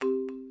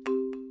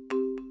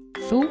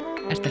Þú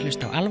ert að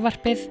hlusta á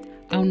alvarpið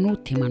á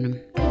nútímanum.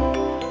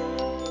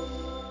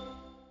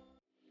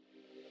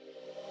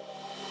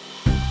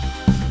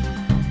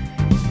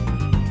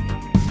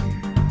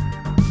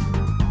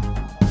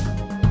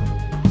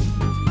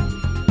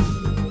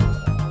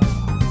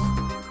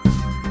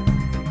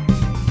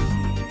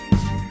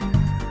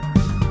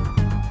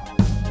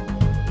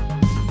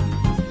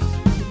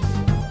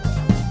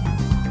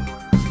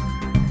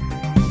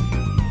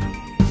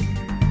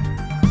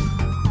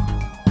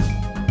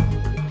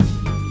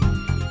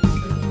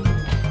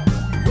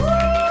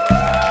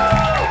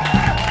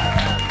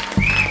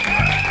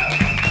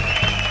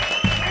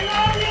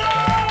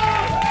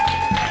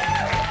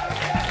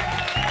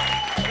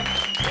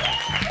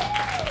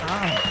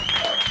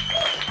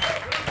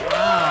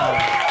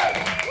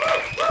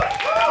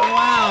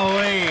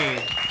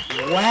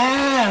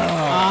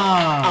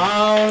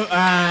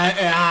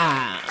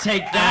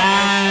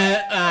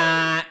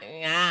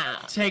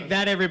 Take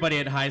that, everybody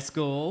at high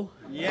school.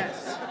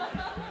 Yes.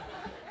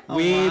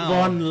 We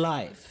won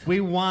life. We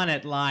won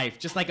at life,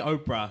 just like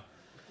Oprah.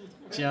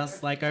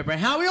 Just like Oprah.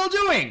 How are we all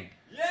doing?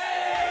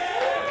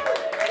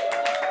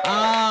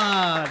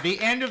 The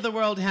end of the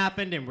world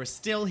happened and we're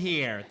still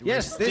here.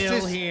 Yes, we're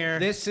still here.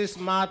 This is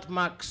Mad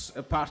Max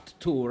part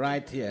 2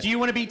 right here. Do you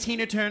want to be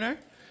Tina Turner?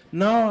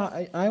 No,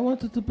 I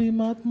wanted to be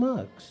Mad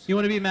Max. You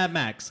want to be Mad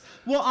Max?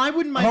 Well, I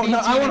wouldn't mind being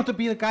Tina. I wanted to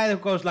be the guy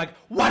that goes like,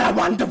 "What a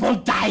wonderful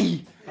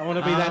day!" I want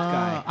to be that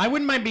guy. I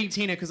wouldn't mind being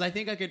Tina because I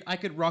think I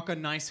could rock a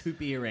nice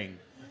hoop earring.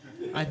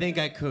 I think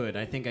I could,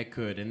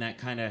 and that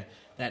kind of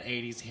that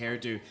 80s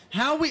hairdo.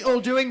 How are we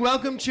all doing?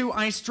 Welcome to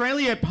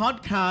Australia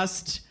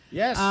podcast.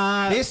 Yes,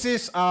 this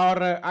is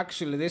our,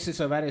 actually, this is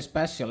a very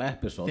special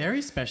episode.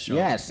 Very special.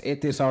 Yes,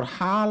 it is our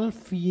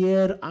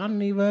half-year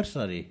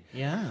anniversary.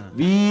 Yeah.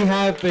 We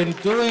have been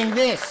doing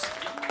this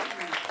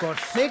for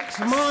 6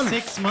 months.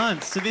 6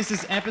 months. So this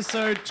is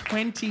episode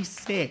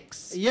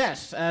 26.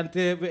 Yes, and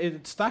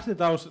it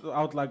started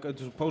out like it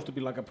was supposed to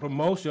be like a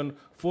promotion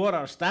for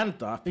our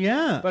stand-up.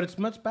 Yeah. But it's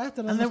much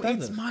better than the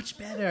stand-up. It's much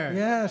better.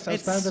 Yes, our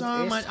it's stand-up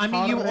so is much. I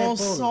mean, you all horrible.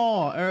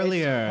 saw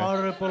earlier. It's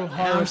horrible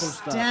Our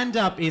stuff.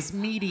 stand-up is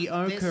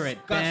mediocre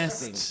at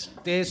best.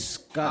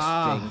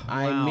 Disgusting.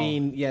 I wow.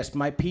 mean, yes,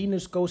 my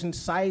penis goes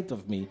inside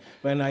of me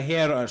when I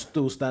hear us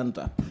do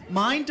stand-up.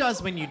 Mine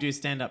does when you do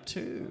stand-up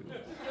too.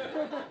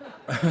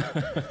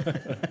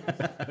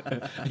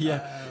 Yeah,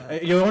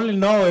 you only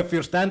know if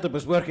your stand-up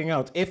is working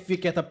out if you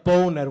get a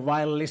boner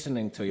while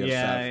listening to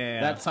yourself.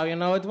 Yeah. That's how you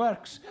know it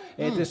works.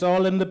 It is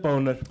all in the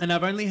boner. And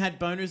I've only had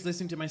boners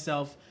listening to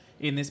myself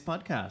in this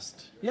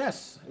podcast.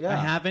 Yes, yeah. I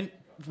haven't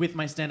with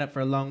my stand-up for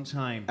a long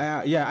time.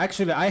 Yeah,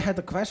 actually, I had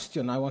a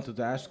question I wanted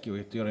to ask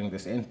you during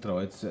this intro.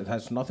 It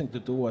has nothing to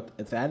do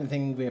with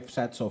anything we have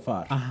said so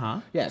far.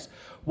 Uh-huh. Yes.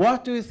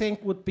 What do you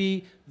think would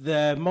be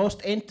the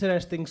most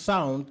interesting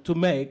sound to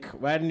make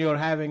when you're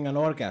having an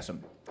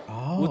orgasm?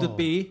 Oh. Would it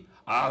be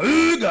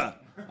auga?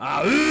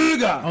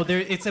 Auga? Oh,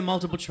 it's a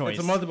multiple choice.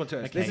 It's a multiple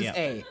choice. Okay, This is yeah.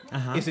 A.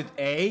 Uh-huh. Is it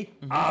A?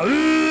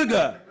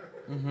 Auga?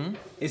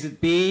 Is it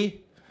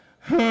B?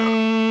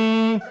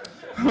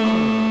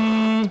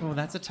 Oh,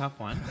 that's a tough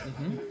one.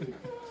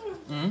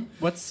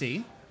 What's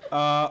C?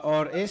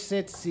 Or is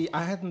it C?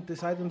 I hadn't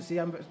decided on C.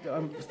 I'm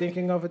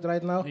thinking of it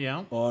right now.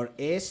 Yeah. Or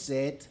is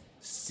it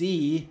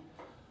C?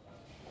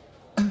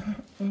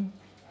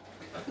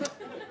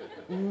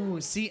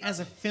 Ooh, see, as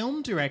a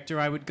film director,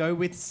 I would go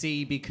with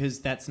C because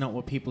that's not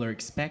what people are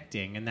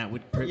expecting, and that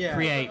would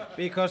create.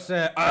 Because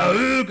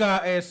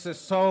auga is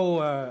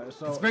so.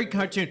 It's very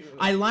cartoon.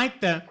 I like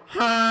the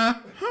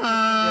ha.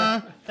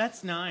 Yeah.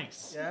 That's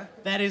nice. Yeah.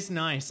 That is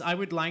nice. I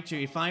would like to,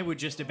 if I were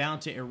just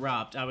about to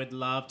erupt, I would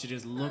love to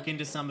just look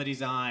into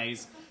somebody's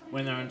eyes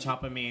when they're on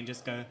top of me and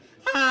just go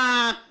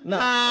ha. No.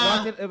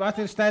 Ha. What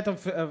instead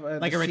of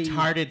Like a the C?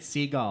 retarded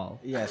seagull.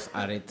 Yes,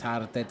 a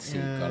retarded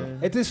seagull.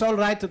 It is all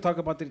right to talk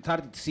about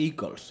retarded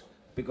seagulls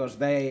because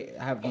they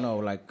have no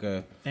like.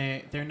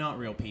 They're not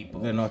real people.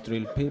 They're not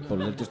real people.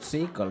 They're just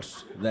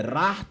seagulls. The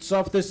rats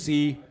of the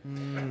sea,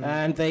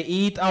 and they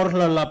eat our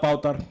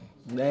hlöllabátar.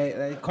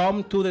 They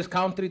come to this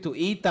country to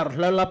eat our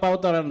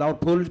hlöllabátar and our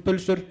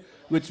pulsur,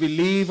 which we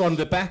leave on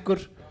the backer.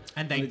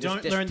 And they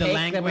don't just learn the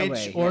take them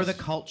language away, or yes. the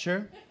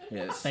culture.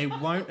 Yes. They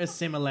won't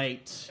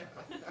assimilate.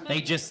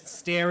 They just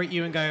stare at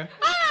you and go,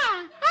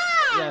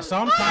 Yeah,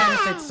 sometimes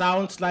it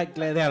sounds like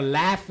they're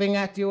laughing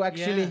at you,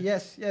 actually. Yeah.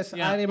 Yes.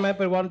 Yeah. I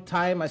remember one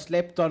time I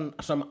slept on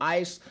some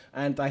ice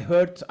and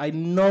I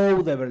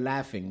know they were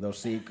laughing, those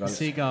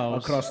seagulls.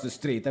 Across the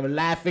street. They were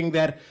laughing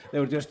there. They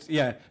were just,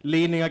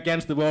 leaning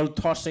against the wall,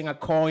 tossing a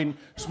coin,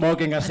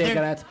 smoking a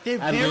cigarette,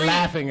 and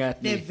laughing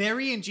at me. They're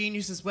very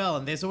ingenious as well.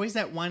 And there's always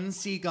that one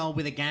seagull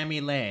with a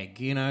gammy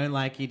leg,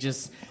 like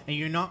and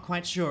you're not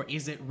quite sure,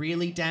 is it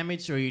really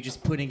damaged or are you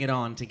just putting it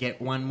on to get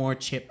one more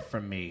chip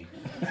from me?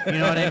 You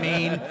know what I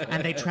mean?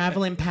 And they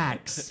travel in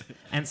packs,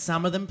 and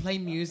some of them play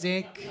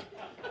music,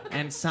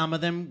 and some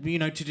of them,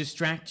 to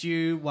distract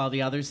you, while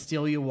the others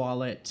steal your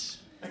wallet.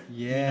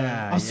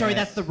 Yeah. Oh, sorry,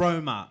 that's the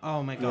Roma.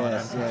 Oh my God,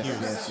 Yes, I'm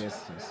confused.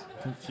 yes.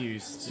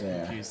 Confused.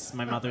 Yeah. Confused.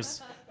 My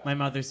mother's My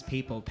mother's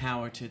people,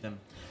 power to them.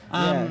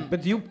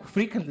 But you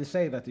frequently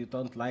say that you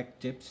don't like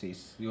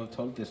gypsies. You have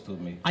told this to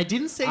me. I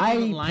didn't say I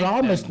didn't like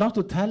promised them. not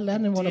to tell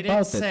anyone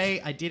about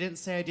it. I didn't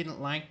say I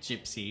didn't like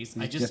gypsies.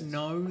 I just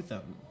know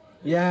them.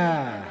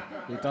 Yeah,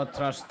 you don't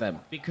trust them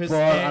because for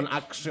an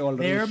actual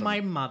reason. They're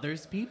my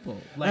mother's people,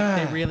 like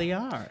they really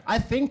are. I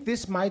think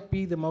this might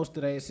be the most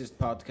racist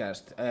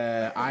podcast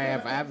I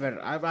have ever.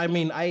 I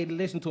mean, I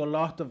listen to a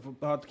lot of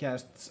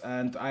podcasts,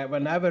 and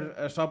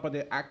whenever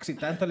somebody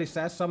accidentally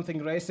says something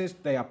racist,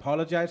 they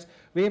apologize.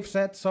 We've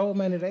said so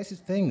many racist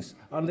things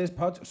on this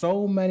podcast,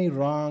 so many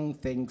wrong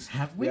things.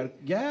 Have we?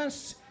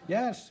 Yes.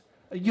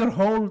 Your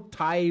whole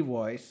Thai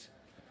voice.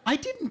 I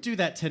didn't do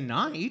that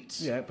tonight.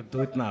 Yeah, but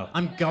do it now.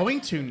 I'm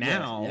going to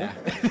now. Yeah.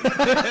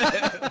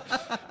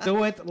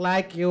 Do it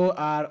like you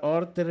are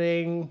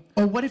ordering.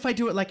 Or what if I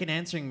do it like an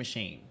answering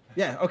machine?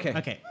 Yeah,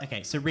 okay.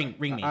 Okay, so ring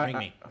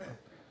me.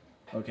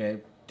 Okay.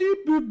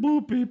 Beep, boop,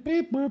 boop, beep,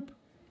 beep, boop.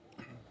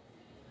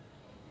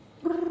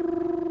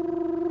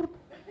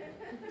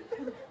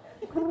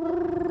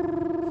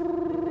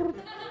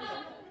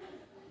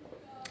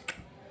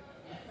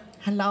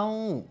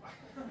 Hello,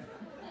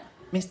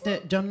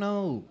 Mr.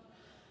 Donald.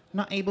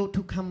 Not able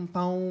to come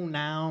phone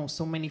now.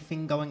 So many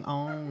things going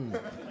on.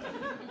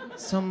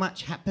 So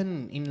much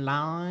happen in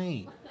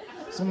life.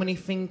 So many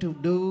things to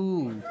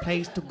do.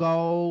 Place to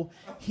go.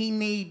 He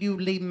need you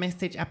leave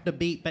message after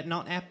beep, but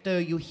not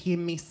after you hear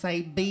me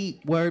say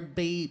beep. Word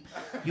beep.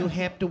 You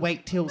have to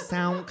wait till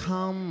sound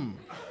come.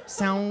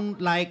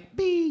 Sound like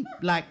beep,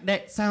 like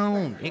that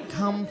sound. It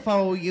come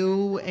for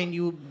you and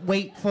you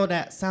wait for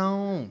that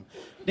sound.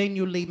 Then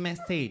you leave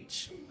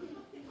message.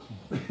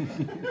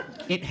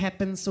 It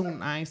happens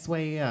soon, I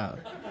swear.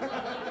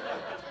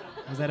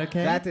 Is that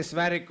okay? That is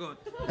very good.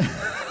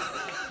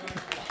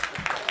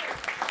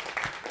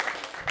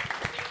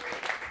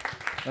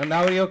 And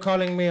now you're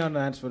calling me on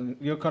answer.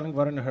 You're calling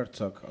Werner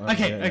Herzog.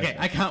 Okay.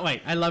 I can't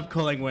wait. I love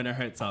calling Werner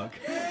Herzog.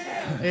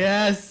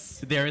 Yes,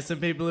 there are some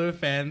people who are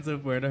fans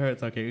of Werner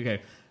Herzog. Okay.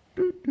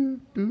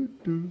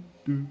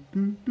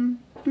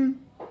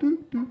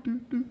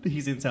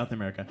 He's in South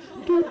America.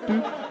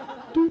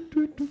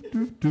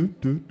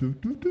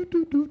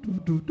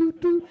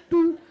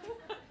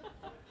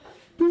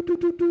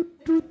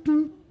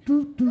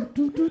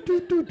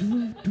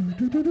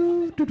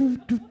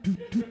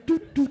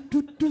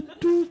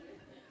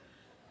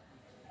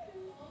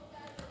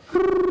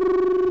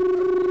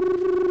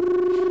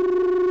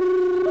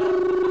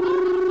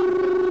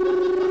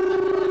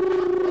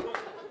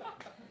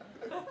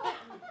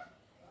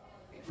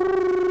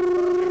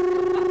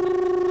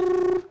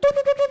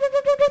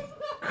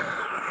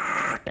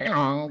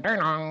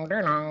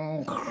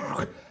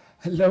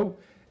 Hello,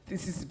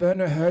 this is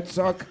Werner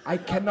Herzog. I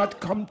cannot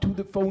come to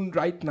the phone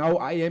right now.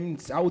 I am in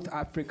South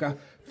Africa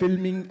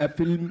filming a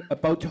film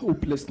about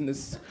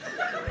hopelessness.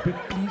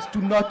 But please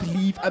do not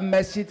leave a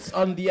message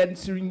on the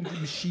answering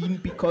machine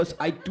because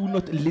I do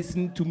not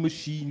listen to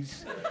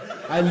machines.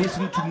 I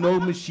listen to no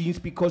machines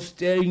because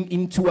staring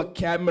into a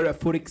camera,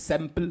 for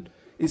example,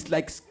 is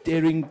like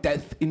staring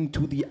death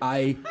into the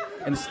eye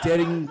and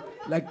staring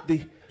like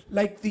the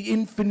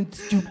infinite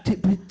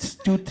stupidity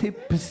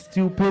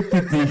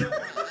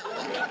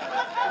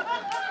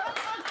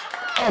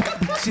of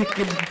the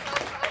chicken.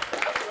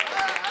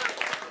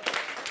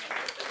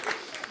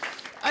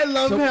 I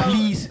love so how...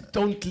 please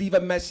don't leave a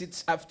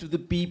message after the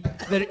beep.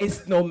 There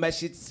is no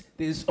message.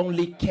 There is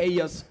only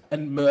chaos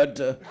and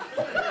murder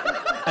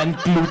and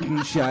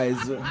gluten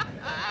scheiße.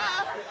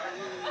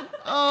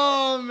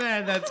 Oh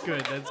man, that's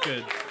good.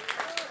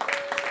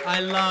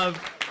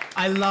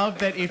 I love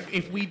that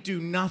if we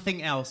do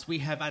nothing else, we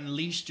have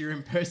unleashed your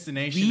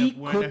impersonation of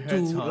Werner Herzog.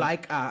 We could do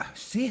like a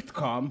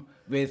sitcom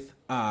with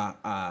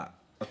a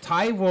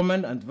Thai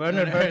woman and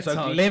Werner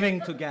Herzog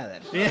living together.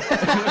 Yeah.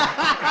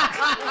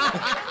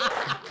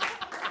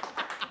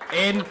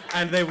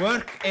 And they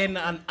work in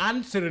an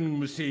answering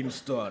machine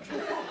store.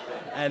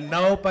 And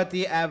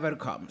nobody ever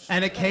comes.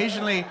 And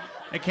occasionally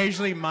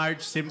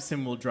Marge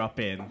Simpson will drop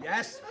in.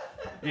 Yes.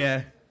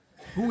 Yeah.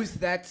 Who is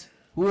that?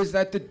 Who is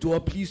at the door?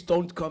 Please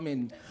don't come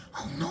in.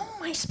 Oh no,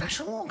 my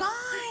special guy.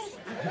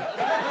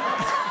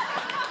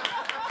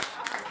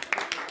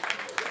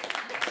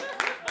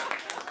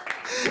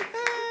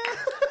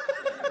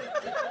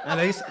 And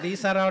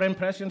these are our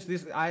impressions.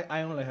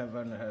 I only have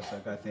Werner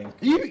Herzog, I think.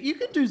 You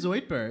can do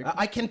Zoidberg.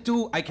 I can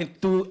do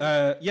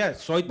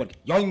Zoidberg,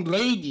 young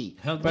lady.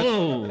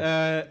 Hello.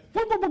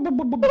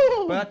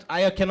 But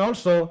I can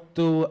also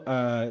do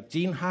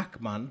Gene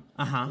Hackman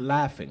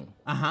laughing.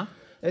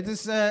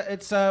 It's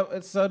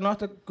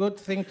not a good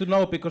thing to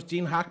know because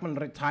Gene Hackman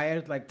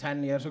retired like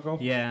 10 years ago.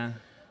 Yeah.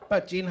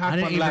 But Gene Hackman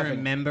I don't even laughing.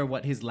 remember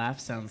what his laugh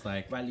sounds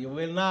like. Well, you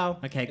will now.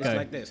 Okay, it's go.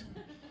 Like this.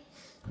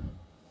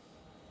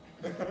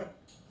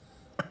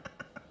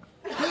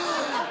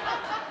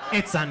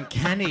 It's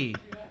uncanny.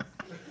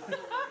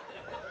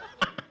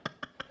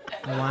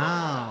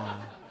 Wow.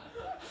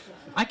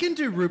 I can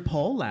do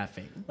RuPaul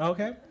laughing.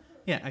 Okay.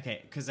 Yeah,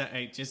 okay, because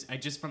I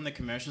just from the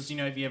commercials, you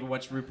know, if you ever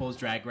watch RuPaul's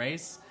Drag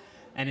Race,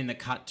 and in the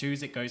cut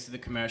twos, it goes to the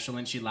commercial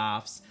and she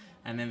laughs,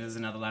 And then there's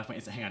another laugh.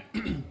 Hang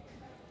on.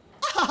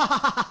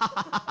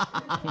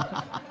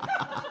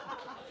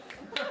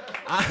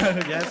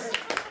 Yes.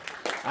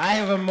 I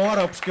have a more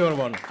obscure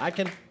one. I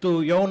can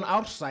do Jón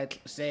Ársæll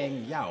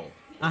saying já.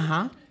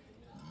 Uh-huh.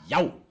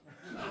 Já.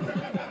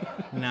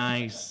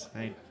 Nice.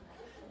 I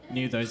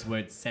knew those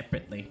words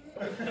separately.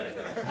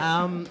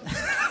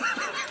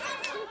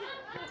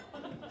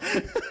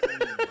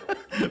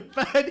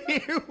 But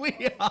here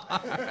we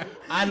are.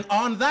 And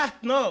on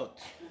that note,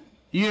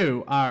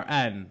 You are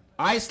an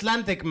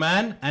Icelandic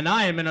man, and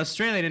I am an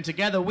Australian, and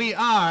together we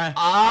are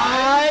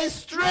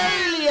Australia!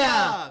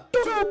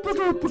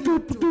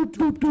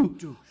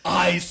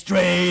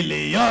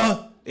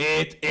 Australia!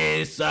 It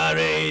is a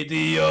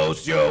radio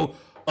show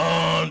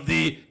on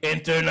the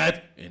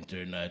internet.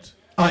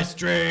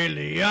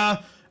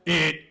 Australia.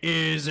 It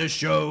is a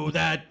show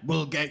that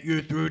will get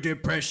you through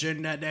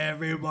depression that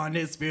everyone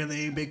is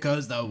feeling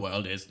because the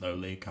world is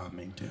slowly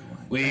coming to an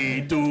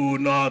We do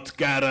not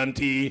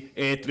guarantee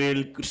it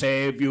will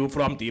save you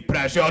from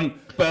depression,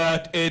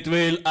 but it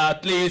will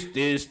at least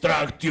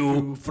distract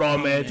you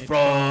from it for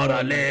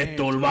a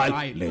little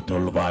while.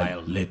 Little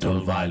while, little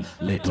while,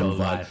 little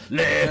while,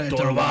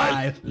 little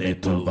while,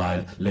 little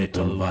while,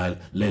 little while,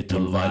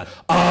 little while.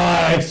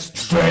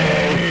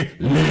 Australia!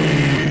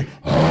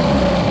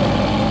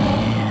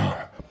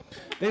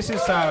 This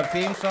is our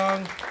theme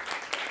song.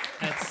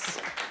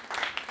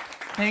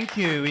 Thank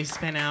you. We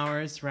spent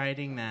hours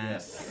writing that.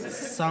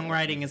 Yes.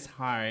 Songwriting is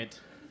hard.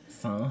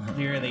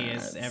 Clearly,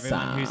 as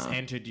everyone who's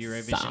entered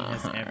Eurovision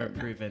has ever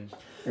proven.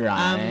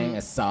 Writing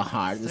is so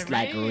hard. It's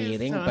like writing is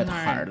reading, so but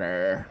hard.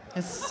 harder.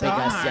 It's so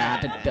Because hard. you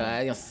have to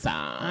do your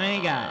song. Oh my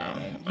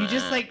god. You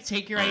just like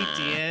take your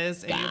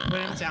ideas and you put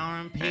them down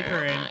on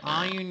paper and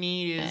all you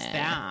need is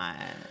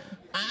that.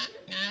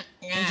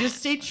 And just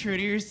stay true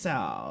to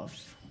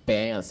yourself.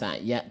 Be yourself.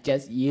 Yeah,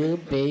 just you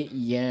be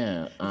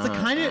you. It's a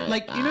kind of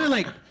like, you know,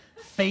 like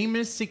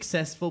famous,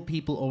 successful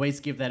people always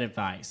give that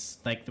advice.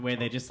 Like the way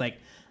they're just like,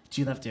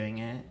 do you love doing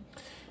it?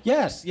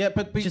 Yes, yeah,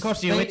 but Just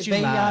because do what you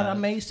they are love.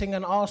 amazing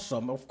and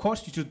awesome. Of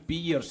course you should be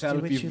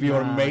yourself what if you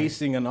you're love.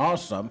 amazing and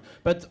awesome.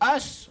 But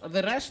us,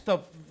 the rest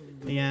of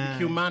Yeah.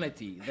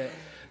 humanity,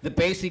 the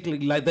basically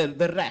like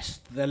the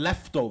rest, the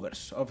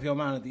leftovers of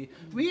humanity,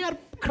 we are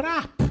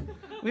crap.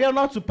 We are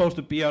not supposed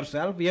to be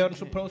ourselves. We are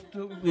supposed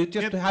to. We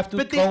just have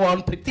to go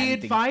on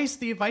pretending.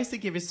 The advice they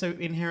give is so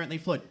inherently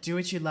flawed. Do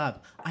what you love.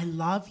 I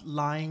love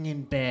lying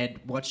in bed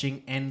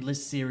watching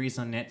endless series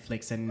on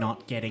Netflix and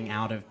not getting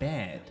out of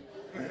bed.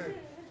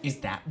 Is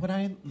that what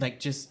I like?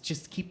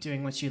 Just keep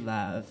doing what you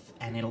love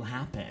and it'll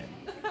happen.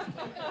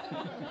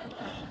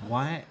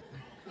 What?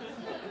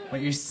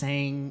 What you're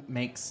saying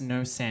makes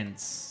no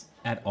sense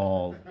at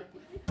all.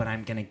 But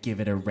I'm gonna give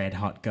it a red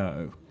hot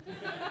go.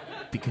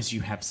 Because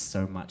you have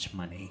so much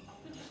money.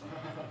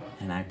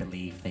 And I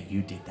believe that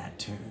you did that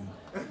too.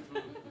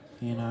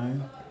 You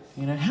know?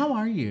 How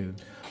are you?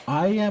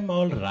 I am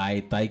all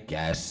right, I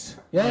guess.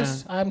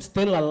 Yes, I'm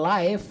still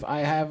alive. I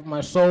have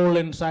my soul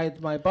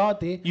inside my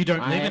body. You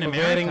don't live in I'm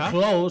America? wearing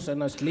clothes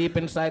and I sleep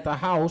inside a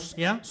house.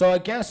 Yeah. So I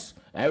guess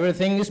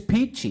everything is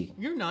peachy.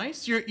 You're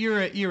nice.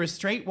 You're a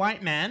straight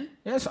white man.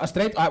 Yes, a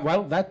straight.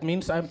 Well, that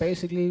means I'm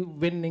basically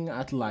winning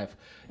at life.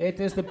 It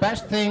is the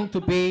best thing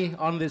to be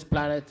on this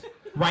planet.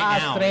 Right a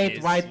now straight it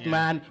is, white yeah.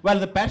 man. Well,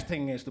 the best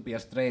thing is to be a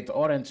straight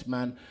orange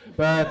man.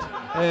 But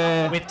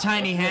With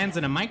tiny hands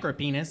and a micro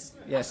penis.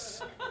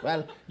 yes.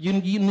 Well, you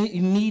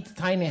need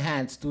tiny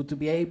hands to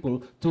be able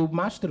to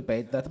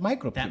masturbate that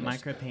micropenis. That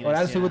micropenis, Or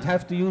else you would yeah.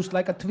 have to use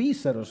like a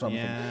tweezer or something.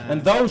 Yeah.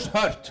 And those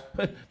hurt.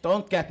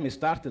 Don't get me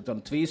started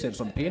on tweezers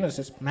on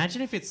penises.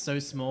 Imagine if it's so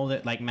small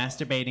that like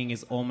masturbating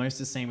is almost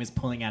the same as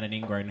pulling out an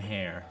ingrown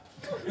hair.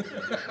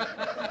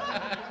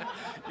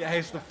 Yeah, he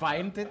has to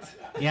find it.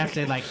 You have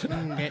to like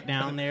get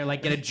down there,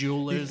 like get a He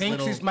jeweler's thinks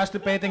little. he's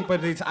masturbating,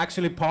 but he's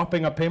actually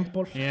popping a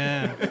pimple.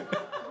 Yeah.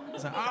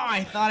 It's like, oh,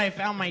 I thought I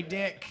found my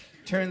dick.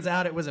 Turns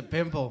out it was a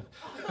pimple.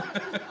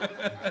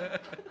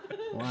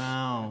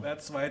 Wow.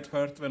 That's why it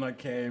hurt when I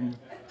came.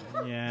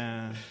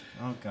 Yeah.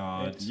 Oh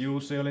God. It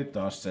usually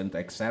doesn't,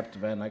 except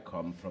when I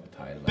come from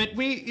Thailand. But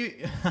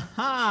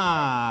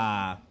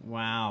haha.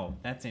 Wow.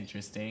 That's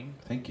interesting.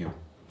 Thank you.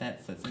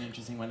 That's an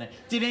interesting one.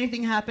 Did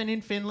anything happen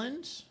in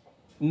Finland?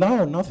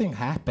 No, nothing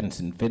happens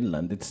in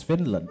Finland. It's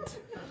Finland.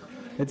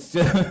 It's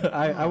just,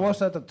 I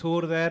was at a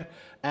tour there,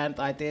 and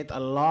I did a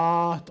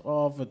lot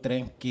of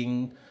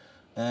drinking,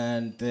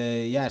 and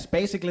yes,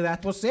 basically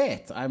that was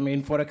it. I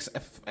mean,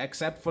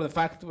 except for the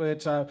fact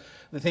which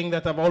the thing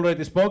that I've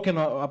already spoken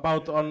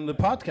about on the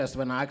podcast,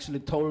 when I actually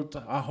told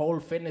a whole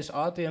Finnish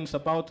audience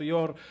about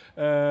your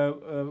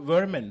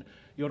vermin,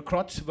 your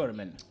crotch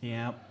vermin,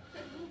 Yeah.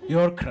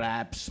 your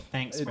crabs.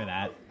 Thanks for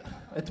that.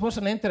 It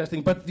wasn't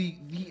interesting, but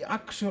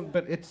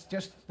but it's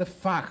just the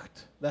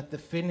fact that the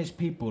Finnish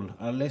people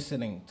are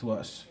listening to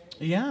us.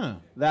 Yeah.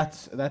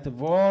 That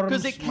warms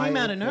Because it came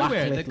out of nowhere.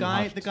 black little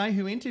heart. The guy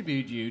who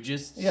interviewed you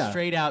just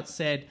straight out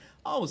said,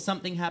 "Oh,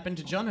 something happened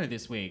to Jono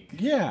this week."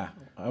 Yeah.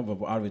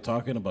 Are we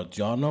talking about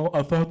Jono?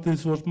 I thought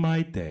this was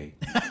my day.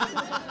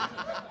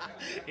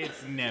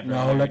 It's never.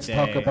 No, let's day.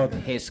 talk about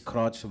his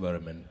crotch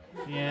vermin.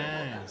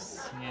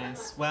 Yes.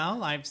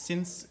 Well, I've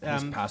since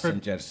His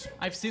passengers.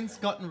 I've since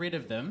gotten rid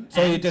of them.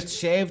 So you just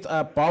shaved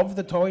above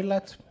the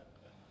toilet?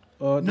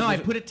 Or No, I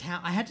put a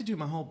towel. I had to do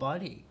my whole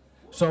body.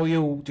 So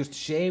you just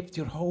shaved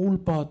your whole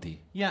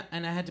body? Yeah,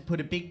 and I had to put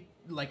a big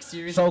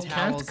series So of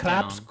towels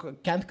down.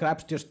 can't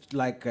crabs just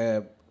like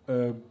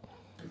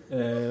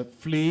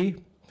flee?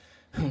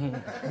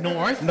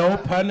 North. No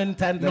pun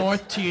intended.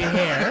 North to your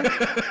hair.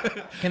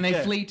 Can they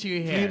Yeah. flee to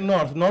your Flee hair?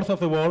 north of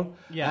the wall,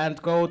 Yeah.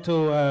 and go to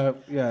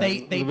They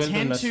the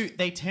wilderness.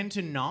 tend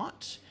to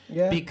not.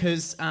 Yeah.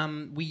 Because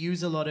we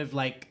use a lot of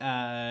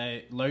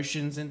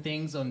lotions and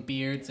things on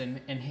beards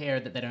and hair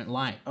that they don't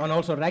like. And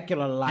also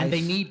regular lice. And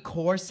they need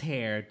coarse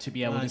hair to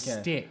be able to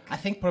Okay. stick. I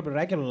think probably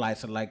regular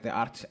lice are like the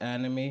arch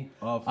enemy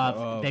of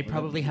They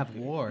probably have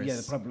wars. Yeah,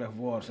 they probably have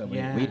wars. And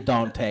Yeah. we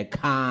don't take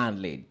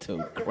kindly to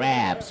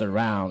crabs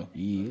around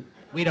here.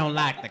 We don't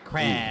like the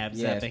crabs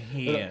Yes. up in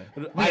here.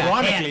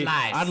 Ironically,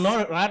 head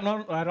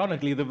lice.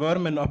 ironically, the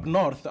vermin up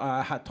north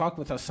had talked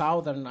with a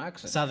southern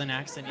accent. Southern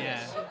accent, yeah.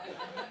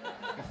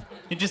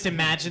 You just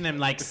imagine them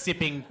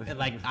sipping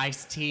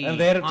iced tea. And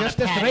they're on just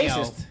a as patio.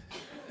 racist.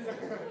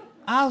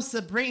 Oh,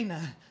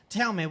 Sabrina,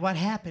 tell me what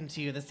happened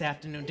to you this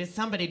afternoon. Did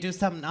somebody do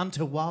something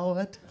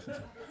untoward?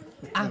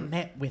 I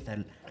met with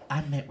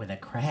a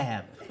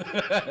crab,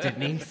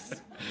 Denise.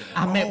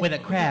 I met with a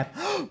crab.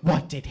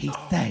 What did he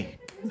say?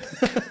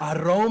 A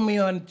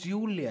Romeo and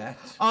Juliet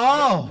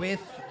Oh,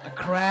 with a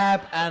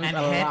crab and a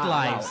head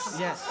louse. lice.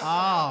 Yes.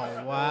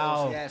 Oh,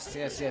 wow.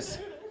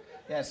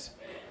 Yes.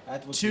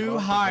 That would be Two wonderful.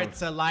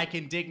 hearts alike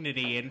in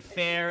dignity, and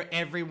fair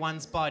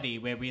everyone's body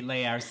where we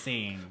lay our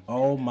scene.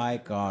 Oh my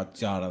God,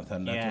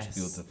 Jonathan, that Yes, was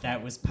beautiful.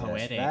 that was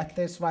poetic. Yes,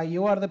 that is why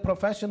you are the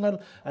professional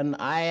and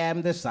I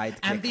am the sidekick.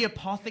 And the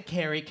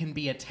apothecary can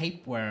be a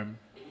tapeworm.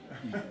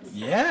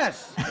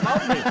 Yes,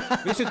 lovely.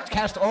 We should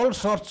cast all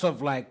sorts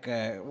of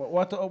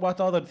what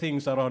other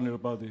things are on your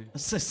body?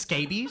 So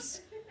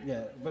scabies?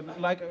 Yeah, but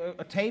like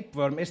a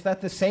tapeworm, is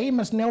that the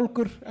same as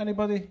njálgur?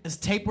 Anybody? This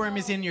tapeworm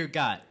is in your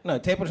gut. No,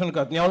 tapeworm is in your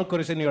gut, njálgur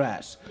is in your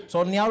ass.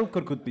 So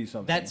njálgur could be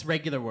something. That's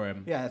regular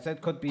worm. Yeah,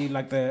 that could be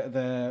like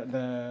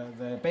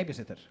the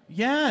babysitter.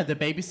 Yeah, the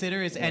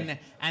babysitter is and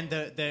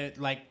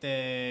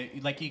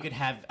you could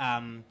have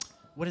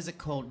what is it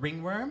called?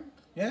 Ringworm?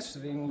 Yes,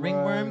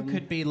 Ringworm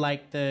could be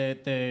like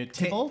the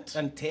tybalt.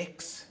 And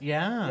ticks.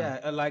 Yeah.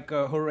 Yeah, like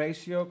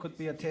Horatio could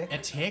be a tick. A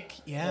tick?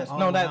 Yeah. Yes. Oh,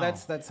 No, wow.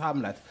 that's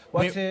Hamlet.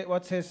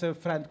 What's his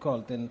friend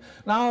called?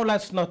 Now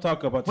let's not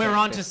talk about. We're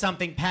on to Shakespeare.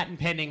 something patent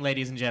pending,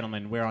 ladies and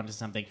gentlemen. We're on to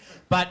something.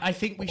 But I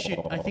think we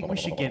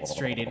should get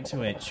straight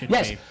into it, shouldn't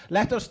Yes. we?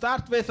 Let us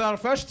start with our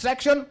first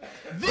section.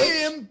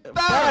 The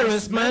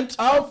embarrassment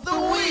of the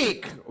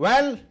week.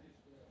 Well,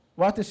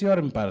 what is your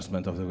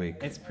embarrassment of the week?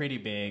 It's pretty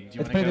big. Do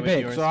you It's wanna pretty go with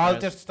big, yours so I'll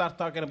first? just start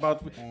talking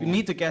about. We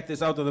need to get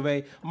this out of the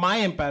way. My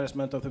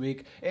embarrassment of the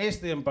week is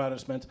the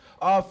embarrassment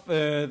of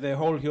the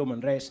whole human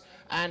race,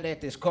 and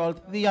it is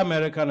called the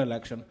American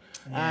election.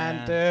 Yeah.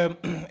 And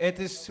it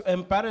is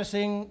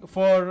embarrassing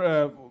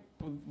for,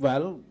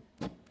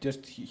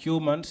 just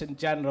humans in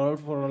general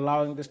for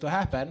allowing this to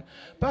happen,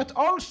 but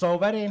also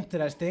very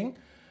interesting,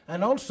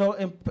 and also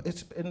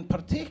it's in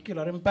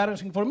particular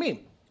embarrassing for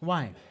me.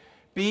 Why?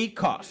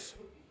 Because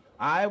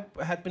I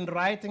had been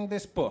writing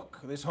this book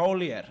this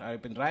whole year.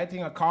 I've been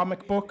writing a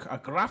comic book, a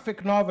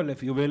graphic novel,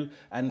 if you will,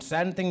 and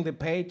sending the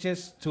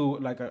pages to,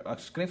 like a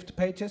script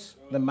pages,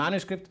 the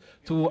manuscript,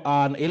 to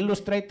an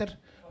illustrator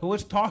who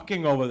is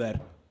talking over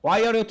there.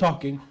 Why are you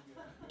talking?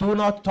 Do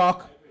not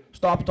talk.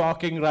 Stop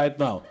talking right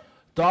now.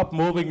 Stop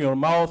moving your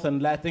mouth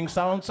and letting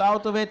sounds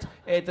out of it.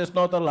 It is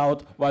not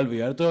allowed while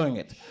we are doing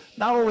it.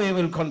 Now we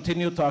will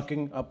continue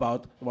talking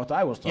about what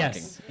I was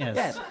talking.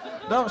 Yes.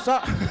 No, so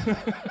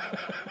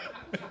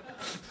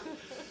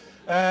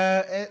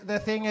the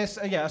thing is,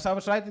 yes, I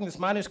was writing this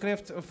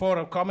manuscript for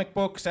a comic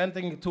book,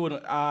 sending it to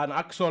an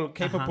actual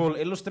capable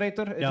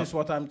illustrator. It Yep. is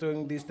what I'm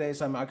doing these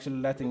days. I'm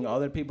actually letting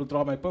other people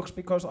draw my books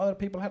because other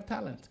people have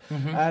talent.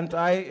 And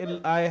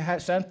I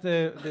sent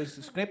this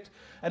script,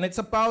 and it's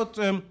about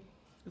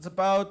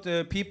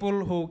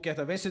people who get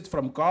a visit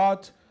from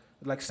God.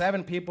 Like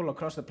 7 people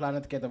across the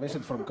planet get a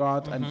visit from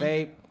God, and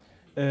they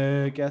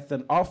get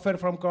an offer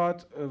from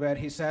God where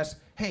he says,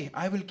 hey,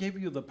 I will give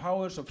you the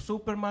powers of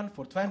Superman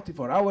for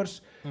 24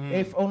 hours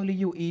if only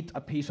you eat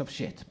a piece of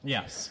shit.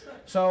 Yes.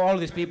 So all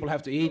these people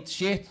have to eat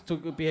shit to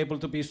be able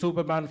to be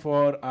Superman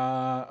for...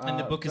 And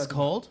the book is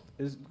called?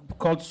 It's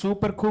called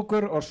Super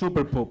Cooker or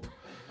Super Poop.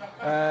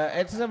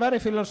 It's a very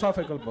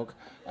philosophical book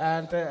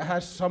and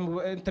has some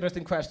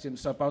interesting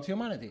questions about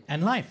humanity.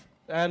 And life.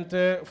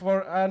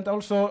 And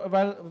also,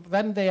 well,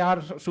 then they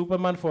are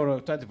Superman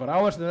for 24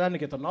 hours, and then you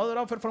get another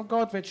offer from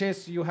God, which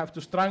is you have to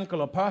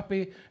strangle a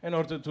puppy in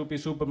order to be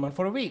Superman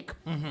for a week.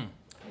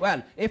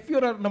 Well, if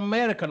you're an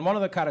American, one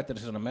of the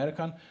characters is an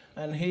American,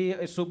 and he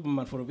is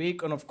Superman for a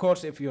week, and of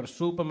course, if you're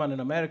Superman in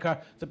America,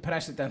 the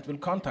president will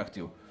contact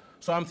you.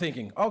 So I'm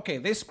thinking, okay,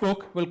 this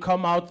book will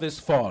come out this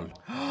fall.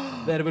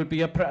 There will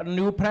be a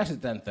new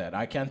president there.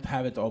 I can't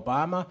have it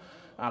Obama.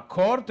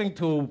 according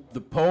to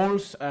the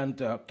polls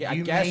and I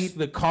guess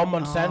the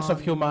common sense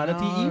of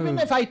humanity, even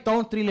if I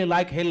don't really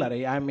like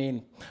Hillary, I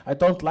mean, I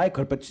don't like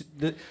her, but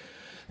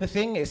the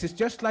thing is, it's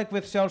just like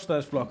with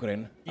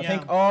Sjálfstæðisflokkurinn. I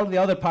think all the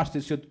other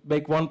parties should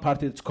make one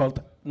party that's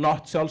called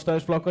not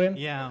Sjálfstæðisflokkurinn.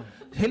 Yeah.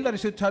 Hillary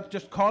should have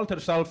just called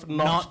herself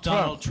not Trump.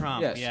 Donald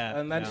Trump. Yes, yeah.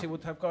 and then she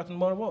would have gotten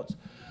more votes.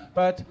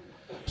 But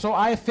so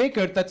I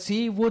figured that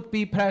she would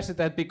be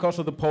president because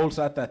of the polls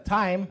at that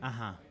time.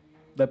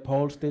 The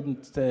polls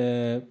didn't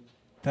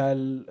tell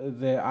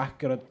the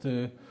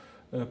accurate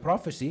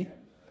prophecy.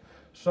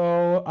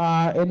 So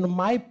in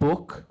my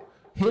book,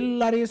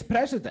 Hillary is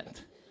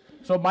president.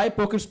 So my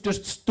book is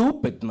just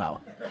stupid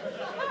now.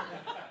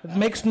 It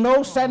makes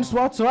no sense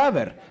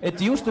whatsoever. It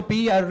used to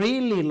be a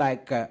really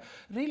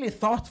really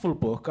thoughtful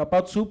book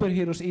about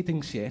superheroes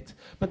eating shit,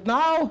 but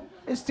now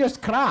it's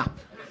just crap.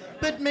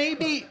 But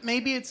maybe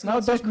it's now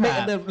not so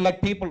crap.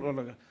 Like people are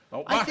like,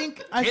 oh, I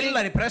think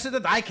Hillary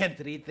president, I can't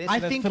read this. I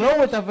think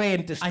throw it away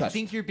in disgust. I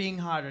think you're being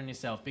hard on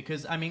yourself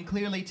because I mean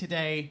clearly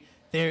today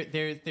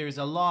there's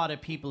a lot of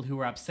people who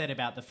are upset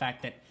about the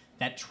fact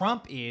that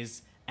Trump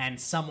is and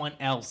someone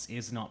else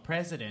is not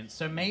president.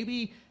 So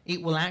maybe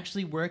it will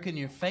actually work in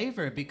your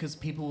favor because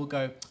people will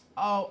go,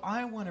 oh,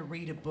 I want to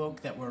read a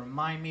book that will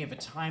remind me of a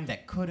time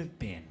that could have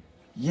been.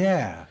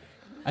 Yeah.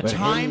 A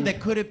time that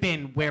could have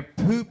been where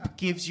poop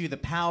gives you the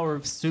power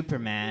of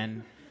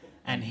Superman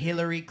and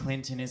Hillary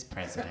Clinton is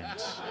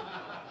president.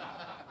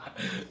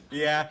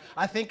 Yeah,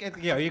 I think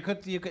you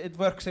could it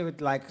works if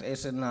it like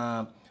is in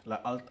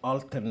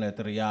alternate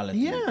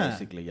reality,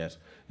 basically.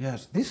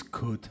 Yes, this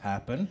could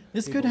happen.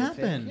 This could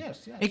happen.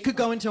 Yes. It could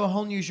go into a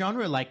whole new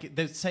genre. Like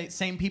the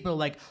same people are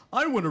like,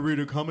 I want to read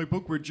a comic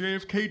book where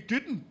JFK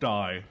didn't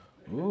die.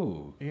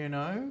 Ooh. You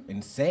know?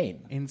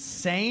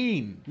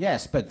 Insane.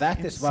 Yes, but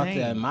that is what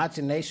the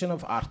imagination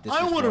of artists is.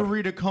 I want to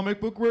read a comic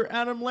book where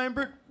Adam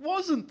Lambert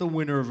wasn't the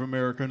winner of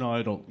American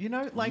Idol. You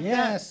know, like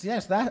that.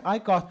 Yes, that I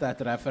got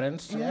that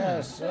reference.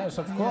 Yeah. Yes,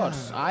 of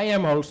course. I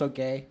am also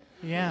gay.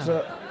 Yeah.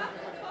 So,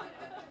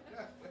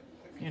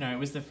 you know, it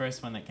was the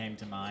first one that came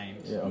to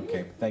mind. Yeah,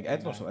 okay.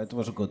 It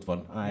was a good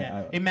one.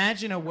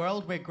 Imagine a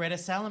world where Greta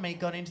Salome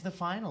got into the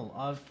final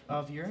of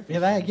Eurovision.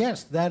 Yeah,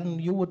 yes, then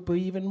you would be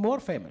even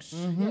more famous.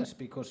 Mm-hmm. Yes,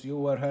 because you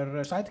were her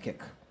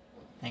sidekick.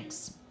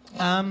 Thanks.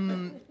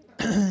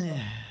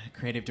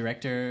 Creative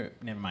director,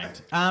 never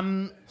mind.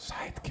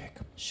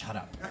 Sidekick. Shut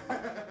up.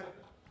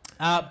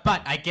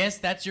 But I guess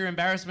that's your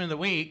embarrassment of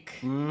the week.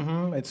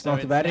 Mm-hmm. It's so not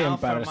it's very now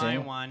embarrassing. For my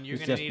one. You're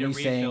it's gonna just need me a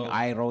saying refill.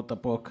 I wrote a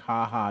book.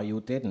 Haha,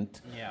 you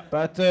didn't. Yeah.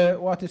 But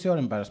what is your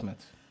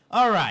embarrassment?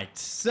 All right.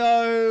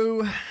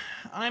 So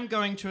I'm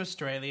going to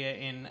Australia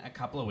in a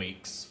couple of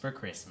weeks for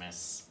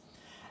Christmas,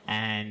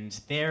 and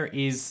there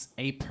is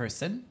a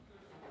person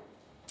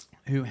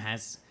who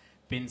has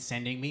been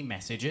sending me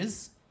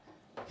messages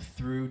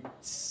through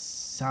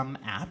some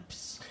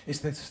apps. Is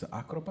this the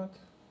Acrobat?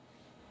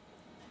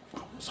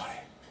 Oh, sorry.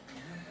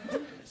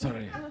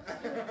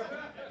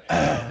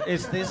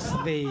 Is this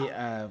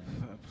the...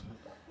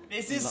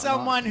 This is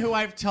someone who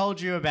I've told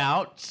you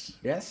about.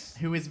 Yes?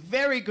 Who is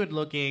very good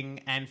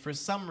looking and for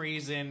some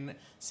reason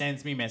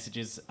sends me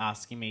messages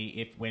asking me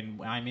if when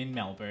I'm in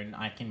Melbourne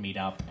I can meet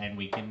up and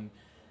we can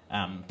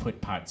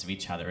put parts of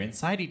each other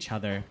inside each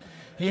other.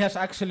 He has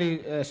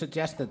actually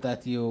suggested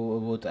that you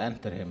would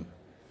enter him.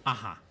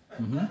 Aha.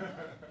 Mm-hmm.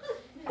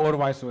 Or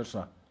vice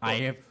versa.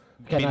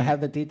 Can I have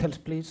the details,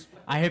 please?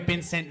 I have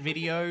been sent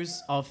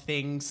videos of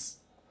things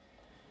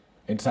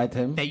inside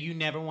him that you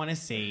never want to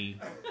see.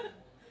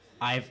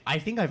 I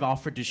think I've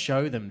offered to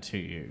show them to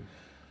you.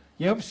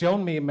 You have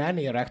shown me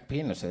many erect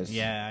penises.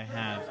 Yeah, I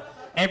have.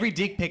 Every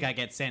dick pic I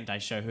get sent, I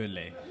show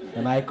Hule.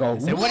 And I go,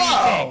 so, what do you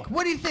think?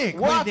 What do you think?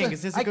 What do you think?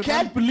 Is this a good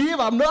can't one? believe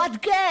I'm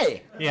not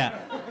gay. Yeah.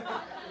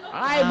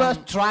 I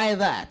must try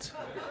that.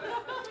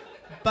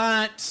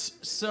 But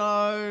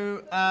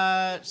so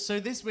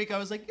this week I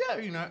was like, yeah,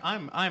 you know,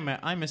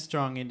 I'm a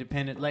strong,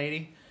 independent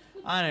lady.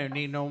 I don't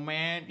need no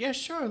man. Yeah,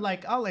 sure.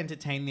 Like, I'll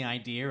entertain the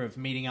idea of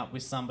meeting up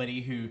with somebody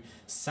who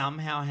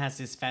somehow has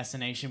this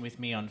fascination with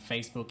me on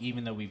Facebook,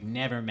 even though we've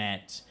never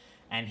met,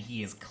 and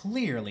he is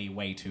clearly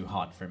way too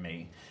hot for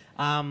me.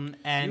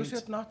 And you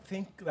should not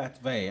think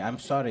that way. I'm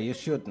sorry, you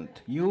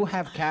shouldn't. You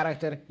have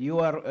character. You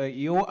are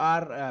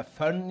a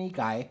funny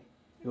guy.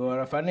 You are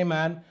a funny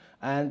man.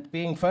 And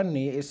being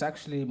funny is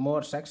actually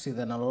more sexy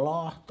than a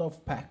lot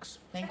of pecs.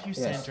 Thank you,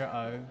 Sandra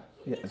Oh.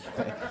 Yes,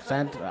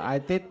 Sandra.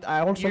 I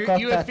also got that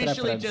You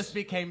officially reference. just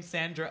became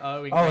Sandra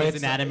Oh in Grey's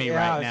Anatomy right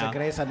now. Yeah, it's a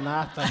Grey's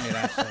Anatomy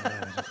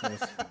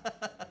reference.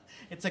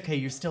 It's okay,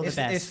 you're still the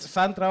best. Is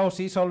Sandra Oh,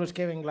 she's always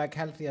giving like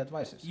healthy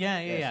advices.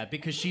 Yeah,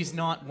 because she's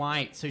not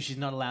white, so she's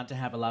not allowed to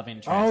have a love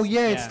interest. Oh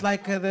yeah, it's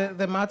like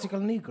the magical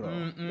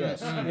Negro.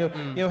 Yes,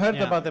 you've heard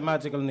about the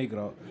magical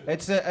Negro.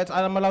 It's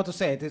I'm allowed to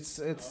say it.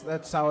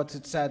 That's how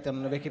it's said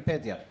on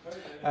Wikipedia.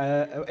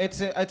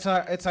 It's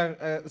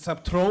a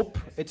trope.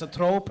 It's a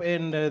trope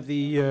in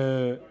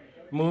the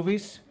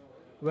movies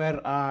where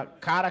a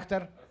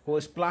character who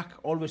is black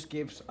always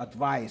gives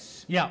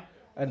advice. Yeah,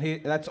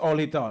 and that's all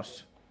he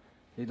does.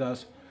 He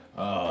does.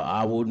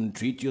 I wouldn't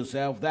treat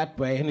yourself that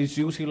way. And it's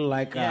usually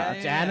like a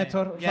janitor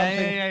or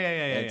something.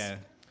 Yeah.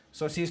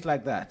 So she's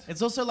like that.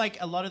 It's also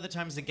like a lot of the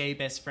times the gay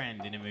best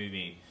friend in a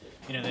movie.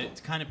 You know, the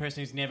kind of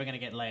person who's never going to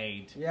get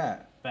laid.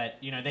 Yeah. But,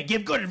 you know, they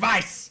give good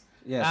advice.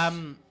 Yes.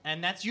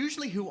 And that's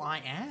usually who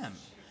I am.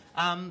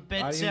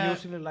 But Are you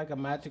usually like a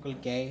magical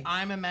gay?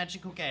 I'm a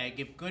magical gay. I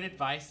give good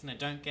advice and I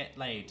don't get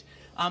laid.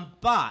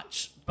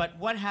 But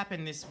what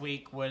happened this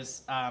week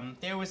was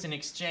there was an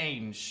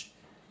exchange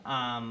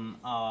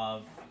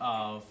of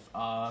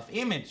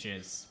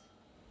images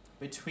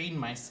between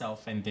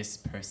myself and this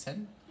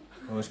person.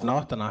 Who is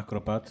not an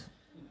acrobat.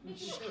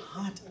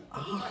 Shut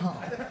up.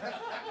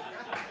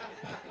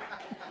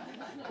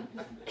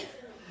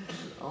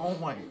 Oh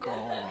my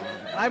god.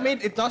 I mean,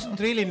 it doesn't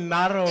really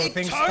narrow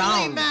things down. It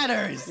totally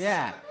matters.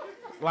 Yeah.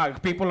 Well,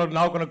 people are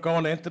now going to go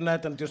on the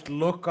internet and just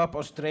look up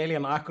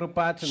Australian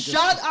acrobats and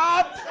Shut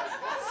up!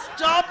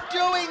 Stop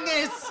doing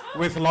this!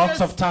 with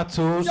lots of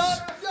tattoos.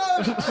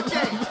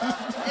 Okay.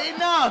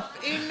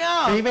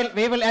 Enough!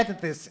 We will edit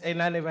this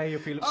in any way you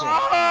feel free.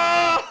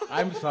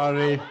 I'm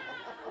sorry.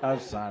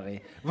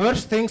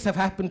 Worse things have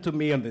happened to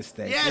me on this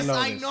stage. Yes, you know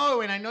I this.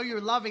 know, and I know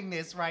you're loving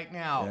this right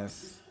now.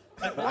 Yes.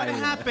 But what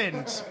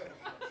happened?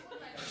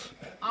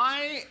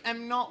 I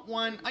am not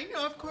one. I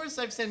know, of course,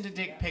 I've sent a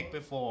dick pic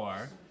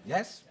before.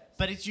 Yes.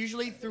 But it's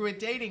usually through a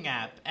dating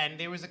app, and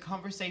there was a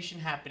conversation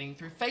happening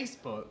through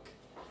Facebook,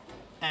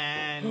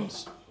 and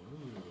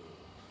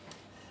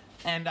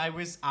I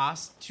was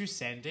asked to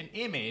send an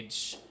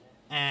image,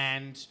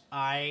 and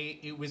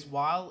it was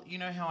while, you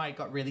know how I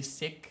got really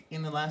sick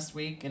in the last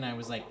week, and I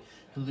was like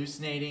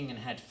hallucinating and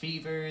had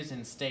fevers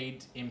and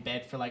stayed in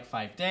bed for like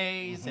 5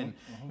 days, and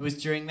it was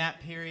during that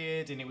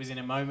period, and it was in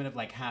a moment of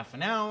like half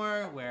an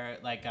hour where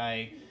like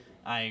I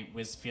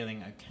was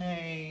feeling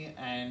okay,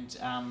 and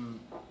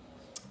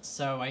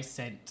so I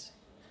sent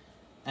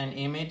an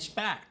image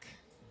back.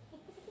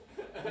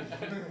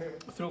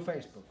 Through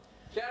Facebook.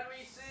 Can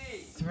we see?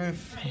 Through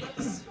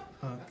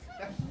Facebook.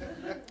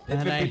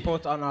 It will be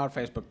put on our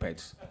Facebook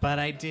page. But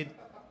I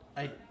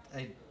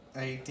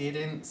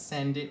didn't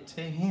send it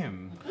to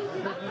him.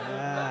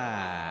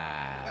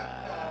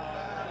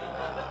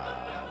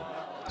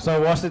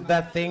 So was it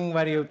that thing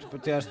where you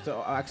just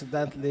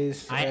accidentally...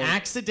 I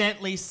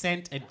accidentally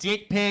sent a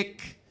dick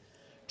pic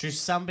to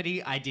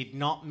somebody I did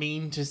not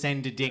mean to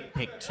send a dick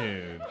pic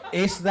to.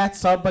 Is that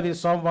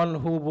someone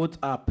who would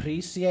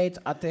appreciate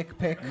a dick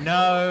pic?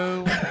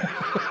 No.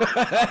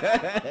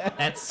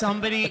 That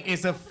somebody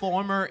is a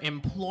former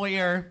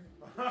employer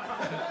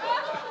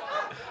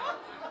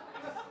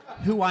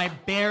who I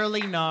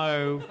barely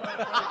know.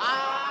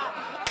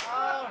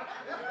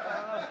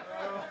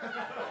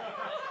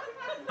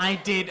 I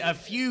did a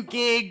few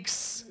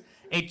gigs.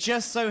 It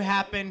just so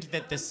happened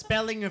that the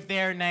spelling of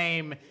their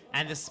name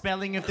and the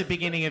spelling of the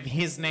beginning of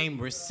his name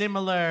were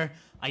similar.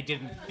 I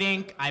didn't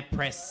think. I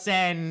pressed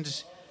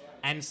send.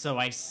 And so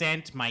I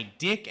sent my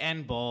dick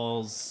and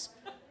balls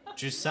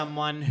to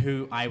someone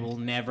who I will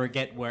never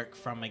get work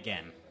from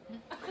again.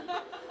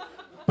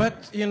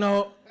 But, you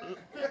know...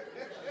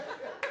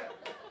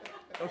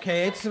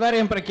 Okay, it's very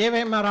important. Give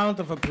him a round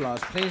of applause.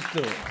 Please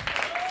do.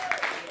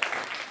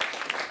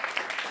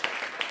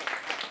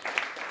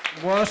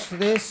 Was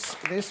this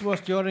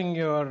was during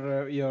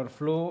your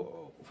flu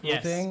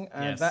Yes, thing?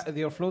 And yes.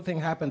 your flu thing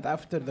happened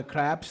after the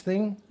crabs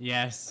thing?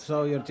 Yes.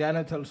 So your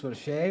genitals were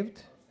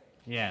shaved?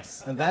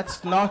 Yes. And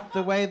that's not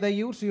the way they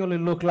usually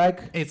look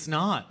like? It's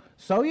not.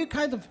 So you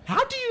kind of...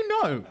 How do you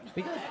know?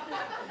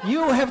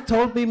 You have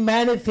told me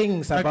many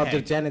things about Okay.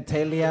 your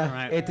genitalia.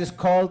 Right. It is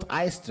called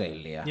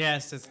Australia.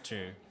 Yes, it's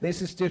true.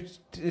 This is just...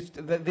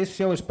 This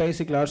show is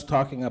basically us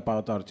talking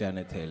about our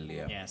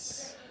genitalia.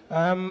 Yes.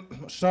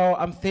 So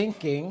I'm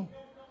thinking,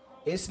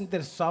 isn't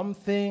there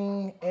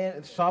something,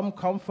 some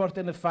comfort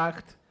in the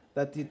fact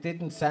that you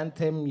didn't send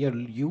him your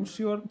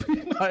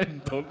penis? I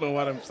don't know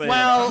what I'm saying.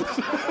 Well,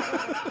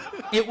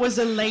 it was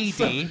a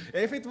lady.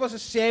 If it was a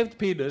shaved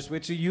penis,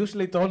 which you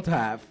usually don't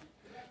have,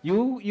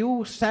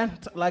 you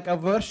sent like a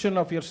version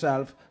of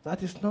yourself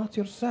that is not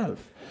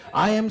yourself.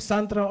 I am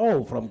Sandra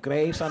Oh from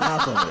Grey's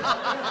Anatomy.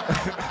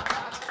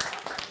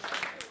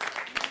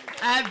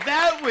 And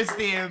that was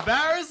the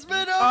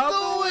embarrassment of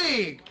the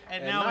week.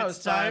 And now it's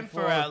time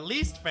for our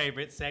least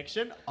favorite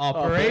section,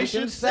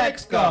 Operation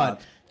Sex God.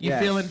 You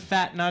Yes. feeling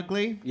fat and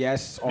ugly?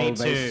 Yes, Me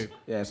always. too.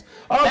 Yes.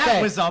 Okay.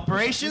 That was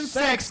Operation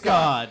Sex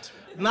God.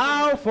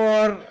 Now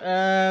for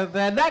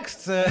the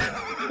next.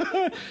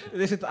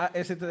 Is it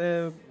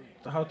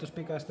how to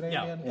speak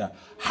Australian? Yeah.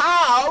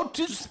 How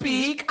to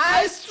speak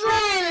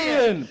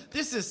Australian.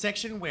 This is a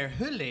section where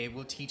Hule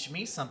will teach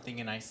me something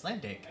in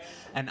Icelandic,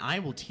 and I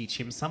will teach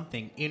him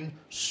something in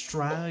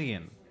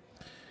Australian.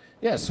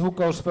 Yes. Who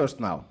goes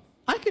first now?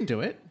 I can do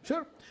it.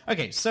 Sure.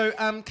 Okay, so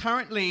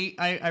currently,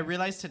 I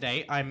realized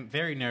today, I'm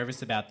very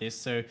nervous about this.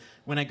 So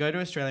when I go to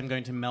Australia, I'm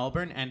going to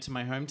Melbourne and to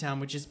my hometown,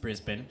 which is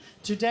Brisbane.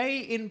 Today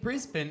in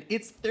Brisbane,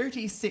 it's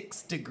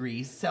 36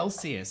 degrees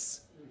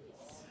Celsius.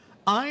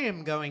 I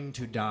am going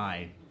to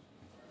die.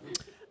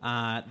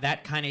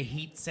 That kind of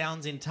heat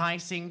sounds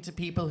enticing to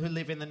people who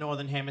live in the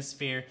Northern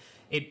Hemisphere.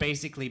 It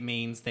basically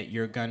means that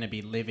you're going to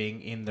be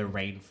living in the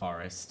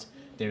rainforest.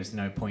 There's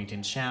no point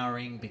in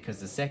showering because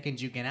the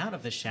second you get out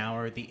of the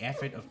shower, the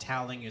effort of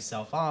toweling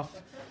yourself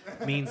off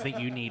means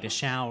that you need a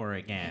shower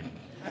again.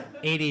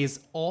 It is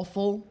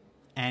awful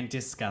and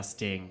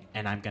disgusting,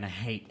 and I'm going to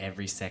hate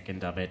every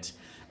second of it.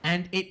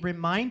 And it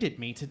reminded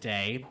me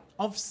today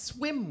of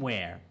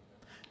swimwear,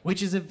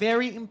 which is a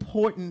very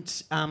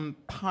important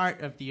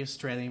part of the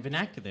Australian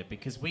vernacular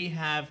because we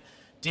have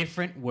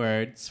different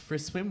words for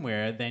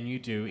swimwear than you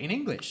do in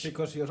English.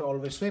 Because you're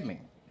always swimming.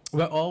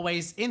 We're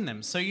always in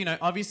them. So, you know,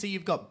 obviously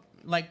you've got,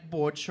 like,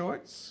 board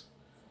shorts.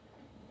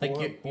 Like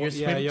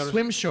your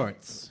swim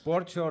shorts.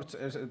 Board shorts,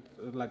 is it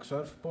like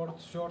surfboard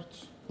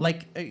shorts?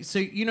 Like, so,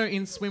 you know,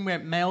 in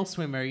swimwear, male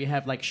swimwear, you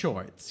have, like,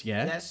 shorts,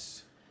 yeah?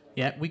 Yes.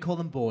 Yeah, we call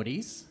them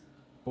boardies.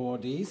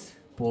 Boardies.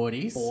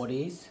 Boardies.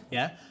 Boardies.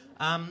 Yeah.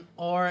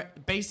 Or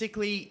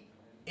basically,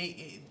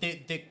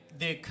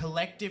 the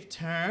collective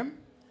term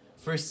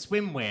for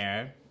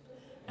swimwear,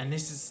 and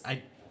this is,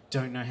 I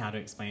don't know how to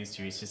explain this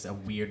to you, it's just a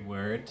weird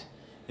word,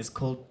 is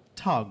called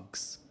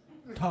togs.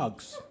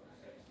 Togs.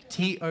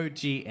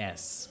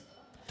 T-O-G-S.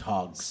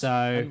 Togs. So...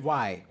 And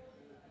why?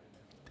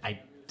 I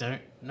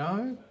don't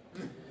know.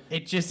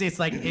 It's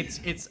like,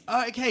 it's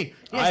oh, okay.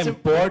 Yeah, I'm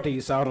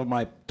boardies out of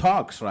my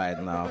togs right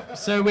now.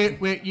 So we're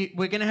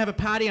going to have a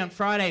party on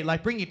Friday,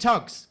 like, bring your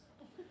togs.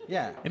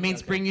 Yeah. It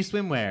means bring your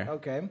swimwear.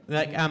 Okay.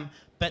 Like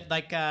but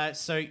like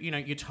so you know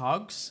your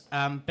togs.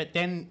 But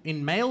then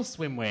in male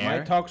swimwear, My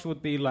togs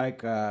would be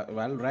like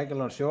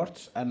regular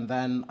shorts and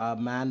then a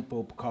man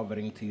boob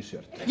covering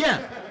T-shirt. Yeah,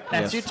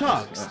 that's Yes, your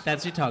togs. yes.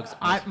 That's your togs.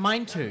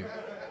 Mine too.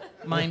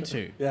 Mine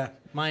too. Yeah.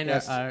 Mine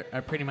Yes. are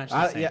pretty much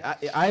the same. Yeah,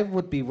 I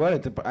would be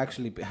worried about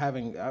actually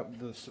having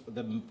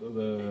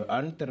the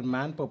under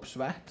man boob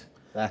sweat.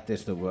 That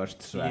is the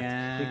worst sweat.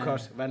 Yeah.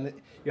 Because when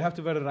you have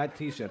to wear the right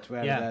T-shirt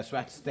where Yeah. the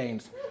sweat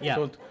stains. Yeah.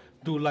 Don't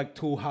do like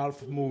 2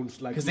 half moons,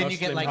 like Because then you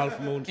get Muslim like, half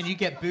moons. and you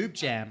get boob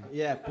jam.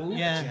 Yeah, boob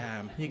Yeah,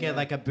 jam. you get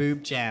like a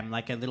boob jam,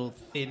 like a little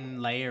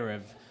thin layer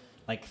of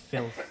like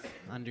filth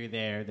under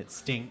there that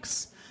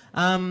stinks.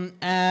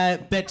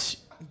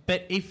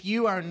 But if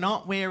you are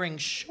not wearing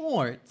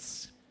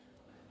shorts,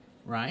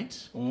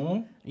 right?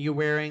 You're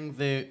wearing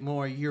the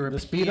more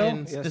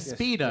European, Speedo? the Yes,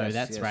 Speedo. yes,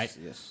 that's yes, right.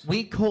 yes.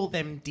 We call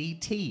them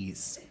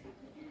DTs.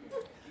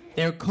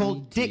 They're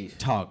called dick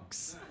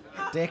togs.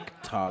 Dick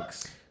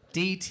togs.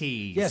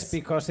 DTs. Yes,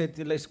 because it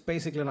is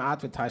basically an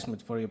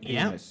advertisement for your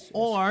Yeah. penis. Yes.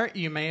 Or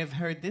you may have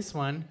heard this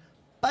one,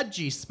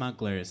 budgie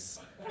smugglers.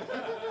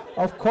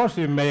 Of course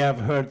we may have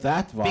heard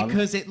that one.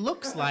 Because it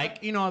looks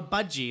like, you know, a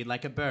budgie,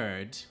 like a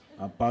bird.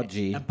 A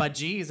budgie. A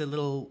budgie is a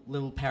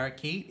little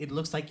parakeet. It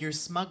looks like you're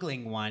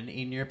smuggling one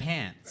in your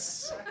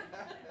pants.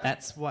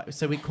 That's what.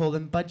 So we call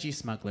them budgie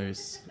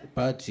smugglers.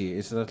 Budgie.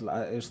 Is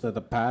that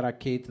a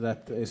parakeet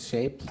that is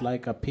shaped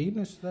like a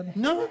penis then?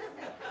 No,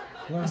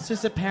 it's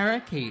just a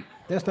parakeet.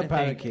 Just a I think.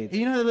 parakeet.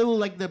 You know the little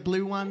like the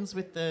blue ones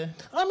with the.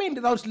 I mean,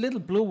 those little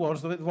blue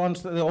ones,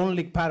 the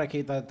only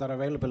parakeet that are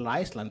available in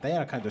Iceland, they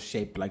are kind of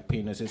shaped like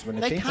penises when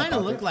you They think kind about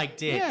of look it. like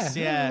dicks.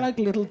 Yeah, Yeah. like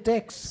little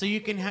dicks. So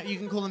you can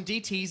call them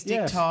DTs,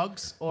 dick Yes.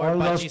 togs, or All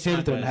budgie those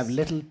children smugglers. have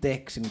little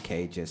dicks in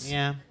cages.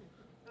 Yeah.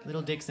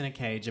 Little dicks in a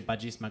cage, a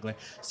budgie smuggler.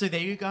 So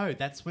there you go.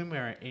 That's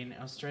swimwear in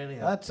Australia.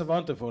 That's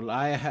wonderful.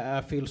 I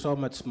feel so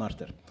much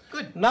smarter.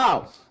 Good.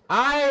 Now,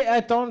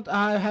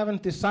 I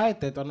haven't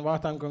decided on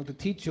what I'm going to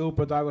teach you,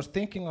 but I was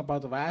thinking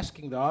about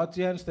asking the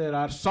audience. There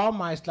are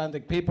some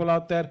Icelandic people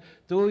out there.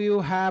 Do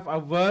you have a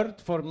word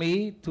for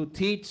me to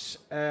teach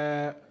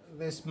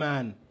this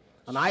man?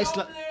 An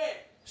Iceland.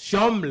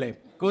 Sjómli.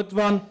 Good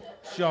one.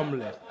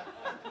 Sjómli.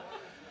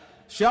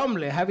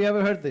 Sjómli. Have you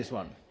ever heard this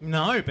one?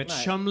 No, but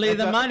Shumley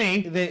the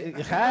money.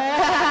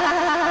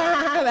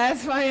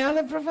 That's my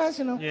other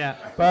professional. Yeah.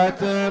 But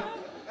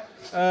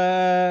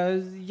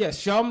yes,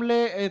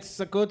 Sjómli, it's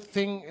a good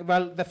thing.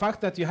 Well, the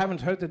fact that you haven't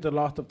heard it a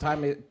lot of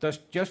time, it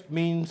just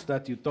means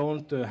that you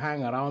don't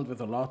hang around with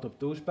a lot of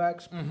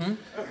douchebags.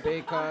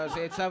 Because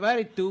it's a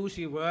very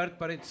douchey word,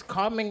 but it's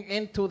coming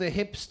into the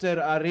hipster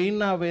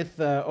arena with,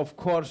 of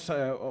course,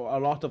 a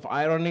lot of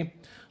irony.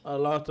 A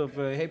lot of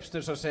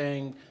hipsters are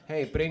saying,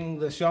 hey, bring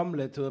the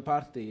Sjómli to the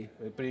party.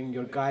 Bring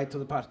your guy to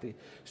the party.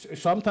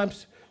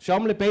 Sometimes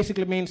Sjómli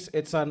basically means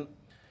it's a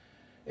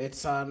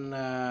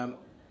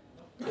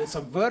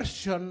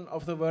version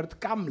of the word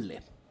gamli.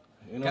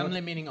 You know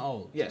Gamli meaning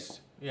old. Yes.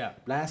 Yeah.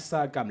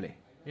 Blessa gamli.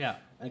 Yeah.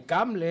 And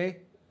gamli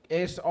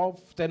is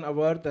often a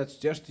word that's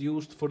just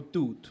used for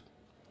dude.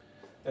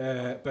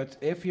 But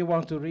if you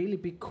want to really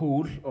be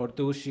cool or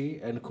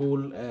douchey and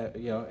cool,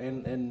 you know,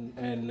 in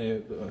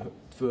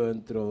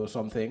 200 or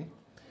something,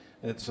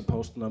 it's a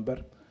post number,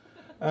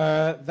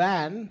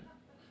 then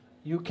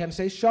you can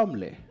say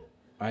Sjómli.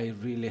 I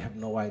really have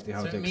no idea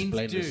how So to it means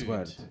explain this dude.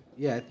 word.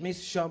 Yeah, it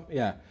means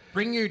yeah.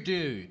 Bring your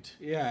dude.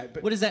 Yeah,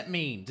 but What does that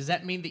mean? Does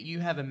that mean that you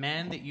have a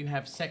man that you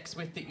have sex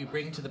with that you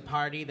bring to the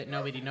party that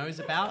nobody knows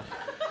about?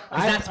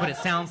 That's what it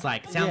sounds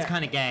like. It sounds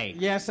kind of gay.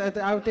 Yes, I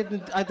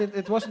didn't.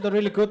 It wasn't a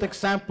really good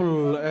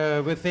example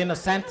within a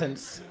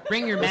sentence.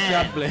 Bring your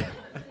man.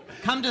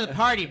 Come to the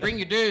party. Bring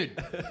your dude.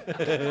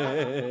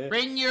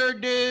 Bring your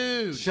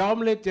dude.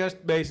 Shomli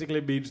just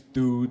basically means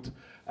dude,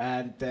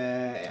 and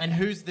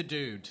who's the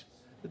dude?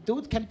 The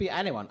dude can be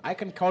anyone. I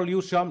can call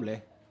you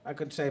Shomli. I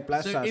could say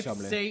blessa So it's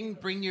Shomli. saying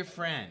bring your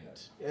friend.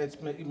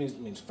 It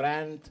means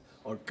friend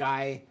or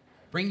guy.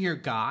 Bring your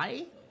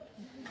guy?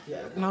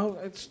 Yeah, no,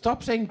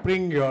 stop saying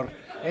bring your.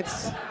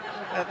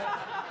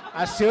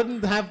 I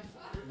shouldn't have.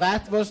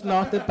 That was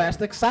not the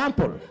best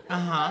example.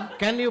 Uh-huh.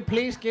 Can you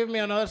please give me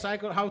another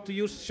cycle how to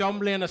use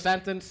Shomli in a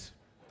sentence?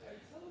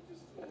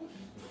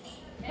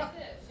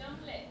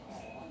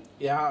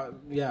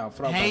 Yeah,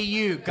 from. Hey,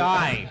 you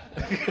guy.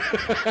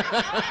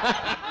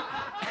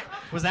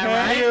 Was that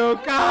right? Hey, you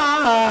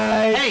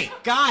guy. Hey,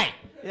 guy.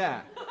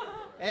 Yeah.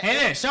 Hey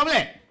there,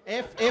 Shomli.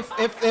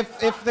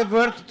 If the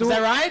word Is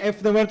that right?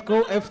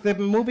 If the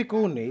movie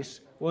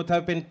Goonies would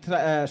have been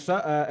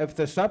if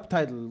the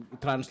subtitle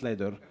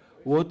translator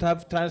would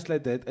have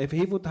translated, if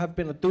he would have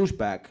been a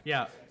douchebag.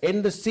 Yeah.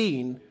 In the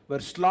scene where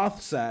Sloth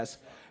says,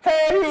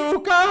 "Hey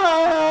you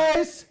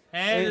guys,"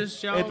 Hey,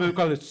 it will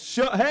call it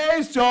 "Hey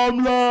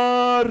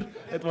Shomler."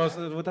 It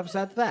would have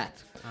said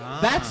that.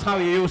 That's how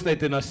you used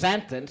it in a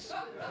sentence.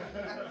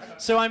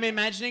 So I'm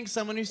imagining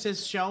someone who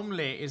says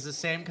Shomli is the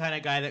same kind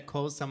of guy that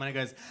calls someone and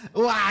goes,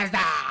 "What's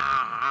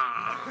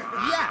that?"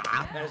 Yeah.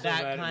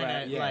 That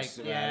kind of yes,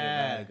 like,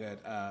 very good.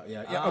 Ah.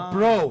 A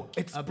bro.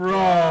 It's A bro.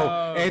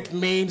 bro. It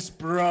means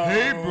bro.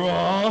 Hey,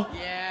 bro.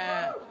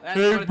 Yeah.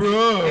 Hey,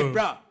 bro. Hey,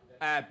 bro.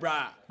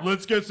 Bro.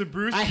 Let's get some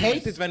Bruce. I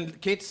hate it when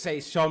kids say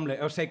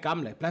Shomle or say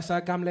Gamle.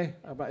 Blessa Gamle.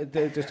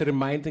 They're just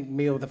reminding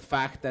me of the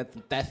fact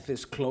that death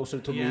is closer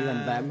to me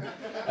than them.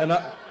 And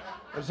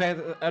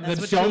then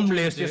Shomle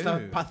is just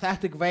a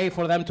pathetic way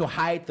for them to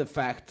hide the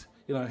fact.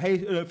 You know, hey,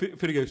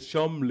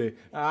 Shomle.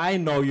 I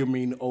know you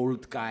mean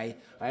old guy.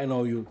 I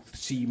know you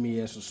see me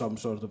as some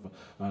sort of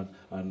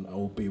an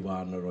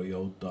Obi-Wan or a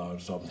Yoda or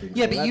something.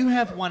 Yeah, but you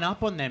have one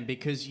up on them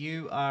because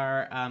you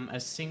are a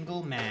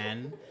single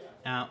man,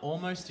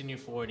 almost in your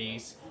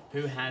 40s,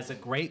 who has a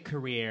great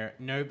career,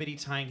 nobody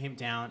tying him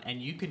down,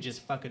 and you can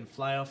just fucking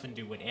fly off and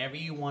do whatever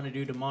you want to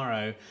do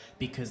tomorrow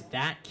because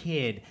that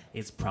kid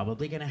is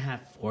probably going to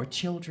have 4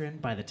 children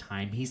by the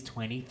time he's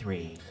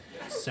 23.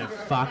 So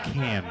fuck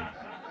him.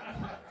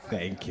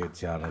 Thank you,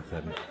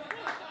 Jonathan.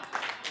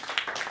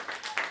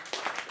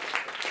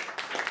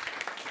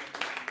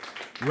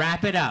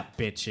 Wrap it up,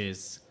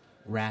 bitches.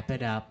 Wrap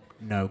it up.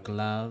 No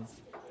glove,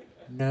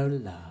 no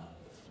love.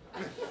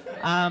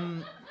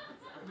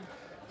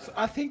 So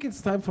I think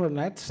it's time for a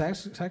night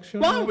section.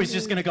 Well, I was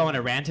just going to go on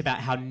a rant about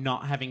how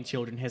not having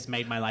children has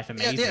made my life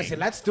amazing. Yeah,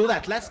 let's do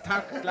that. Let's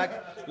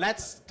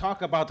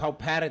talk about how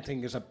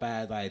parenting is a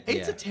bad idea.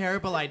 It's a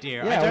terrible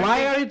idea. Yeah,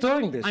 why are you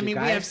doing this? I mean,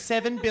 guys? we have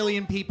 7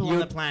 billion people on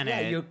the planet.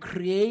 Yeah, you're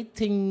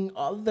creating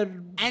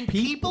other and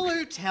people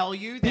who tell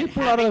you that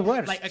people are the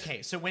worst. Like,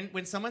 okay, so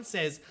when someone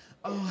says,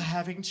 "Oh,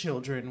 having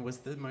children was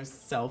the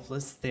most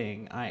selfless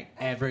thing I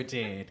ever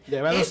did,"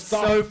 it's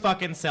so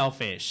fucking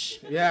selfish.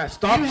 Yeah,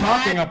 stop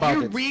talking about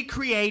it. You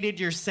recreated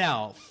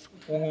yourself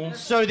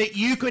so that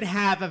you could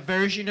have a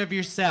version of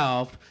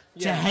yourself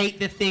to hate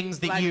the things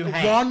that you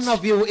hate. One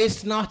of you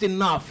is not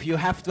enough. You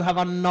have to have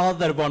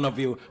another one of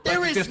you.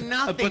 There is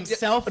nothing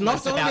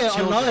selfless about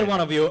children. Not only another one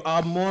of you,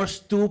 a more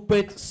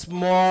stupid,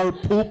 small,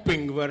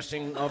 pooping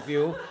version of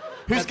you.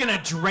 Who's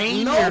gonna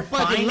drain your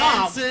finances?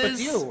 Loves but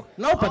you.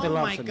 Nobody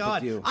loves my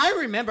God. but you. I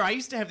remember I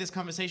used to have this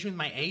conversation with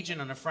my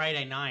agent on a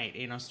Friday night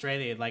in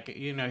Australia. Like,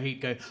 you know, he'd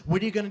go,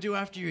 "What are you gonna do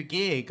after your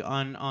gig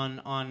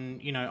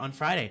on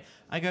Friday?"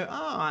 I go,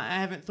 "Oh, I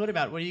haven't thought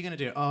about it. What are you gonna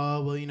do?"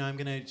 "Oh, well, you know, I'm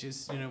gonna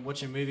just,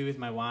 watch a movie with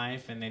my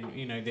wife, and then,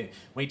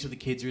 wait till the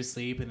kids are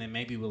asleep, and then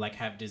maybe we'll like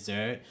have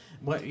dessert.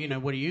 What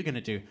are you gonna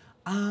do?"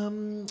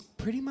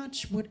 Pretty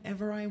much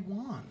whatever I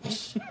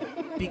want.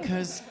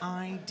 Because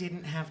I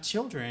didn't have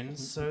children,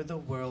 so the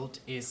world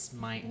is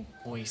my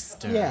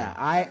oyster. Yeah,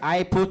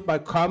 I put my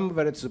cum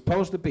where it's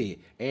supposed to be,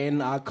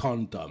 in a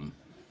condom.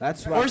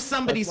 That's what. Or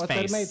somebody's that's what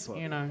face, they're made for.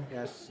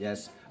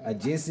 Yes. A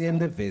jizzy and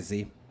a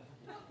fizzy.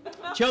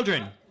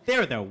 Children,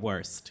 they're the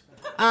worst.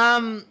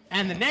 And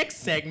the next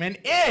segment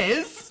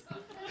is...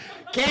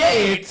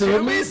 Gay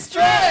to me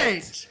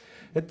straight!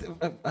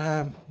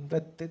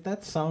 That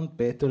sound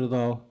better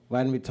though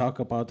when we talk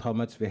about how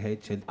much we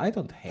hate children. I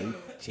don't hate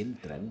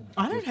children.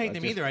 I don't hate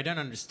them either. I don't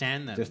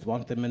understand them. Just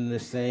want them in the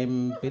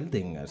same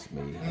building as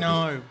me.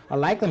 No. I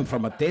like them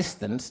from a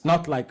distance,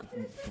 not like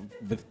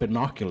with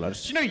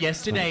binoculars. Do you know,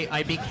 yesterday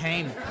I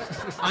became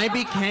I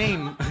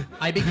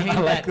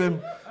like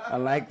them. I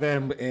like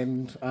them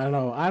in, I don't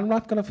know, I'm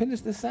not going to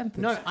finish this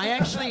sentence. No, I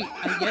actually,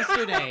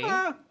 yesterday,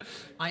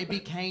 I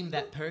became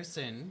that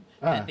person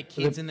that the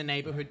kids in the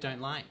neighborhood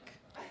don't like.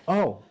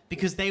 Oh.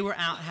 Because they were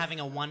out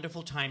having a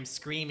wonderful time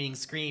screaming,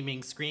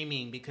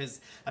 because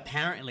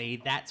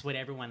apparently that's what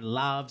everyone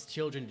loves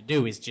children to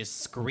do, is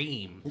just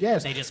scream.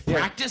 Yes. They just yeah.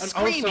 practice And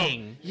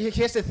screaming. Also,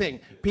 here's the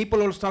thing.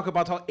 People always talk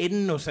about how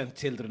innocent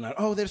children are.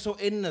 Oh, they're so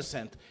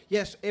innocent.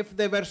 Yes, if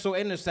they were so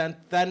innocent,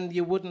 then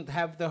you wouldn't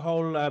have the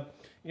whole,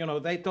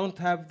 they don't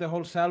have the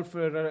whole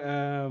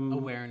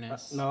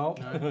awareness. No.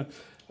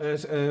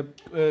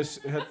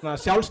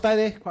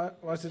 Sjálfstæði,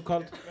 what's it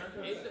called?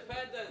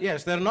 Independent.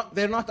 Yes,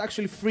 they're not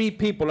actually free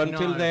people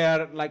until they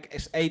are like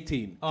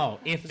 18. Oh,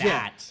 if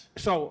that.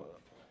 So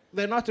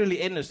they're not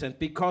really innocent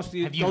because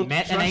you Have you don't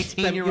met an trust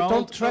them. You 18-year-old?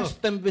 don't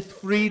trust them with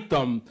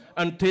freedom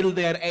until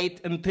they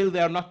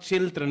are not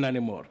children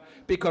anymore.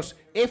 Because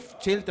if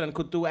children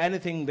could do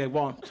anything they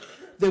want,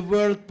 the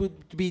world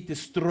would be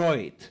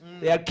destroyed.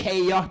 They are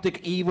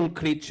chaotic, evil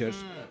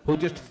creatures who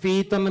just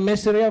feed on the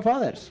misery of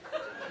others.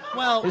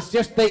 Well, it's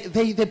just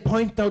they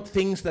point out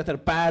things that are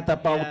bad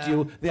about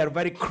you. They are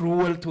very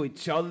cruel to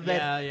each other.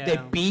 They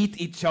beat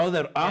each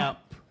other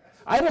up.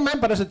 I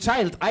remember as a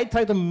child, I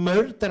tried to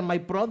murder my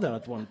brother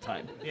at one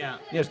time. Yeah.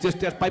 Yes,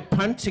 just by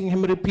punching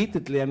him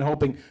repeatedly and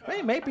hoping,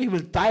 hey, maybe he will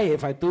die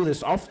if I do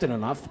this often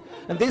enough.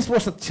 And this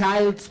was a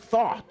child's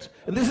thought.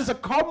 And this is a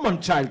common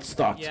child's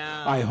thought,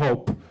 I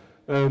hope.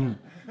 There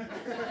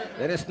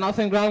is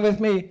nothing wrong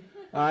with me.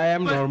 I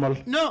am normal.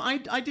 No,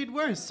 I did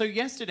worse. So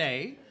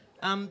yesterday,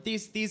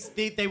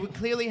 they were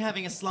clearly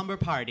having a slumber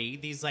party.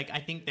 I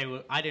think they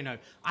were, I don't know.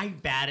 I'm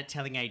bad at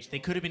telling age. They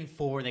could have been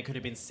 4, they could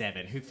have been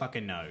 7. Who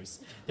fucking knows?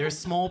 They're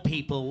small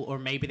people, or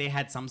maybe they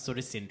had some sort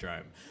of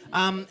syndrome.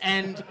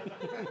 And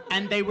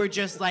they were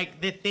just like,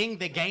 the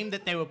game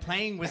that they were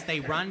playing was they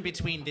run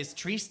between this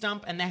tree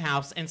stump and the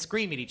house and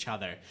scream at each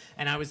other.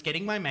 And I was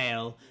getting my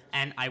mail,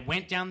 and I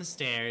went down the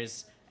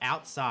stairs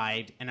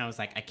outside, and I was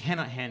like, I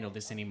cannot handle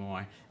this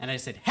anymore. And I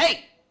said,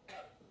 hey!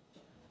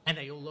 And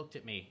they all looked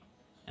at me.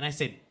 And I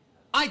said,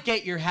 I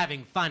get you're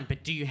having fun,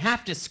 but do you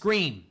have to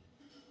scream?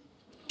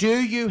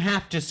 Do you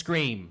have to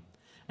scream?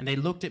 And they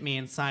looked at me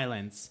in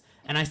silence.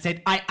 And I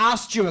said, I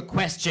asked you a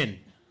question.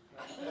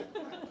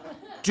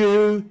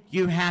 Do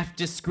you have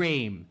to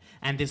scream?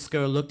 And this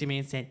girl looked at me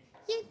and said,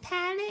 you're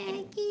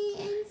panicky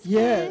and scared.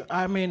 Yeah,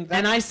 I mean...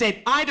 And I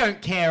said, I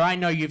don't care. I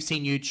know you've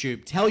seen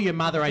YouTube. Tell your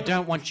mother I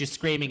don't want you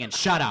screaming, and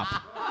shut up.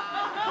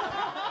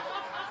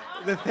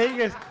 The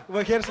thing is,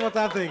 well, here's what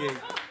I'm thinking.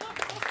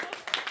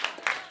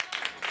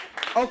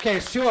 Okay,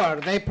 sure,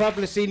 they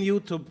probably seen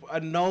YouTube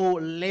and know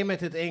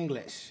limited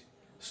English.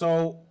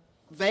 So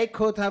they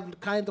could have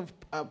kind of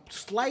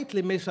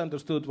slightly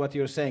misunderstood what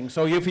you're saying.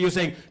 So if you're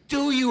saying,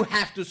 do you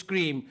have to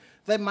scream?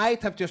 They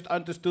might have just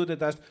understood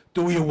it as,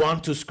 do you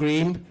want to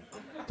scream?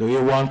 Do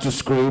you want to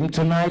scream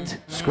tonight?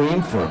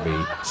 Scream for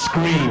me.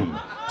 Scream.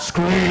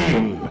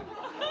 Scream.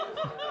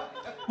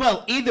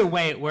 Well, either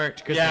way it worked,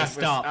 because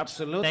they stopped.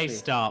 Absolutely. They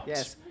stopped.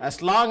 Yes.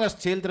 As long as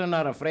children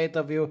are afraid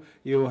of you,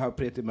 you have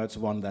pretty much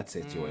won that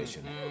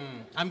situation.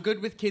 I'm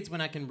good with kids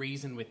when I can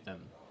reason with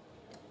them.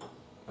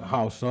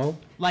 How so?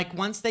 Like,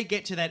 once they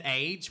get to that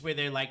age where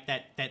they're like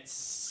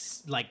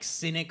that's like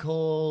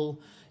cynical,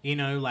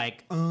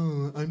 like,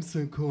 oh, I'm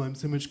so cool, I'm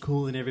so much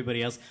cooler than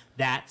everybody else.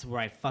 That's where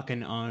I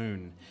fucking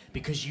own.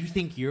 Because you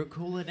think you're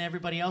cooler than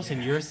everybody else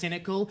and you're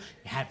cynical.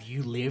 Have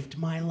you lived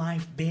my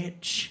life,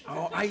 bitch?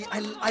 Oh,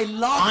 I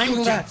love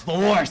I'm that.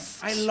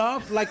 divorced. I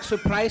love like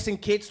surprising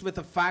kids with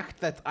the fact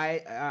that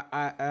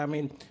I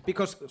mean,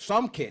 because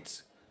some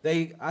kids,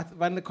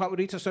 when they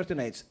reach a certain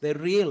age, they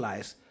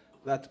realize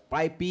that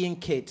by being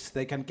kids,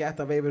 they can get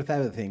away with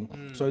everything.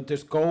 So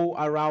just go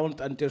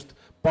around and just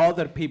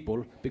bother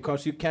people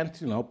because you can't,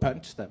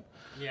 punch them.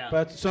 Yeah.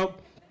 But so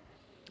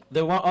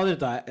the other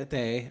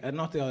day,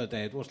 not the other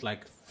day, it was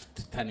like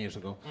 10 years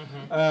ago,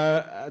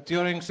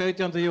 during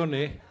 17th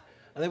Juni,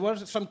 there were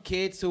some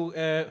kids who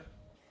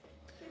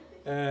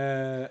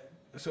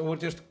so were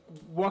just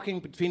walking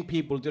between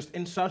people, just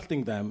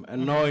insulting them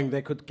and knowing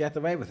they could get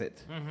away with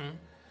it.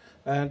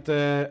 And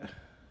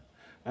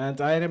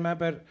I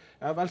remember,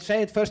 I'll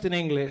say it first in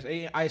English,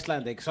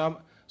 Icelandic. Some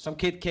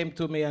kid came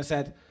to me and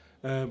said,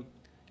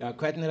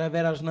 hvernig að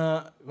vera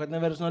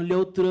svona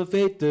ljótur og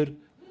feitur?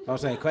 Þá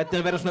segi, hvernig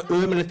að vera svona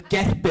ömurlegt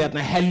gerpi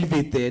þarna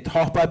helviti,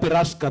 hoppa upp í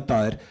raskat á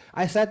þér?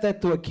 I said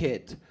that to a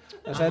kid.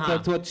 I said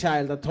that to a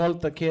child. I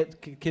told the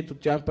kid to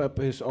jump up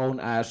his own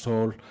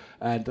asshole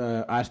and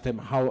asked him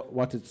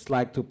what it's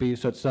like to be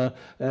such a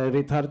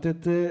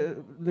retarded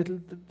little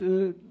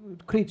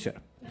creature.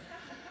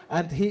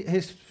 And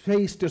his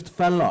face just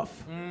fell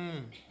off.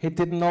 He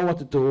didn't know what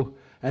to do.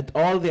 And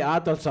all the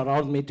adults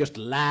around me just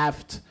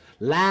laughed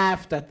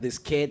at this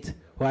kid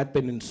who had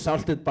been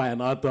insulted by an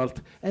adult.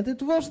 And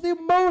it was the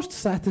most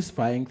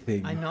satisfying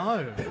thing. I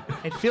know.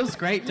 It feels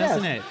great,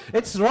 doesn't it?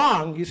 It's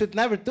wrong. You should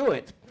never do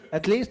it.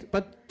 At least,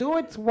 but do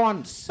it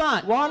once.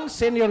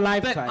 Once in your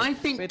lifetime. But I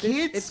think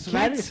it's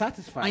very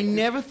satisfying. I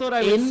never thought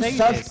I would say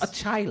this. Insult a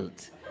child.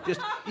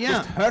 Just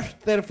hurt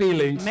their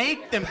feelings.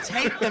 Take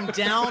them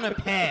down a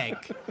peg.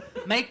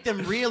 Make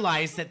them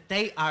realize that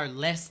they are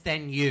less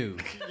than you.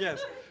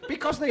 Yes,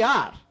 Because they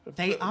are.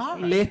 They are.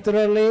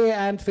 Literally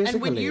and physically.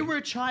 And when you were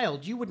a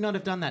child, you would not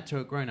have done that to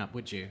a grown-up,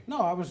 would you? No,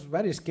 I was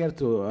very scared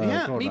to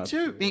Yeah, grown me up.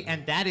 too.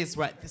 And that is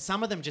right.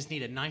 Some of them just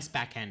need a nice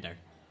backhander.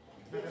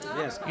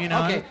 Yes. You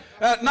know? Okay.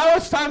 Now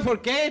it's time for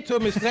gay to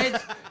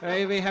mistakes.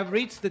 We have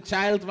reached the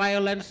child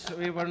violence.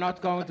 We were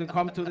not going to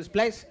come to this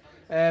place.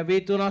 We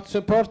do not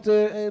support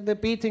the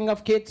beating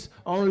of kids,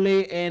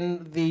 only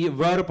in the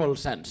verbal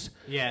sense.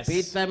 Yes.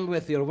 Beat them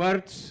with your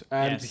words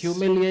and Yes.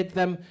 humiliate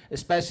them,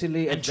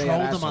 especially And if they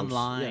troll are them assholes.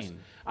 online. Yes.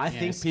 I Yeah,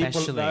 think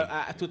people,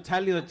 especially. to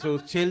tell you the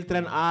truth,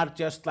 children are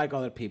just like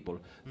other people.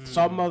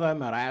 Some of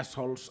them are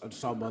assholes and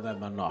some of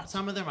them are not.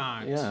 Some of them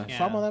aren't. Yeah,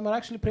 some of them are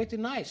actually pretty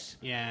nice.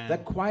 Yeah. The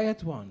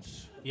quiet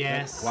ones.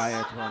 Yes. The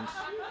quiet ones.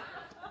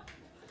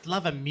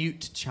 Love a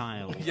mute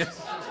child. Yes.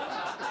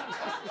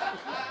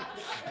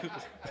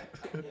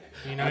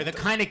 You know, the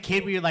kind of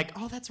kid where you're like,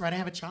 oh, that's right, I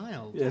have a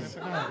child. Yes.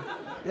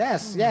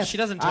 Yes, yes. She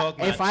doesn't talk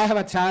much. If I have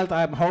a child,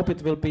 I hope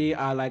it will be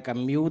like a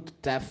mute,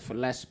 deaf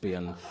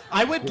lesbian.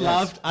 I would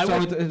love.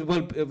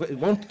 It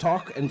won't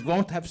talk and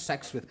won't have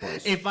sex with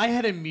boys. If I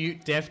had a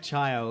mute deaf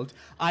child,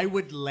 I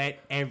would let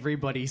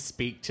everybody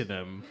speak to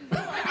them,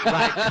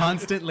 like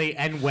constantly,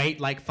 and wait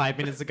like 5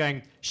 minutes of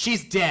going,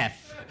 she's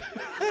deaf.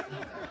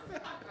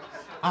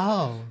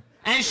 Oh.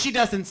 And she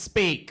doesn't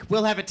speak.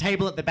 We'll have a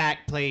table at the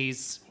back,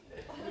 please.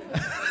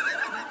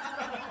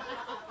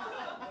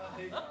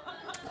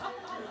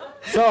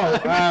 So,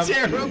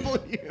 Terrible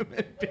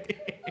human being.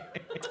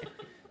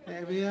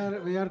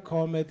 we are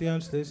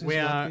comedians. This is We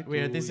what are. we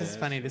do. This is Yes,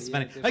 funny. This is we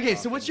funny. are just Okay, so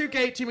talking. what's your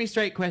gay to me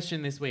straight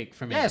question this week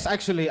for me? Yes,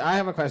 actually, I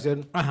have a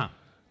question. Uh-huh.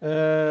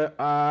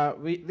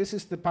 This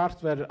is the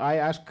part where I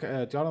ask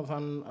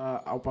Jonathan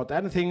about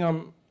anything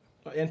I'm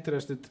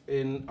interested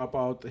in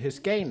about his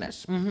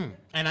gayness. Mm-hmm.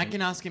 And I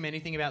can ask him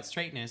anything about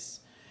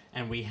straightness,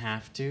 and we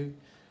have to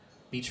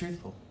be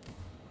truthful.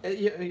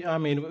 I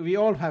mean, we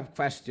all have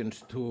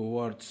questions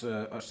towards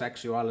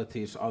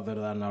sexualities other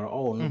than our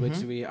own, which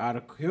we are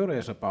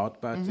curious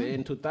about. But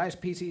in today's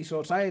PC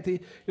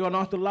society, you are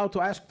not allowed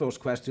to ask those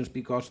questions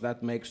because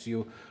that makes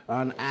you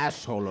an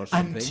asshole or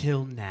something.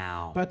 Until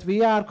now. But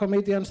we are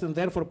comedians and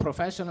therefore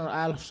professional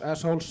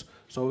assholes,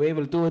 so we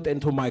will do it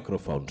into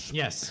microphones.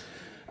 Yes.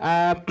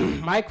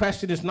 My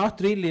question is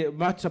not really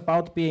much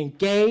about being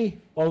gay,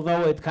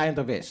 although it kind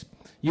of is.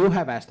 You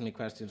have asked me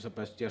questions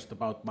just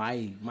about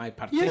my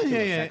particular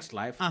sex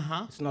life.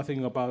 Uh-huh. It's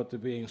nothing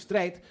about being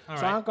straight. All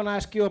so right. I'm going to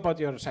ask you about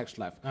your sex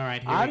life. All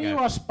right, here Are we go.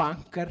 you a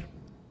spanker?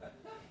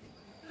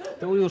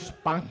 Do you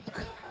spank?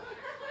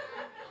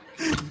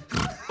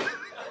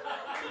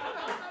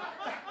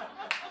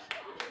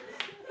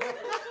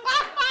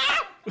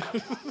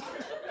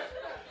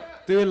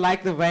 Do you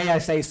like the way I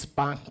say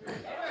spank?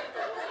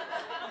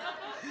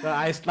 The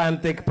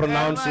Icelandic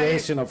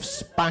pronunciation of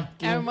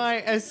spanking. Am I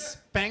a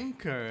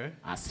spanker?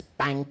 A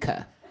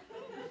spanker.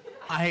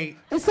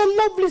 It's a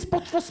lovely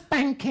spot for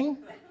spanking,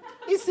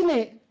 isn't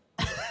it?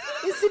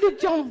 Isn't it,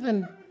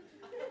 Jonathan?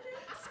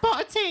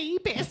 Spot of tea,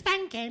 bit of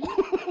spanking.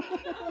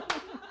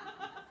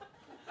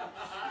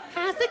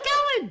 How's it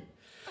going?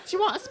 Do you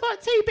want a spot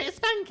of tea, bit of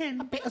spanking?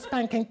 A bit of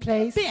spanking,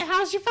 please. Bit of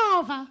how's your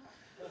father?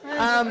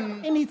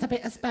 He needs a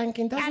bit of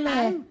spanking, doesn't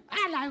he?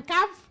 Hello,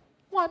 Gov.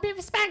 Want a bit of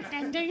a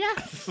spanking, do you?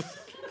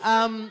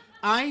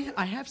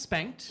 I have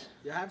spanked.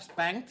 You have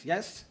spanked,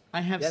 yes? I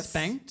have Yes.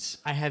 spanked.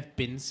 I have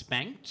been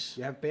spanked.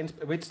 You have been.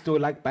 Which do you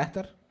like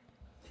better?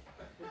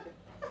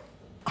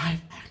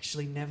 I've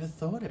actually never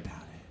thought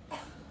about it.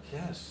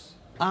 Yes.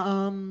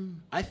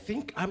 I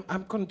think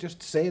I'm gonna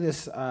just say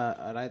this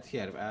right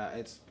here.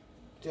 It's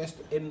just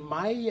in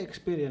my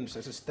experience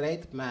as a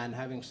straight man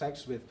having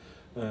sex with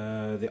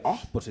the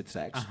opposite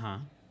sex,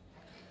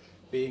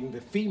 being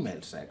the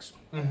female sex.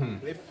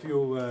 If you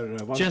were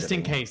wondering. Just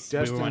in case we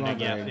were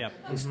wondering. Yep.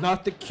 It's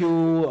not the Q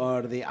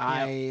or the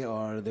I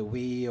or the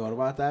we or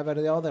whatever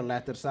the other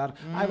letters are.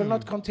 I will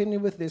not continue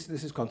with this.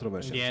 This is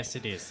controversial. Yes,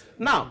 it is.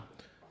 Now,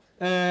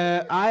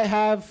 I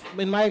have,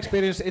 in my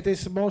experience, it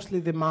is mostly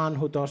the man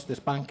who does the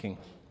spanking.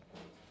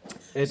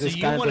 It So is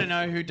you kind want to of-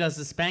 know who does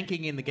the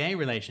spanking in the gay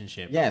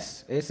relationship?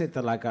 Yes, is it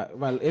like a,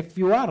 well, if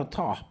you are a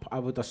top, I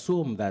would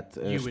assume that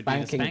You would be the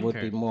spanking would be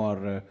spanker.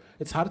 more,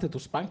 it's harder to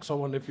spank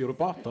someone if you're a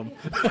bottom.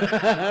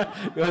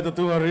 You have to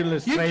do a really You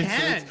strange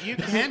can. You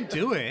can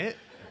do it.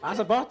 as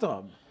a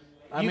bottom.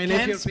 I You mean, if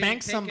can you're being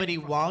spank taken somebody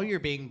from- while you're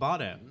being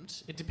bottomed.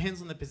 It depends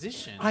on the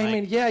position. I Like,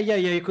 mean, yeah,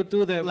 you could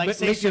do the Like,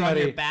 say if you're on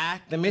missionary, your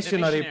back, the the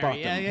missionary missionary,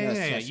 bottom. yeah, yes,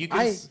 yeah. yes. You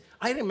could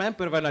I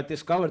remember when I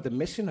discovered the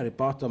missionary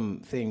bottom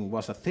thing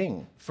was a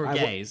thing. For I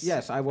gays.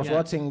 Yes, I was Yeah.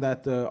 watching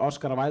that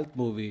Oscar Wilde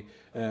movie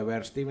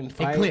where Stephen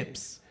Fry...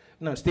 Eclipse.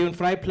 No, Stephen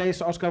Fry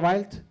plays Oscar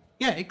Wilde.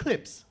 Yeah,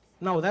 Eclipse.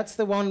 No, that's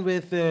the one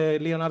with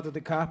Leonardo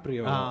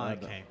DiCaprio. Ah,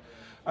 okay.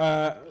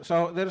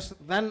 So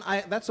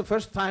that's the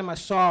first time I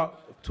saw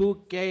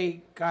two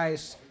gay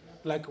guys,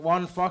 like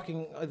one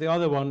fucking the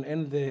other one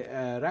in the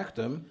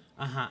rectum.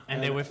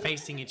 And they were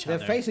facing each They're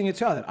other. facing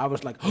each other. I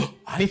was like,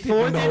 I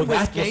Before didn't know then was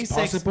that gay was sex.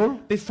 possible.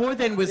 Before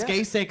then was Yes.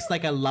 gay sex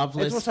like a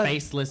loveless, was a-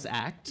 faceless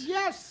act.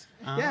 Yes.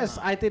 Yes,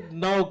 I didn't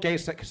know gay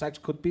sex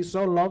could be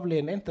so lovely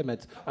and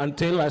intimate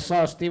until I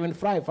saw Stephen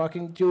Fry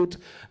fucking Jude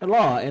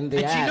Law in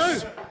the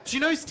ass. Do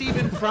you know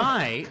Stephen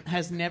Fry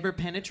has never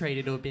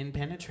penetrated or been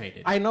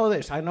penetrated? I know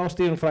this. I know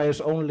Stephen Fry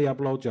is only a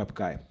blowjob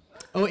guy.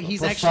 Oh, he's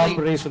For actually...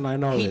 some reason I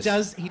know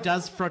this. He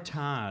does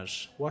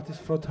frottage. What is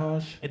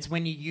frottage? It's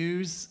when you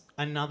use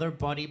another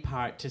body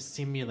part to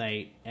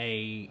simulate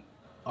a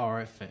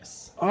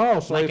orifice. Oh,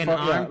 so like an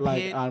armpit,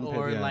 like armpit,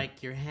 or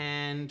like your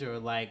hand, or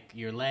like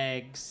your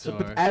legs. So, or...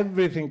 but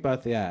everything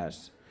but the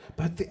ass.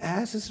 But the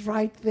ass is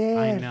right there.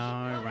 I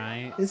know,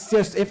 right? It's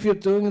just if you're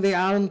doing the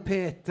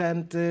armpit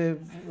and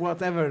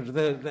whatever,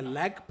 the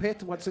leg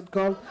pit, what's it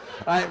called?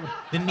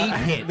 The knee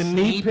pit. The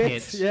knee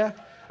pit, yeah.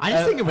 I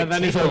just think it would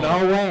then tickle.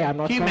 no way, I'm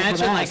not. Can you going for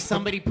imagine like that.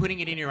 somebody putting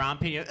it in your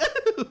armpit?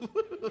 And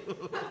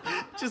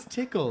just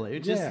tickle. It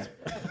would just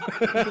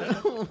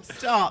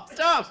stop.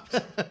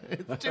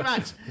 It's too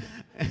much.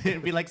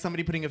 It'd be like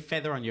somebody putting a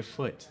feather on your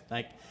foot.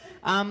 Like,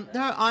 no,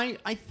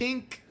 I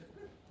think.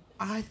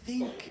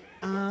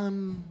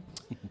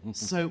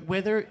 So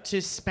whether to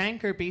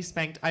spank or be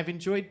spanked, I've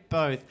enjoyed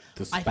both.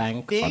 To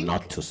spank or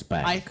not to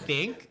spank? I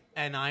think,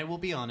 and I will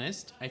be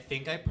honest, I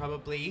think I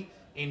probably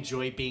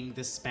enjoy being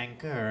the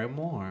spanker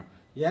more.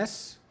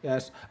 Yes.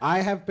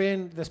 I have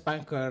been the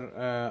spanker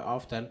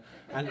often,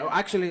 and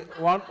actually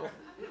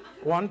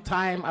one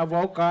time I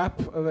woke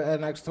up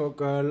next to a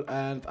girl,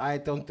 and I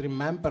don't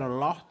remember a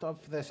lot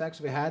of the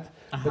sex we had,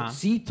 but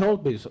she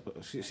told me.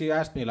 She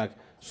asked me like,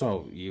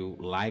 "So you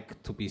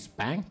like to be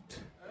spanked?"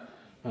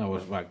 And I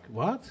was like,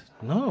 "What?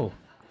 No."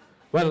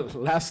 Well,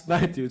 last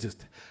night you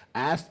just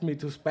asked me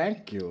to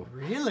spank you.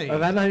 Really?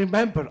 And then I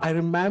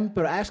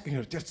remember asking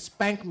her, just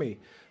spank me.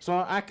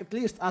 So at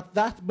least at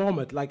that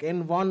moment, like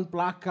in one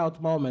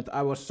blackout moment,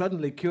 I was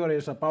suddenly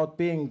curious about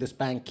being the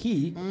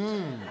spankee.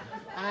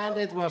 And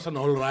it was an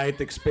all right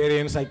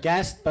experience, I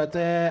guess. But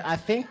I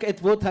think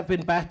it would have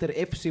been better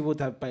if she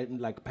would have been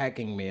like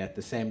pegging me at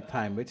the same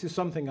time, which is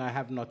something I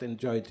have not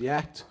enjoyed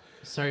yet.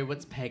 Sorry,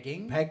 what's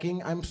pegging?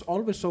 Pegging, I'm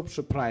always so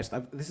surprised.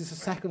 This is the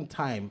second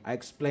time I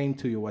explained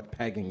to you what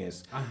pegging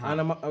is.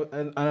 And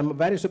I'm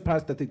very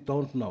surprised that they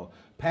don't know.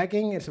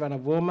 Pegging is when a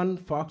woman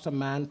fucks a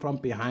man from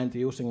behind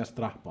using a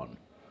strap-on.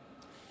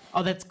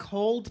 Oh, that's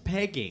called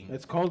pegging.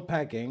 It's called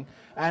pegging.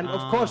 And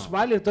of course,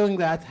 while you're doing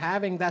that,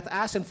 having that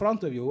ass in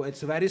front of you,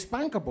 it's very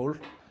spankable.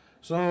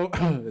 So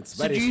it's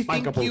very spankable. So do you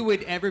think you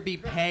would ever be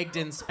pegged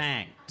and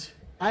spanked?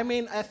 I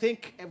mean, I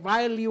think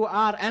while you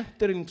are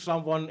entering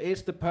someone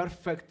is the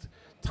perfect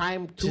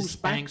time to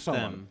spank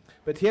someone. them.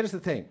 But here's the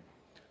thing.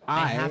 They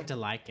have to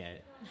like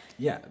it.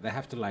 Yeah, they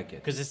have to like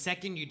it. Because the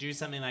second you do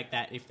something like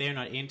that, if they're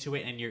not into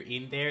it and you're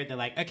in there, they're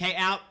like, okay,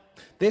 out.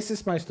 This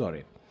is my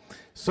story.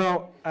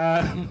 So,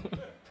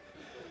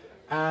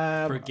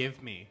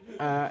 forgive me.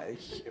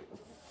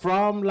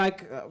 From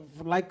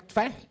like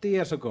 20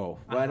 years ago,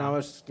 when I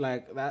was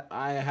like that,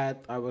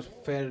 I was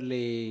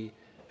fairly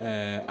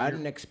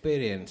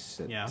unexperienced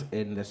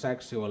in the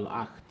sexual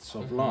acts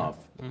of love.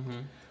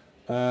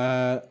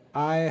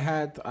 I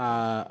had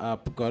a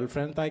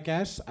girlfriend, I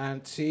guess,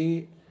 and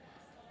she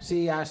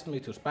asked me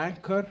to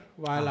spank her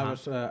while I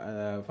was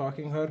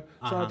fucking her.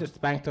 So I just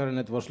spanked her, and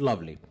it was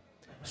lovely.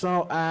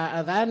 So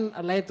and then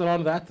later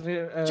on that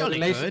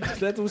relation,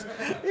 it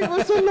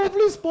was a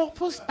lovely spot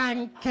for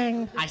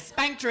spanking. I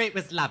spanked her, it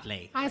was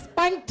lovely. I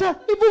spanked her,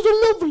 it was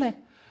lovely.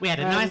 We had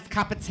a nice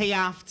cup of tea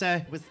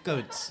after, it was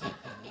good.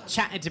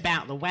 Chatted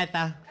about the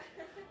weather,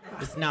 it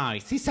was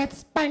nice. He said,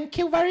 "Thank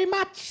you very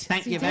much."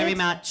 Thank you very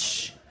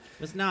much.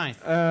 It was nice.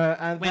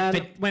 And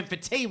went for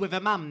tea with her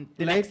mum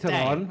the next later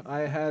day. on,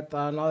 I had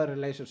another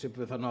relationship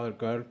with another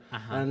girl,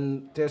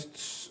 and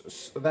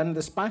just then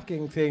the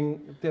spanking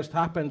thing just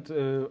happened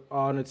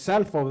on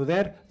itself over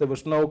there. There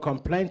was no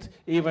complaint.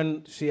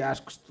 Even she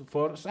asked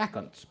for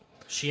seconds.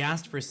 She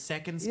asked for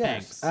second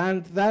spanks. Yes,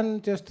 and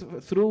then just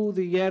through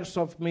the years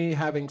of me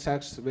having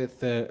sex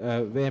with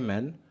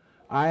women,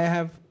 I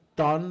have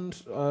done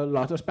a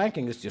lot of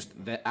spanking. It's just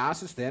the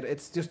ass is there.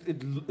 It's just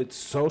it's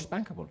so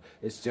spankable.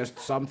 It's just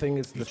something.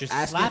 It's just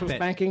asking for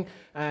spanking,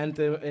 and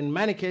in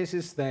many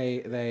cases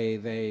they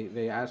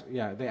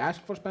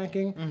ask for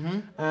spanking,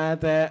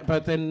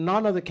 but in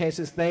none of the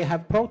cases they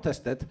have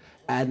protested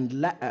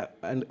and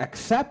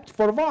except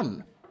for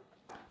one,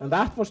 and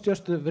that was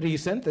just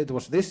recent. It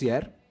was this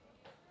year.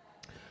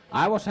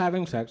 I was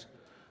having sex,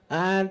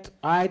 and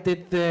I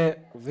did the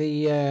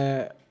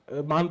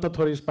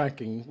mandatory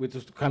spanking, which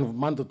was kind of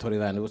mandatory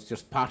then. It was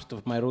just part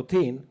of my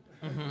routine.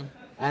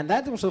 And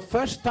that was the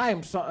first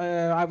time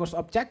I was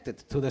objected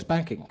to the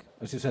spanking.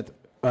 And she said,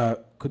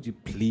 could you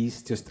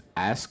please just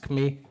ask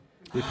me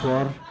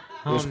before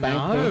you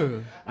spank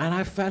me? And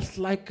I felt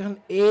like an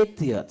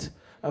idiot.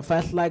 I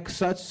felt like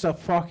such a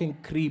fucking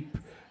creep.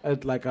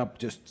 Like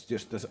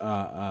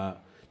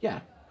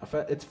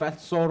it felt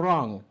so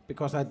wrong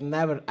because I'd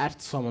never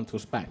asked someone to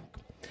spank.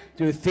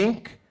 Do you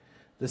think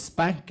the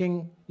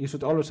spanking, you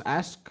should always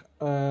ask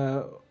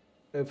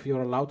if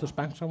you're allowed to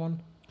spank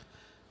someone?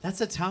 That's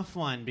a tough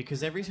one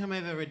because every time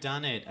I've ever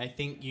done it, I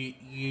think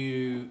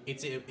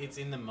it's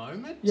in the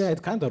moment. Yeah,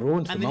 it kind of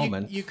ruins and the then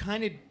moment. You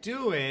kind of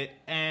do it,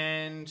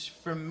 and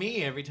for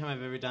me, every time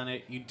I've ever done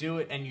it, you do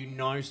it and you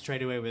know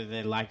straight away whether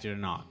they liked it or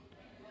not.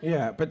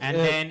 Yeah, but and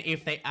then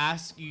if they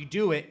ask, you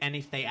do it, and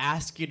if they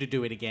ask you to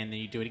do it again, then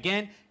you do it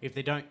again. If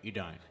they don't, you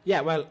don't.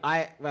 Yeah, well,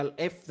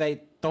 if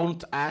they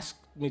don't ask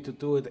me to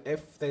do it,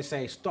 if they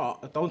say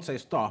stop, don't say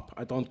stop,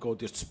 I don't go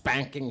just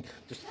spanking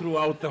just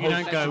throughout the whole. You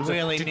don't go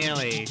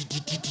willy-nilly.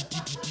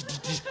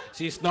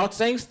 She's not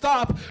saying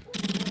stop.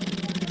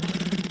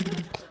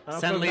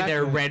 Suddenly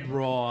they're red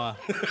raw.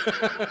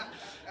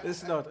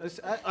 It's not.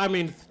 I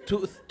mean,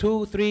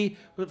 2, 3,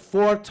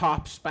 4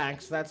 top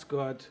spanks. That's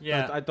good.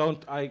 Yeah. But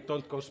I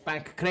don't go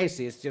spank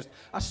crazy. It's just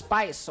a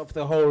spice of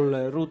the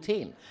whole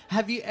routine.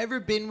 Have you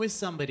ever been with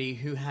somebody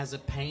who has a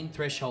pain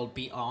threshold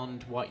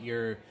beyond what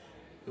you're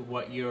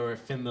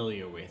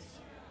familiar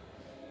with?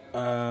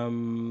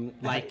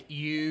 Like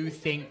you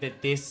think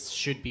that this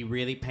should be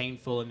really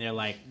painful, and they're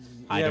like,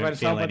 I don't feel anything. Yeah, when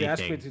somebody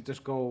asks me to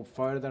just go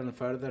further and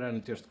further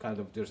and just kind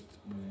of just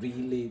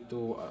really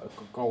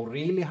go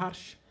really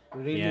harsh.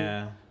 Really,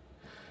 yeah,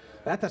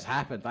 that has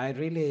happened. I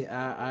really,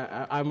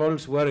 I'm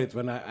always worried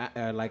when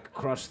I like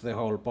cross the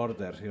whole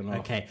border. You know.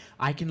 Okay,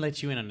 I can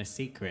let you in on a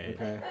secret.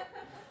 Okay.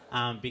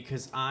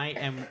 Because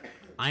I'm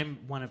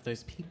one of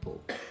those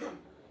people.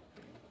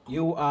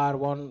 You are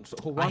one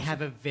who wants. I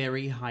have a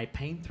very high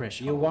pain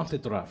threshold. You want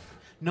it rough.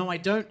 No, I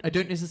don't. I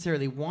don't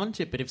necessarily want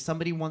it. But if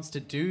somebody wants to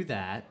do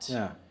that,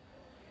 yeah,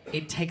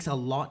 it takes a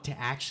lot to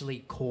actually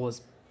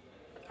cause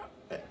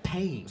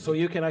pain. So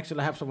you can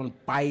actually have someone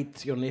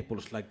bite your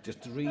nipples, like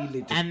just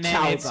really just and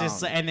then it's down.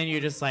 Just and then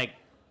you're just like,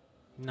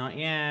 not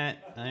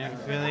yet. I don't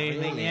feel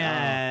anything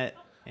yet.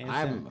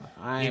 I'm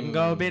you can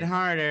go a bit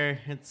harder.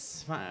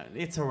 It's fine.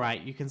 It's all right.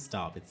 You can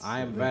stop.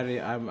 I'm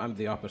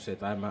the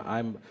opposite.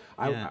 I'm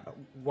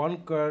one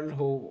girl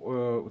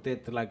who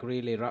did like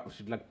really rough.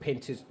 She like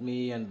pinches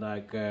me and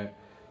like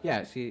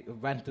she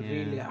went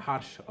really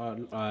harsh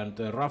and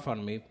rough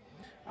on me.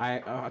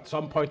 At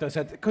some point I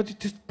said, could you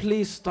just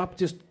please stop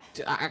just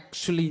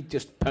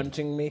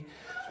punching me,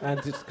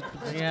 and just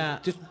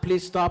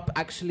please stop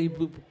actually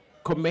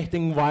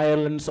committing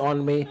violence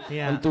on me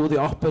and do the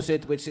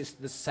opposite, which is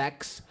the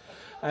sex.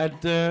 And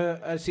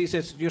she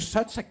says, you're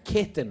such a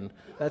kitten.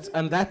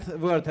 And that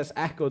word has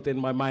echoed in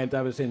my mind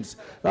ever since.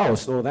 Oh,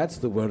 so that's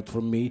the word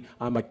for me.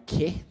 I'm a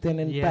kitten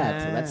in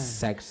bed. That's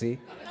sexy.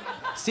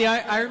 See,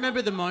 I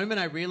remember the moment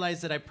I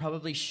realized that I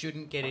probably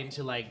shouldn't get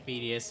into like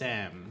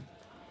BDSM.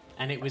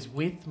 And it was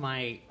with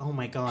my it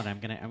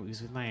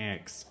was with my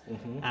ex,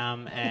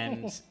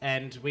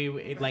 and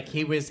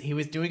he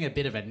was doing a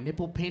bit of a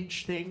nipple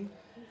pinch thing.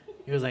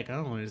 He was like,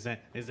 oh, is that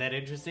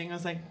interesting? I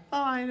was like,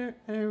 oh, I don't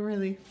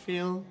really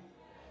feel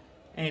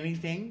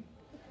anything.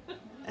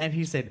 And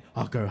he said,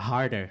 I'll go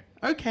harder.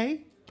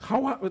 Okay.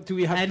 How do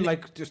we have to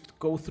like just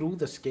go through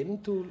the skin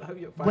to have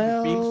you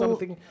feel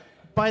something?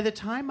 By the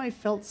time I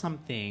felt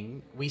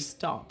something, we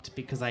stopped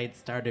because I had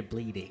started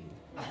bleeding.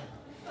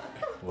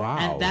 Wow.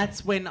 And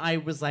that's when I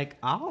was like,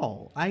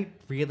 oh, I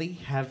really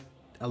have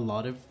a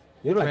lot of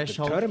You're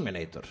threshold. Like the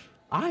Terminator.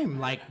 I'm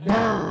like,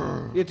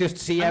 you just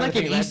see I'm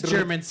everything. Like an East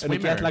German swimmer.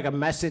 And you get like a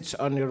message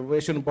on your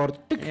vision board.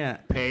 Yeah.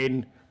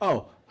 Pain.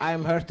 Oh,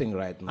 I'm hurting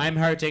right now. I'm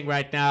hurting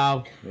right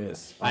now.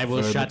 Yes. I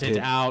will shut it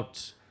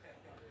out.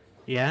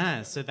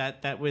 Yeah, so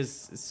that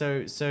was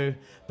so.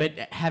 But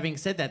having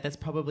said that, that's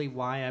probably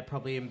why I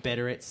probably am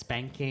better at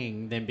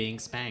spanking than being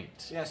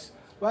spanked. Yes.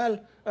 Well,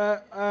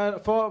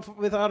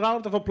 with a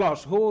round of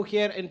applause, who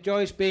here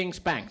enjoys being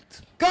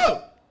spanked?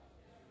 Go!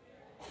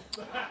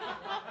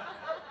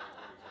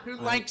 Who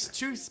likes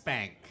to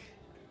spank?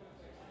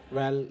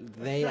 Well,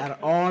 they are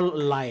all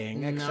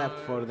lying except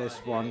for this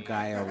one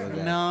guy over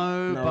there.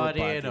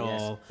 Nobody at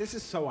all. Yes. This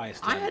is so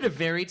Icelandic. I had a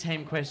very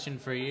tame question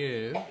for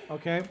you.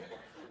 Okay.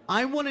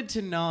 I wanted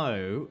to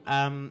know,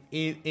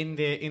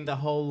 in the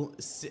whole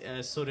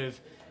sort of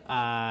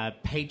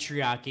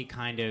patriarchy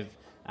kind of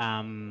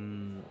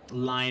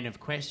line of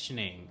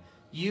questioning,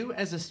 you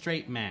as a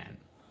straight man,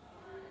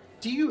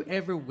 do you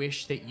ever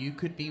wish that you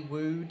could be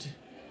wooed?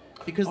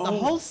 Because the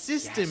whole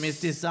system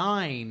is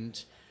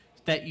designed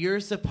that you're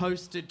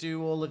supposed to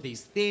do all of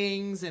these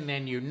things, and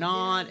then you're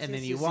not, and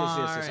then you are.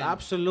 Yes,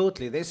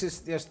 absolutely. This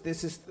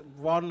is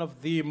one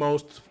of the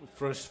most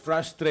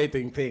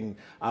frustrating thing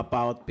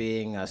about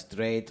being a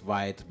straight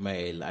white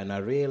male, and I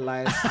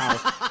realize how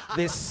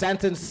this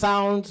sentence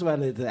sounds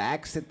when it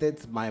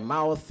exited my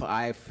mouth.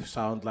 I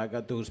sound like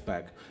a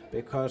douchebag,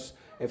 because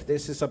if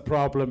this is a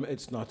problem,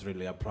 it's not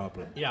really a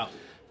problem. Yeah.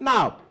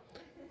 Now,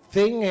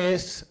 thing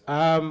is,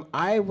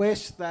 I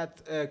wish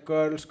that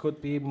girls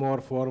could be more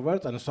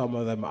forward, and some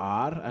of them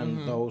are,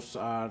 and those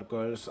are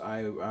girls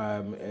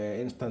I'm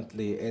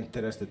instantly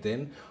interested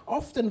in.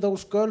 Often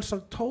those girls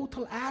are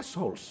total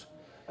assholes.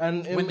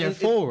 And when they're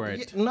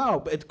forward? No,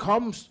 but it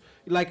comes,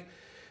 like,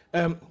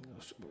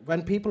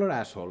 when people are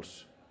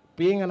assholes,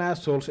 being an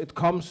asshole, it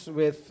comes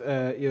with,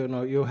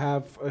 you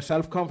have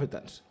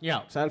self-confidence.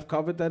 Yeah.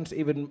 Self-confidence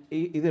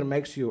either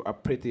makes you a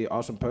pretty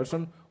awesome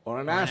person, or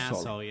an Or an asshole.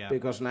 asshole, yeah.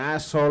 Because an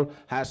asshole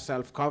has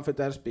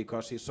self-confidence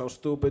because he's so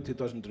stupid he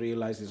doesn't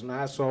realize he's an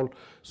asshole,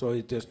 so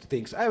he just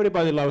thinks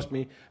everybody loves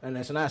me and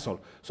is an asshole.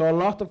 So a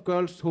lot of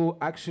girls who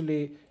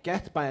actually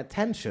get my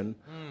attention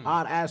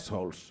are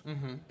assholes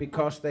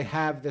because they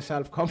have the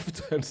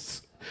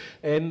self-confidence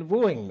in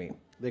wooing me.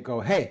 They go,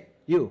 hey,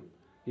 you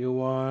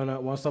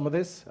want some of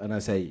this? And I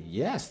say,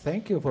 yes,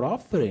 thank you for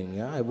offering.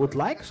 Yeah, I would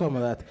like some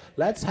of that.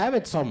 Let's have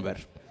it somewhere.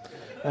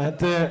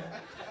 And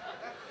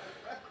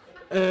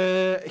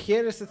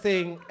here is the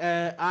thing.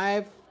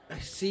 I've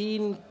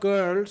seen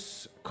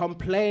girls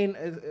complain.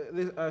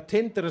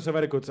 Tinder is a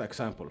very good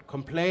example.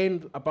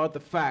 Complain about the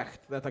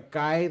fact that a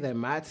guy they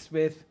match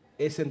with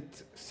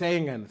isn't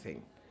saying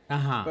anything.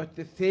 But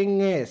the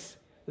thing is,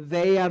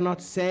 they are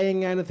not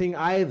saying anything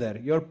either.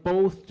 You're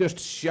both just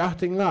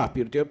shutting up.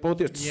 You're both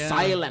just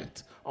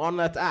silent on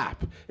that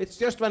app. It's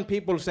just when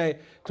people say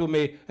to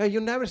me, hey, you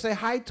never say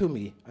hi to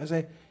me. I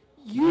say,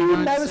 you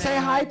never say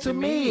hi to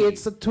me.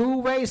 It's a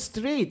two-way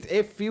street.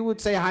 If you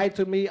would say hi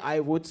to me, I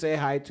would say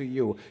hi to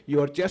you.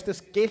 You're just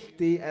as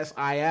guilty as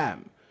I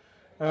am.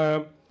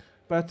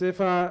 But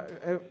if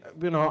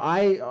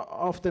I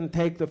often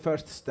take the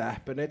first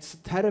step, and it's a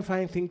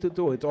terrifying thing to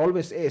do. It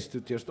always is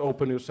to just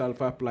open yourself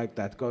up like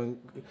that,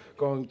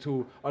 going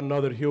to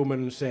another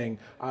human and saying,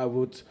 I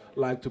would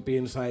like to be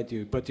inside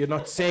you. But you're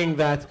not saying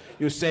that.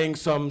 You're saying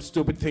some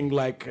stupid thing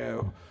like,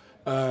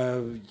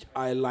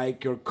 I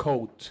like your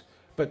coat.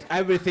 But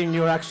everything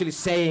you're actually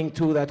saying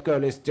to that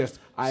girl is just,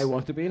 I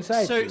want to be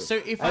inside you.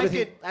 So if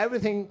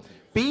everything,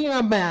 being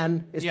a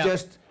man is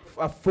just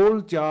a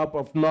full job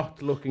of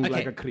not looking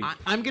like a creep.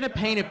 I'm going to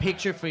paint a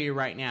picture for you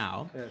right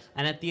now. Yes.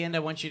 And at the end, I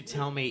want you to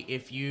tell me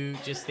if you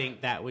just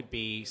think that would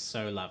be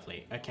so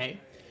lovely, okay?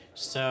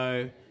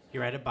 So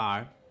you're at a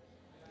bar,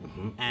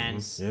 and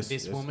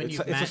this woman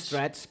you've matched... It's a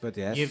stretch, but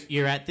yes.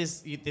 You're at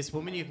this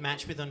woman you've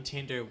matched with on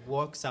Tinder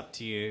walks up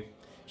to you.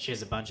 She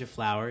has a bunch of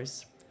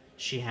flowers.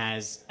 She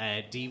has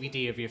a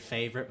DVD of your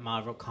favorite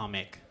Marvel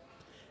comic.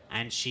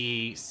 And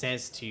she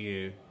says to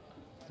you,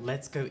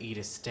 let's go eat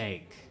a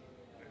steak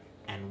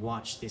and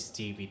watch this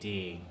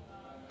DVD,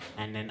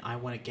 and then I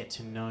want to get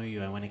to know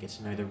you. I want to get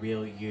to know the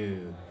real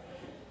you,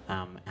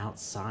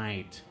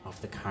 outside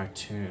of the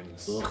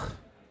cartoons. Ugh.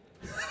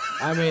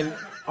 I mean,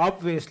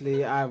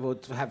 obviously, I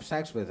would have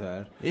sex with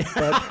her,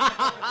 but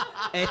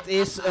it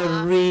is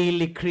a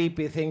really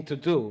creepy thing to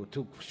do.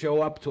 To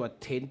show up to a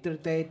Tinder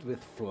date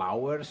with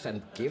flowers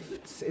and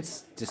gifts.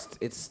 It's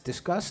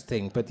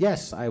disgusting. But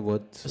yes, I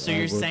would. So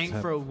you're saying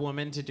for a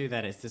woman to do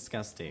that, it's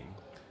disgusting?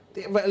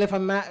 Well, if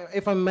you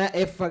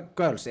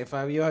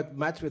had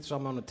matched with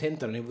someone on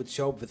Tinder and he would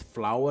show up with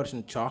flowers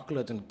and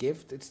chocolate and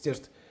gift, it's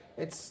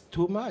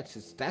too much.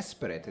 It's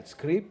desperate. It's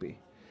creepy.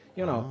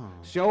 You know,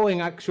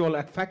 showing actual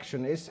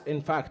affection is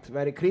in fact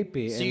very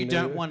creepy. So you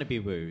don't want to be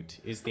wooed,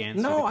 is the answer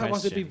to the No, question. I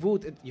want to be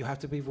wooed. You have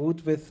to be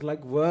wooed with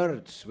like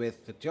words,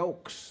 with the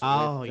jokes.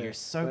 Oh, you're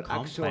so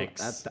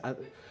complex.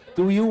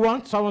 Do you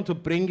want someone to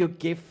bring you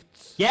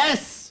gifts?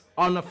 Yes!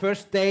 On a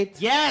first date?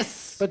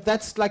 Yes! But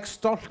that's like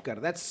stalker.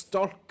 That's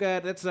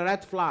a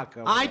red flag.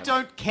 I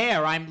don't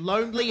care. I'm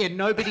lonely and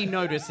nobody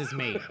notices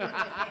me.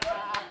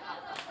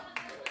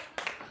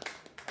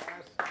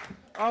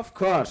 Of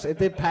course. It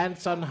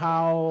depends on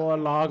how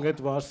long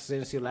it was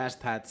since you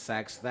last had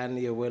sex. Then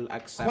you will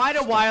accept. Quite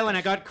a while and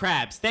I got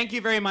crabs. Thank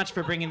you very much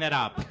for bringing that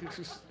up.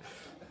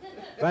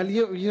 Well,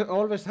 you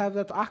always have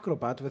that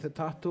acrobat with the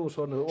tattoos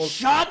on it.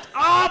 Shut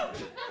up!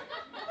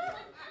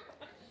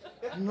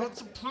 I'm not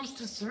supposed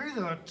to say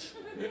that.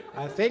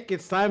 I think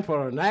it's time for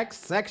our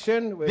next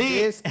section, which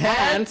is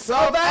Hands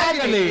of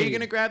Agony. Are you going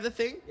to grab the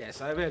thing?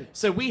 Yes, I will.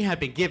 So we have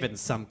been given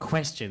some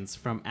questions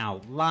from our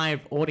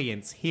live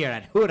audience here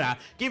at Hura.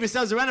 Give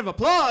yourselves a round of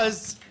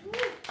applause.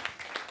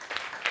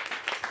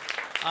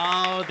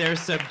 Oh, they're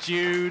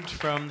subdued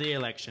from the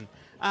election.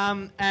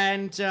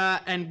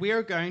 And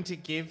we're going to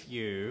give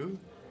you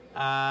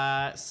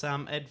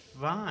some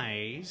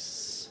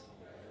advice.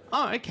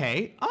 Oh,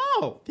 okay.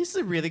 Oh, this is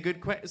a really good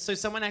question. So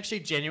someone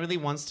actually genuinely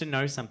wants to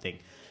know something.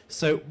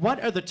 So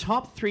what are the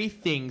top 3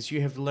 things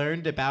you have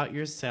learned about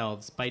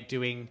yourselves by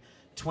doing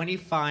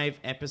 25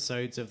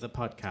 episodes of the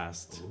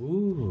podcast?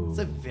 Ooh. It's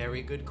a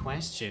very good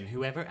question.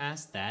 Whoever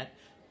asked that,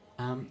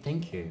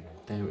 thank you.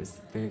 That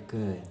was very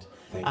good.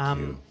 Thank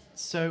you.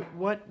 So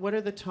what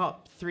are the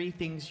top 3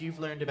 things you've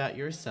learned about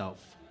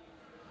yourself?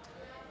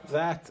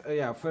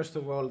 First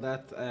of all,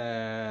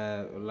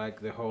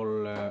 like the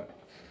whole...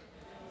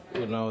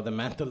 the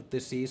mental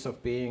disease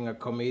of being a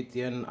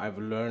comedian, I've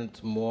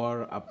learned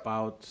more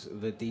about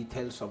the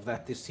details of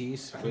that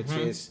disease, which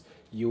is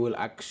you will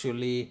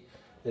actually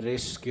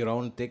risk your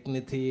own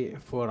dignity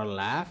for a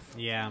laugh.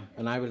 Yeah.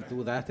 And I will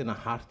do that in a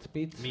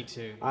heartbeat. Me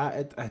too.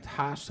 It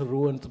has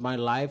ruined my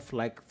life,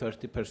 like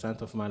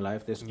 30% of my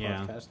life, this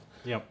podcast.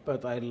 Yep.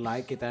 But I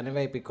like it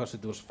anyway because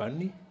it was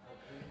funny.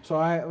 So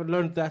I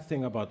learned that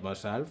thing about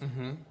myself.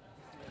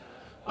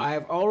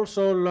 I've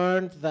also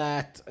learned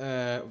that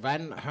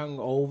when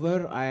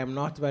hungover, I am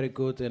not very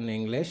good in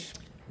English.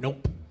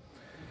 Nope.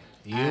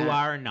 You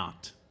are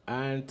not.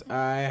 And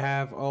I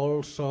have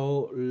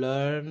also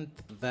learned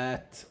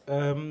that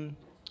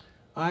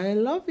I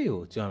love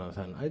you,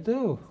 Jonathan. I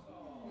do.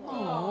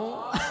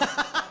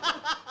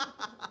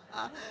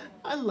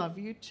 I love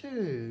you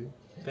too.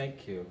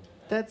 Thank you.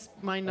 That's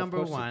my number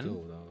Of course one you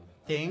do, though.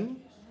 thing,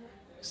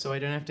 so I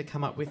don't have to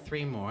come up with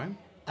 3 more.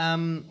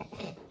 No,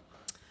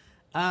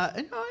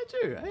 I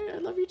do. I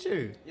love you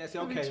too. Yes,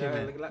 Love you okay. too,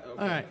 man. Okay.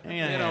 All right.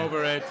 Get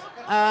over it.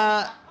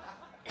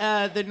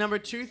 The number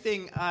 2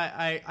 thing,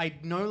 I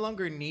no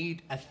longer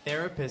need a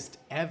therapist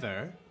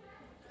ever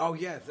Oh,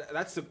 yeah,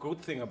 that's the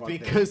good thing about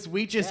because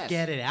we just Yes.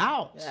 get it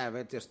out. Yeah,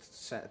 we just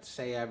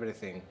say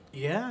everything.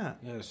 Yeah.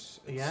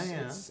 Yes.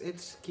 Yeah.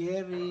 It's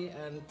scary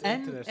and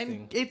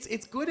interesting. And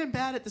it's good and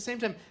bad at the same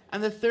time.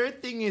 And the third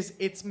thing is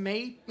it's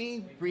made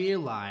me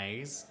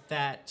realize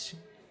that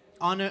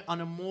on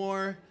a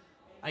more,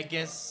 I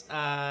guess,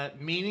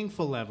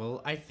 meaningful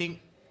level, I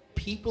think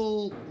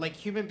people, like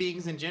human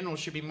beings in general,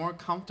 should be more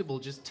comfortable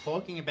just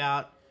talking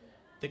about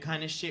the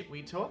kind of shit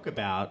we talk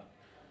about,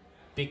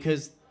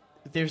 because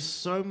there's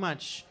so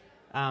much,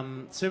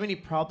 so many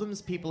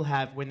problems people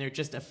have when they're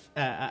just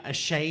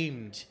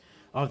ashamed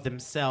of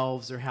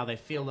themselves or how they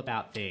feel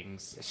about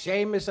things.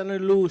 Shame is an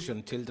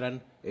illusion, children.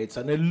 It's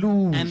an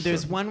illusion. And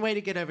there's one way to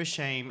get over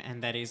shame,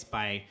 and that is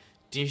by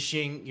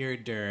dishing your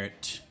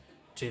dirt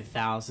to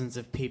thousands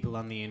of people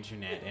on the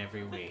internet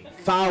every week.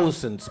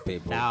 Thousands,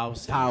 people.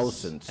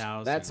 Thousands.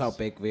 That's how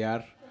big we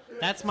are.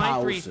 That's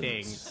my 3 Thousands.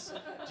 things.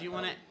 Do you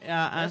want to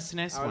ask the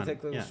next one? I'll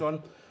take this Yeah.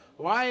 one.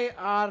 Why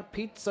are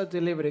pizza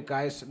delivery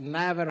guys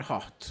never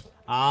hot?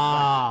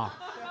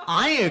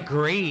 I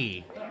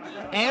agree.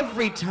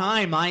 Every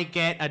time I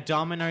get a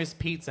Domino's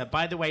pizza,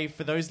 by the way,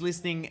 for those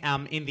listening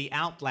in the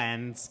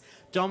Outlands,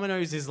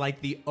 Domino's is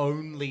like the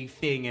only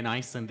thing in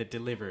Iceland that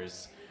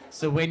delivers.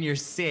 So when you're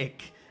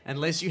sick,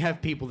 unless you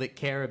have people that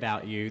care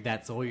about you,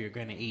 that's all you're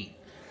going to eat.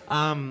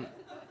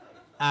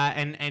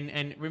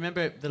 And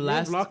remember the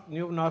last...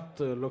 You've not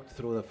looked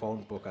through the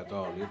phone book at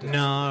all. You just,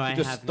 No, I you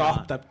just have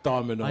stopped not. at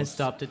Domino's. I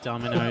stopped at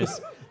Domino's.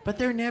 But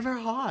they're never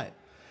hot.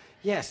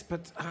 Yes,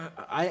 but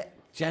I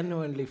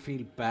genuinely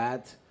feel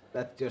bad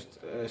that just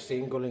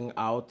singling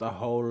out a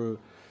whole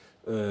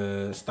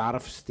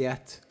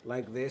starfstétt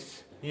like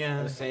this.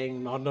 Yeah.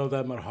 Saying none of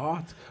them are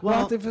hot.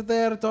 Well- What if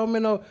they're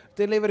Domino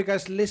delivery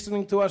guys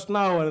listening to us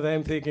now and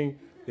they're thinking,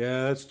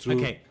 yeah, that's true.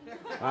 Okay.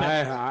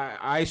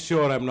 I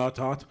sure am not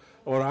hot,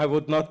 or I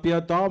would not be a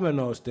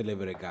Domino's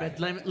delivery guy. But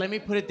let me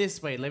put it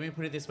this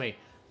way.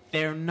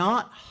 They're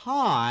not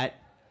hot,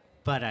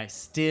 but I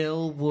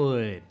still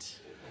would.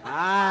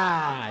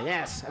 Ah,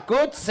 yes.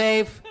 Good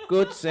save.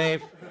 Good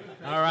save.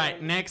 All right,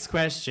 next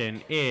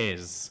question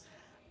is...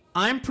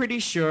 I'm pretty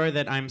sure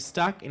that I'm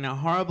stuck in a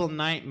horrible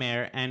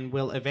nightmare and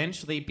will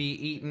eventually be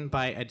eaten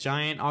by a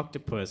giant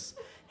octopus.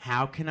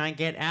 How can I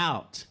get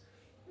out?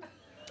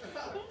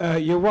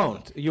 You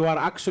won't. You are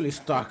actually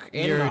stuck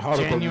in You're a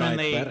horrible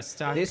genuinely nightmare.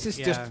 stuck, This is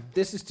yeah.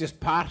 just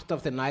part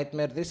of the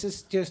nightmare. This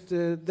is just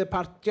the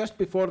part just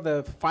before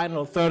the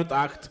final third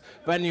act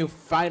when you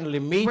finally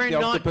meet the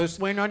octopus.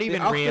 We're not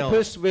even the real.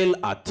 octopus will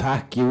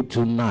attack you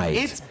tonight.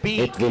 Its beak-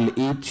 It will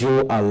eat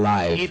you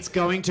alive. It's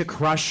going to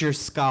crush your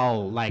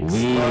skull like We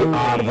slowly.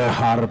 are the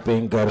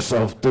harbingers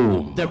of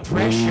doom. The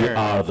pressure- We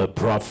are the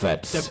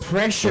prophets. The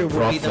pressure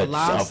will be the prophets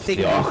last of thing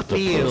the you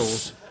feel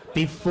octopus.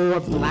 before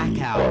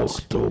blackout.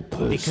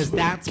 Octopus Because will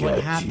that's what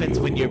get happens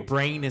when you. your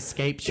brain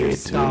escapes your It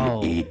skull.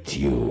 will eat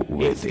you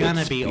with It's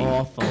gonna its be beak.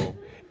 awful.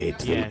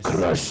 It Yes. will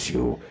crush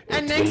you.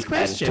 And it next will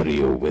question. enter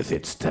you with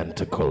its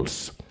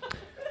tentacles.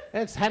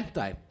 It's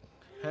hentai.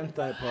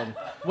 Hentai porn.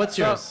 What's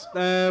yours?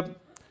 So,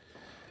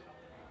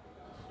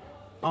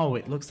 Oh,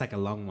 it looks like a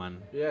long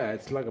one. yeah,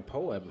 it's like a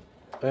poem.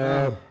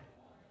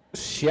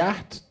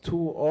 Chat to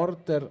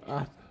order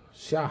at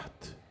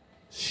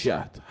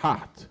chat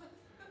hat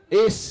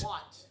is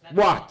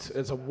what?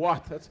 It's a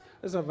what?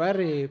 It's a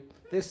very.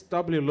 This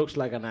W looks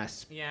like an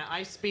S. Yeah,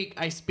 I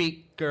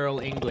speak girl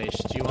English.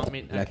 Do you want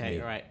me? Let Okay, me.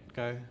 all right,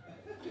 go.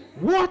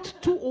 What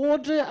to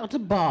order at a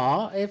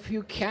bar if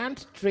you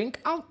can't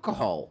drink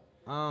alcohol?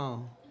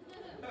 Oh.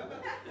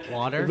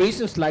 Water?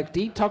 Reasons like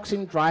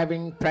detoxing,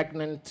 driving,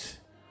 pregnant.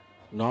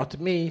 Not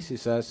me, she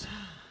says.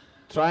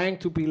 Trying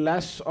to be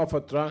less of a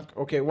drunk.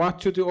 Okay,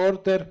 what should you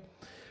order?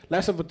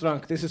 Less of a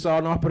drunk. This is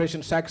an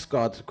Operation Sex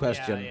God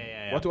question.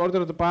 Yeah. What to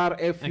order at the bar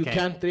if you Okay.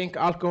 can't drink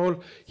alcohol?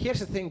 Here's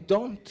the thing,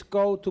 don't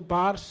go to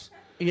bars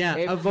Yeah,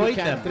 if avoid you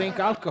can't them. drink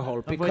alcohol.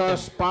 Avoid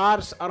Because them.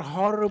 bars are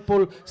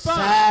horrible,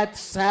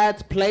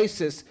 sad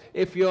places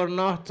if you're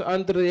not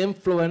under the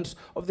influence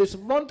of this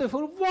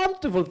wonderful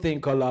thing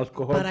called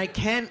alcohol. But I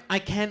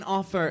can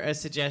offer a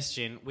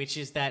suggestion, which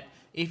is that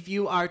if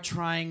you are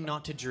trying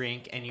not to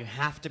drink and you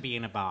have to be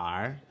in a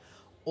bar,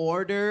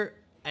 order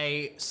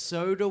a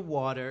soda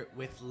water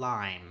with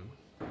lime,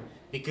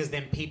 because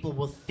then people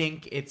will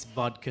think it's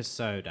vodka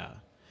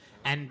soda.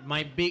 And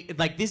my big,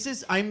 like, this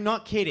is, I'm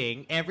not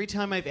kidding, every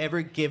time I've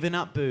ever given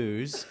up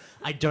booze,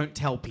 I don't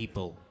tell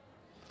people.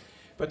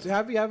 But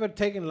have you ever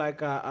taken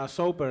like a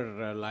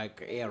sober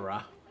like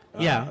era?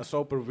 Yeah. A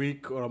sober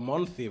week or a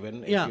month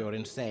even, if Yeah. you're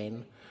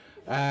insane.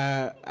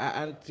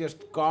 and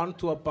just gone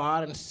to a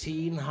bar and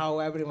seen how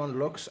everyone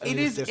looks. And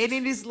it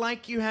is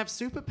like you have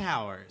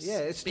superpowers. Yeah,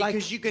 it's because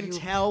like you can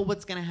tell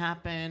what's going to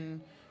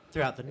happen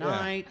throughout the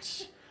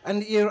night.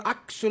 And you're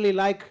actually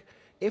like,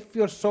 if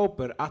you're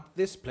sober at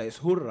this place,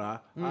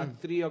 Hurra,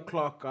 at 3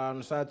 o'clock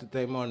on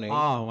Saturday morning.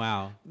 Oh,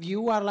 wow.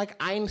 You are like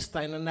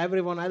Einstein and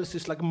everyone else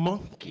is like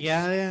monkeys.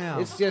 Yeah.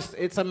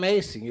 It's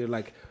amazing. You're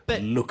like,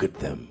 but look at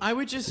them. I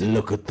would just...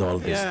 Look at all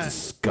these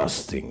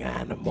disgusting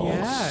animals.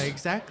 Yeah,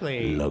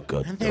 exactly. Look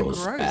at and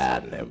those gross.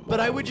 animals.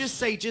 But I would just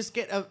say, just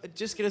get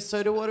a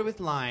soda water with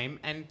lime,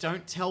 and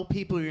don't tell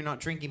people you're not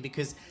drinking,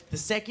 because the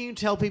second you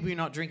tell people you're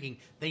not drinking,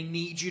 they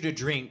need you to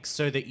drink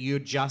so that you're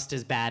just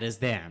as bad as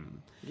them.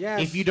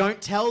 Yes. If you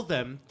don't tell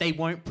them, they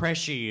won't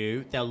pressure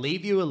you. They'll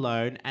leave you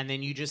alone, and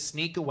then you just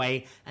sneak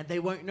away, and they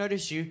won't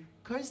notice you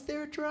because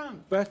they're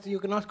drunk. But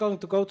you're not going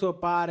to go to a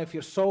bar if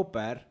you're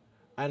sober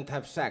and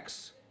have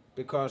sex,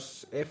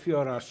 because if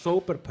you're a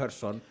sober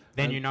person,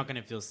 then you're not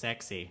going to feel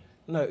sexy.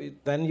 No,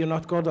 then you're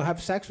not going to have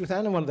sex with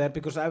anyone there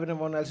because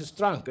everyone else is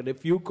drunk. And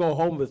if you go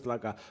home with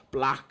like a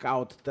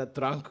blackout, that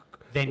drunk,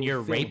 then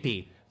you're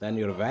rapey. Then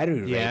you're very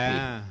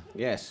rapey.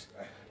 Yes.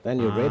 Then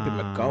you're rapey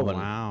McGowan.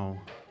 Wow.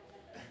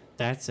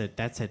 That's a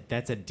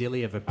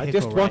dilly of a pickle. I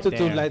just wanted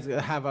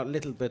to have a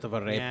little bit of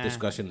a rape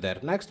discussion there.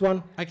 Next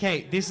one.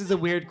 Okay, this is a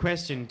weird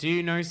question. Do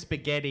you know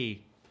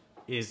spaghetti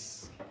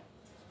is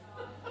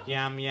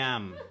yum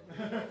yum?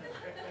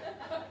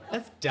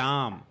 That's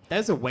dumb.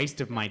 That's a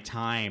waste of my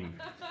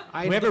time.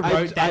 Whoever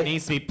wrote that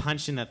needs to be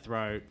punched in the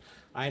throat.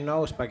 I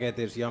know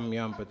spaghetti is yum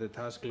yum, but it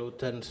has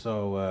gluten,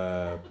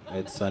 so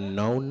it's a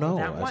no-no.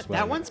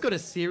 That one's got a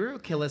serial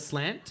killer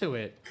slant to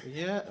it.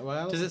 Yeah,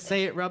 well... Does it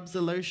say it rubs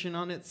the lotion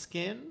on its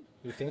skin?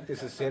 You think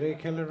this is serial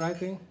killer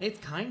writing?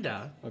 It's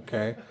kinda.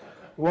 Okay.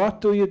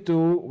 What do you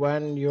do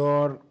when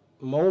your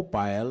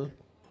mobile...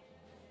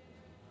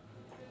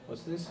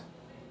 What's this?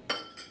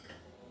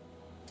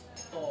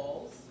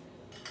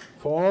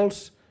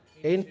 Falls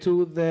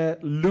into the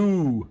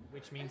loo.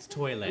 Which means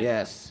toilet.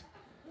 Yes.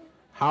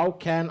 How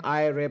can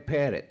I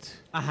repair it?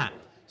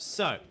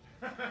 So,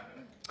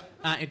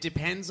 it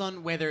depends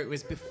on whether it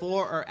was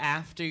before or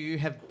after you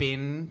have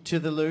been to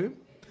the loo.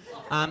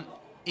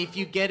 If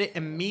you get it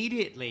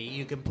immediately,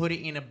 you can put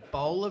it in a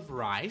bowl of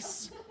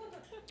rice,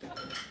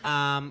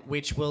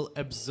 which will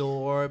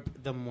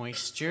absorb the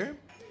moisture.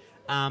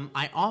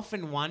 I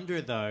often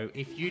wonder, though,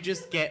 if you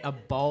just get a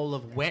bowl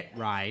of wet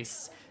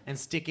rice and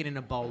stick it in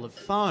a bowl of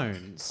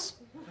phones,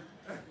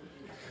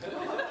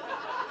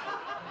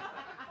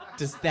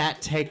 does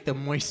that take the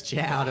moisture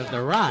out of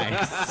the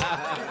rice?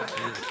 That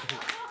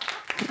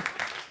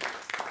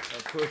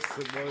puts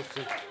the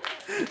moisture.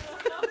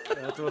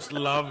 That was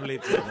lovely,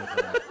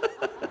 Jonathan.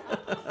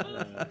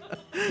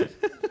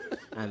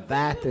 And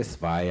that is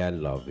why I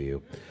love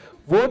you.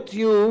 Would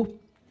you...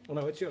 Oh,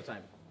 no, it's your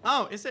time.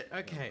 Oh, is it?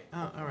 Okay.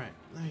 Oh, all right.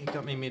 Oh, you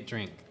got me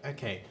mid-drink.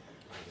 Okay.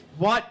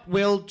 What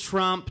will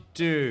Trump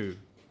do?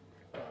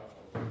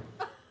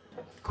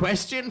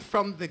 Question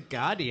from The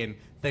Guardian.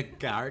 The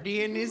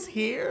Guardian is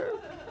here?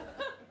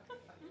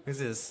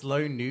 Is it a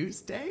slow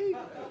news day?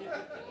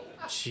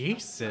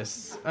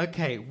 Jesus.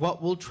 Okay,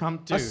 what will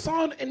Trump do? I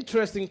saw an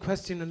interesting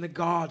question in The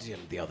Guardian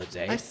the other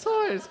day. I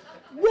saw it.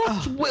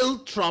 What will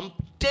Trump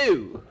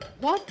do?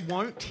 What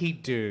won't he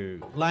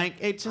do? Like,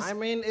 it just... I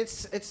mean,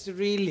 it's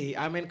really...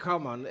 I mean,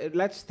 come on.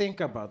 Let's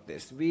think about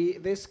this.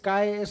 This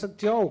guy is a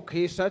joke.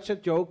 He's such a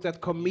joke that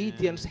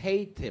comedians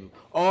hate him.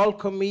 All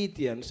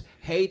comedians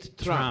hate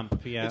Trump.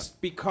 Yeah. It's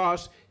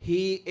because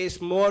he is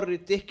more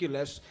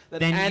ridiculous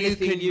than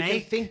anything you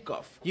can think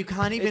of. You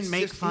can't even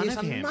make fun of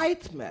him. He's a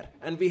nightmare.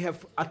 And we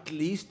have at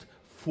least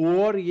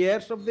 4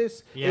 years of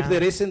this. Yeah. If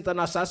there isn't an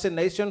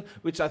assassination,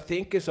 which I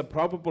think is a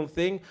probable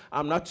thing,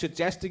 I'm not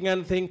suggesting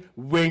anything.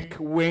 Wink,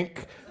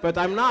 wink. But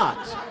I'm not.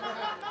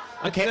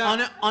 Okay,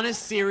 on a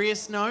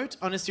serious note,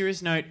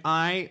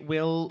 I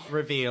will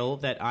reveal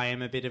that I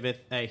am a bit of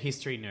a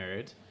history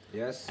nerd.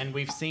 Yes. And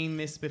we've seen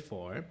this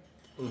before.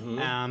 Mm-hmm.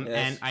 Yes.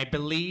 And I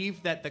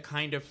believe that the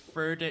kind of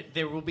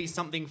there will be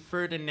something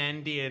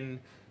Ferdinandian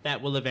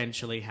that will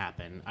eventually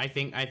happen. I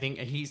think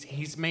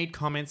he's made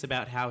comments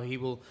about how he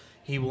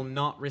will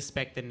not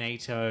respect the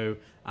NATO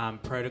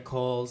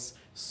protocols.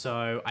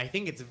 So I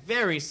think it's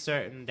very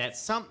certain that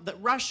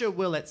Russia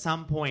will at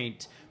some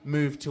point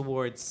move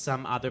towards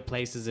some other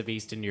places of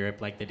Eastern Europe,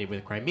 like they did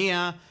with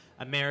Crimea.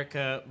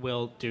 America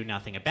will do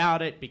nothing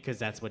about it because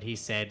that's what he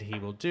said he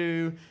will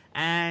do.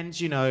 And,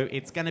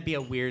 it's going to be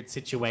a weird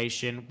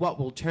situation. What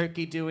will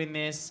Turkey do in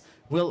this?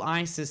 Will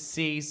ISIS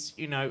cease?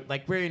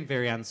 We're in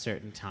very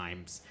uncertain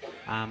times.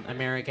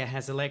 America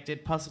has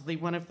elected possibly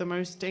one of the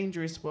most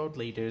dangerous world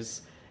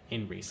leaders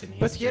in recent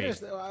history.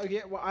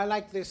 But I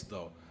like this,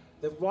 though.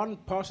 The one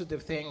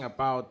positive thing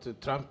about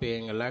Trump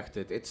being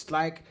elected, it's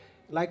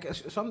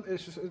it's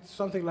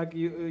something like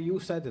you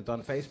said it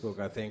on Facebook,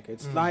 I think.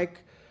 It's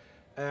like...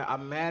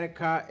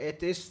 America,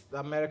 it is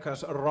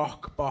America's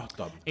rock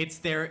bottom. It's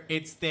their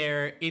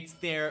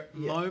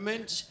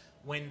moment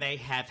when they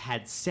have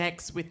had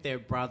sex with their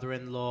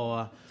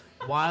brother-in-law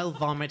while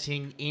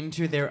vomiting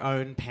into their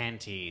own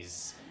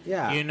panties.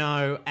 Yeah. You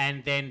know,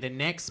 and then the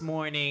next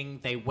morning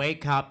they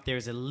wake up,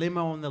 there's a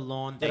limo on the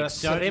lawn, they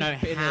There's a don't know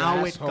shrimp in how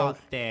your it asshole.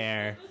 got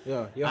there.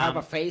 Yeah, you have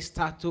a face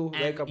tattoo.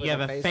 Wake And up you with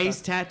have a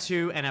face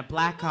tattoo and a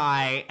black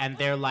eye, and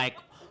they're like,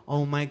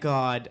 oh my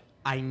God,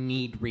 I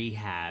need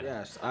rehab.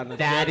 Yes, and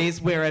that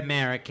is where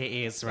America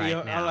is right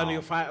you, now. And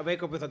you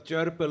wake up with a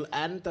gerbil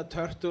and a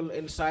turtle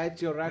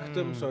inside your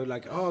rectum. So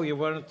like, oh, you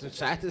weren't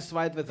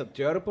satisfied with a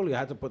gerbil, you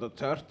had to put a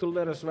turtle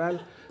there as well.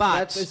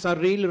 But that is a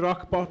really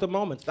rock bottom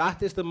moment.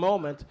 That is the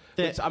moment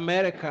which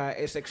America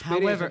is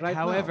experiencing right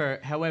now.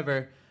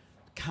 However,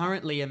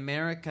 currently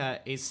America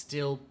is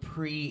still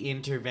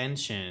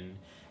pre-intervention,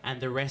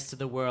 and the rest of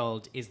the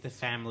world is the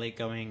family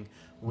going,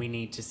 we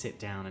need to sit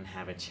down and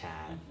have a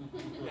chat.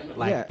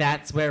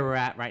 That's where we're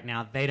at right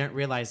now. They don't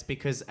realize,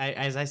 because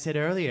as I said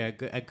earlier,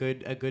 a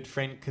good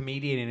friend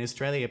comedian in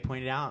Australia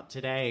pointed out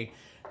today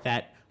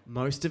that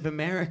most of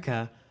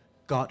America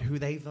got who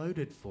they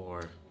voted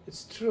for.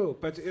 It's true,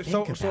 but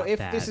Think so about if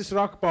that. this is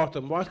rock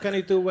bottom, what can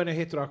you do when you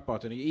hit rock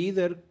bottom? You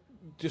either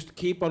just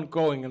keep on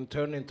going and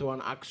turn into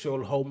an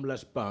actual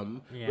homeless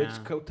bum,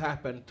 which could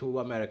happen to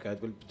America.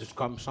 It will just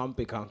become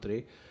zombie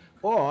country,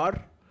 or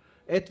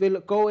it will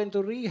go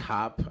into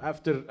rehab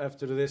after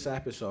this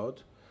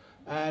episode,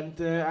 and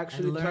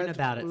actually And learn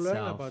about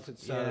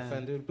itself.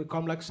 and it will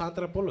become like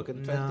Sandra Bullock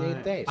in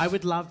 28 days. I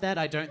would love that.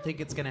 I don't think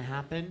it's going to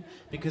happen,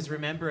 because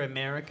remember,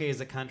 America is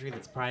a country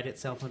that's prided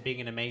itself on being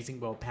an amazing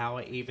world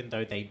power, even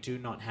though they do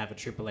not have a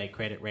AAA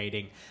credit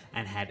rating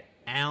and had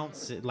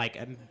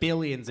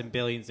billions and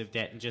billions of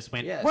debt, and just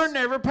went, Yes. we're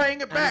never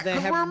paying it back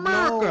because we're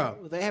America.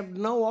 They have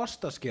no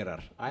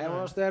Ostaskýrar. I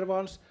was there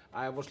once.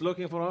 I was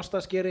looking for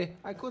Ostaskýri.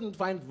 I couldn't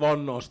find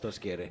one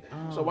Ostaskýri.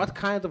 So what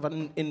kind of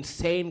an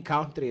insane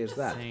country is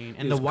that? Insane. You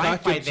And the just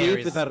cut Wi-Fi your there teeth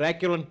is... with a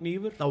regular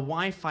kniver? The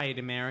Wi-Fi in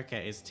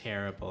America is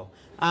terrible.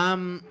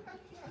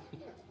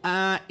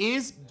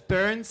 Is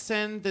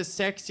Bernson the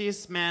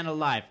sexiest man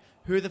alive?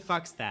 Who the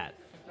fuck's that?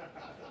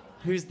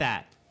 Who's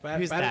that?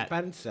 Who's that?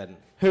 Benson.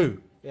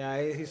 Who?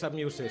 Yeah, he's a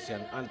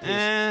musician,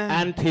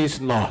 and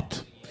he's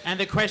not. And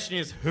the question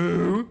is,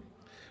 who?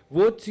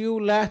 Would you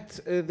let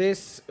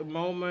this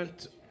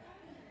moment...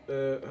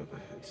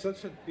 it's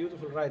such a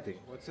beautiful writing.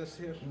 What's this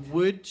here?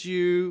 Would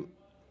you...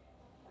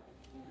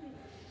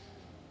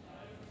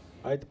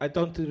 I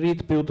don't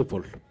read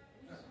beautiful.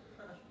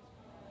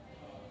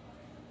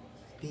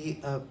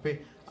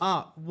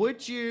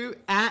 Would you,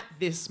 at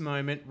this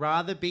moment,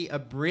 rather be a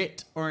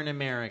Brit or an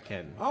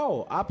American?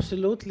 Oh,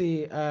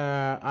 absolutely,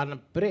 a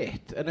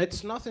Brit, and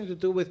it's nothing to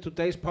do with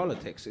today's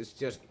politics. It's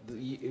just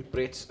the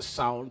Brits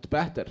sound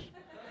better.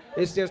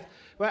 It's just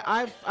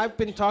I've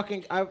been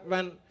talking.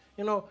 When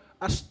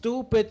a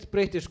stupid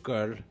British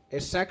girl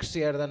is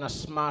sexier than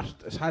has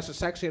a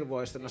sexier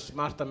voice than a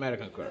smart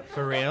American girl.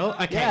 For real?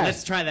 Okay, Yes.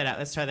 let's try that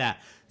out.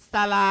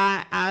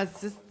 Stella, I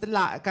was just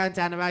going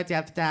down the road the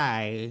other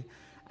day,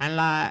 and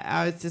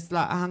I was just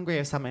hungry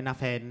or something,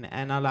 nothing,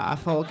 and I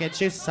thought I'd get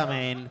juice or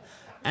something,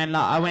 and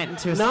I went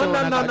into a store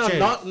and I got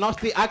juice.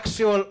 Not the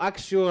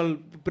actual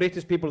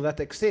British people that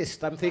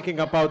exist. I'm thinking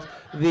about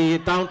the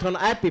Downton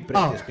Abbey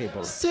British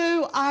people.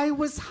 So I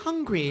was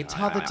hungry the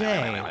other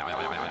day,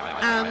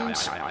 and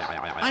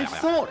I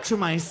thought to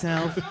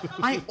myself,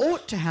 I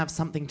ought to have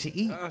something to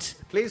eat.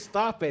 Please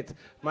stop it.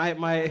 My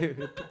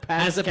pants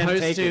As can't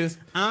opposed take to, it.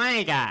 oh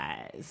my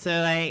god. So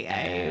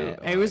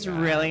I was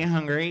really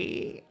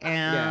hungry,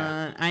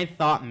 and I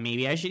thought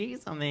maybe I should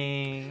eat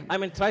something. I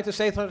mean, try to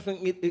say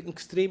something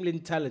extremely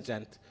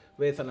intelligent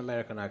with an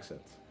American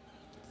accent.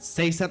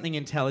 Say something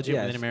intelligent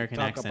with an American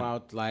talk accent.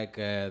 about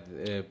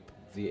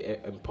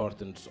the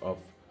importance of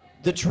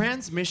The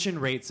transmission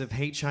rates of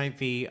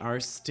HIV are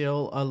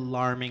still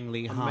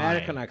alarmingly high.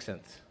 American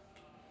accent.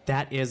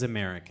 That is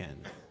American.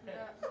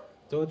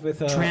 Do it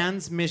with a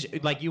Transmission,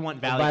 like you want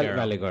Valley Girl.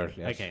 Valley Girl,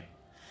 yes. Okay.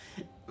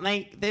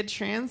 Like the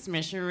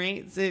transmission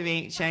rates of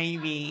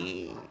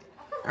HIV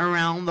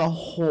around the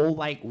whole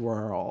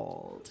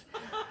world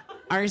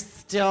are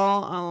still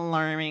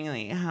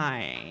alarmingly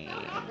high.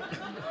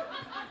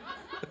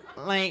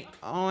 Oh my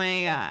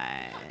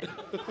god.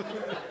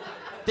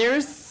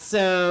 There's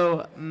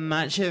so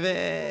much of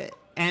it,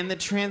 and the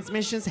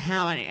transmissions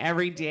happen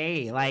every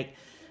day. Like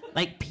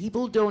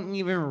people don't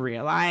even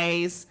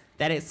realize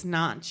that it's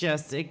not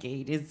just a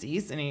gay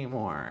disease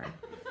anymore.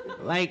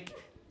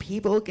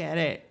 People get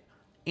it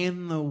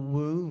in the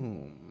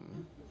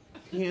womb,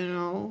 you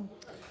know?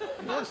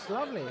 Yes,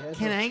 lovely. Yes,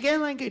 Can I get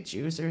a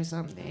juice or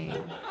something?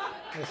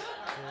 Yes,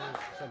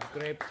 some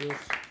grape juice.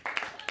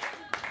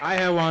 I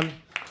have one.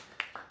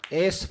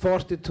 Is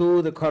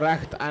 42 the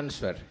correct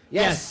answer?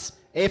 Yes.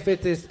 If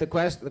it is the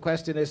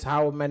question is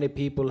how many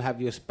people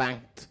have you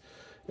spanked?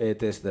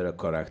 It is the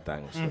correct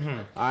answer. Mm-hmm.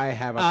 I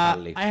have a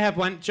colleague. I have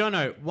one.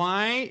 Jono,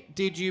 why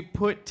did you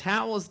put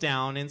towels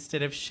down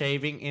instead of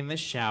shaving in the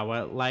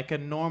shower like a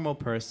normal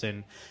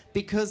person?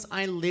 Because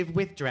I live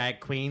with drag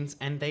queens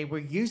and they were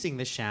using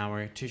the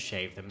shower to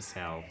shave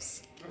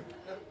themselves.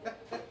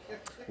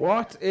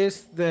 What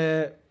is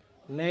the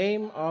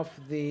name of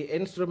the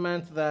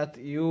instrument that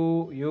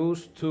you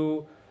use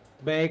to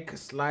make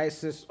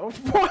slices of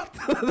what?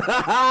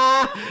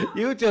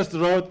 You just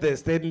wrote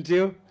this, didn't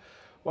you?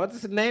 What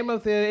is the name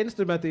of the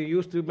instrument you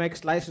use to make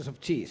slices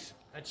of cheese?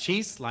 A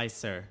cheese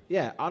slicer.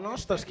 Yeah, an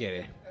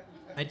ostaskeri.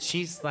 A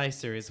cheese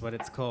slicer is what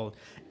it's called.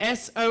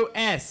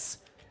 SOS.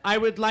 I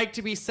would like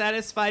to be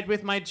satisfied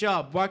with my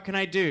job. What can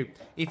I do?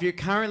 If you're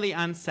currently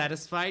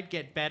unsatisfied,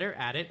 get better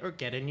at it or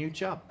get a new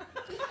job.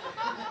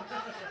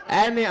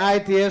 Any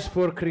ideas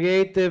for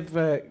creative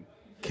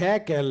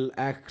Kegel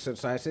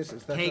exercises?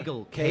 Is that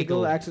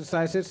Kegel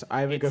exercises.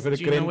 Æfingar fyrir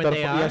do you know what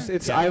they are? Yes,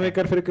 it's Yeah, okay.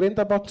 æfingar fyrir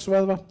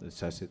grindabotnsvöðva. It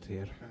says it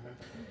here.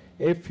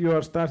 If you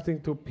are starting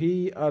to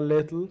pee a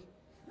little.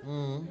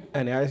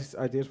 Any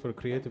ideas for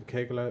creative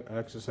Kegel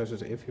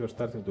exercises if you are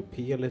starting to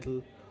pee a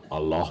little? A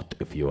lot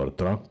if you are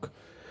drunk.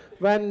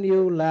 When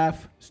you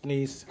laugh,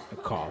 sneeze,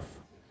 cough.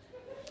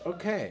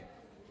 Okay.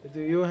 Do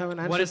you have an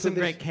answer What are to some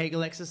this? great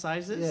Kegel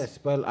exercises? Yes,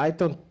 well, I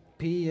don't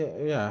pee.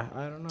 Yeah,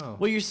 I don't know.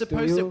 Well, you're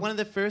supposed to. you? One of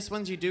the first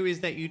ones you do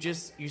is that you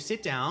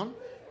sit down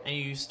and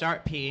you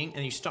start peeing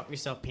and you stop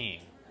yourself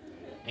peeing,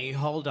 and you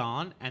hold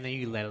on and then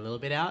you let a little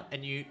bit out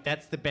and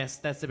that's the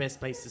best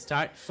place to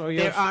start. So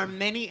there are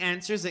many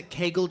answers at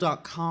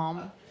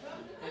Kegel.com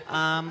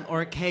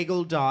or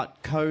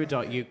Kegel.co.uk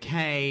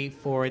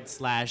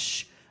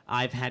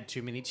 /I've had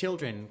too many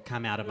children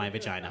come out of my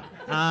vagina.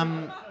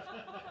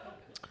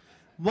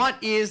 What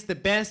is the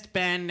best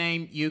band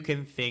name you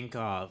can think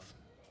of?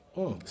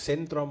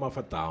 Syndrome of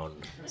a Down.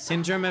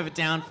 Syndrome of a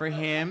Down for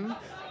him.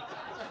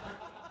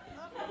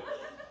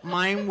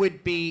 Mine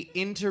would be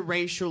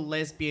interracial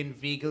lesbian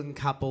vegan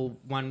couple,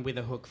 one with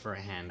a hook for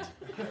a hand.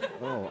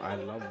 Oh, I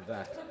love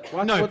that.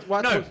 No.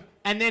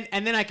 And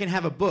then I can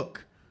have a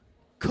book,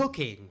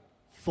 Cooking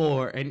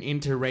for an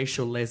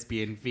Interracial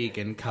Lesbian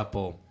Vegan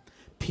Couple.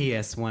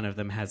 P.S. One of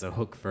them has a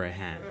hook for a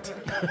hand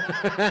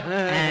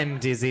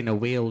and is in a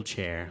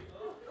wheelchair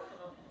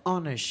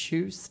on a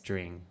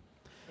shoestring.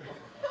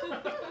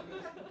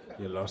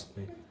 You lost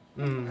me.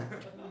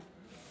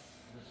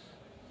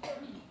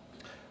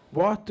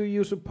 What do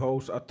you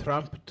suppose a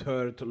Trump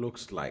turd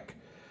looks like?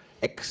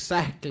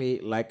 Exactly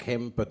like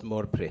him, but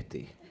more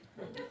pretty.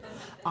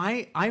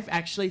 I've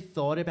actually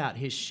thought about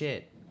his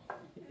shit.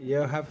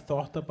 You have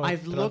thought about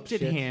I've Trump looked at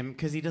shit? him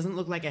because he doesn't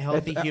look like a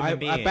healthy human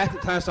being. I bet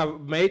it has a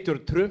major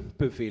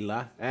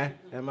Trumpufila.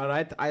 Am I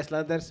right,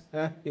 Icelanders?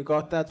 You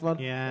got that one?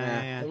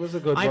 Yeah. It was a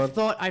good one.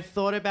 I've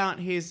thought about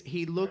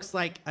he looks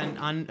like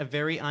a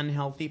very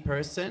unhealthy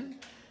person,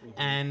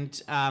 and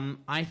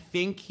I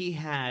think he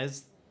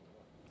has.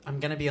 I'm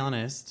gonna be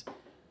honest.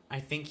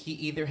 I think he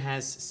either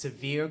has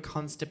severe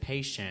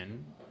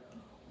constipation,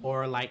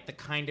 or like the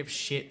kind of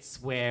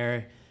shits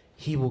where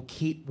he will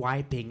keep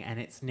wiping and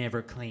it's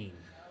never clean.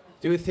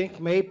 Do you think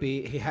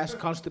maybe he has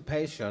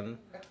constipation,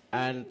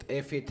 and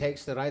if he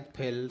takes the right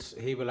pills,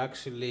 he will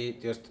actually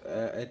just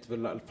it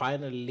will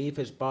finally leave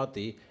his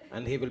body,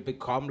 and he will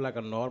become like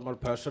a normal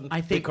person?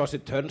 I think because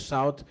it turns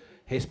out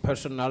his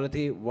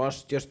personality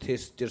was just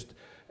his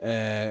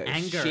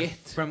anger shit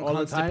from all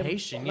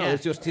constipation. The time. No,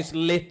 it's just his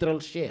literal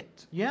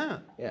shit. Yeah.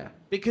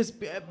 Because,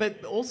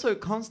 but also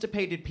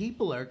constipated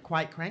people are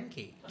quite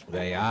cranky.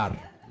 They are.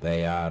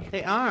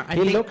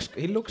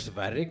 He looks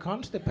very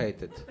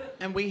constipated.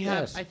 And we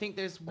have, I think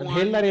there's one. And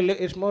Hillary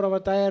is more of a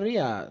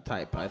diarrhea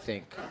type, I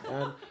think.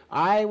 And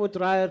I would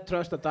rather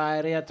trust a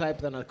diarrhea type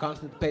than a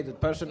constipated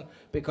person,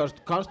 because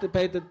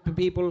constipated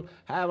people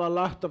have a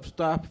lot of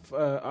stuff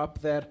up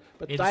there.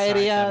 But inside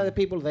diarrhea, them. the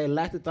people, they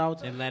let it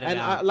out. They let it and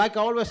out. Like I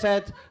always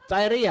said,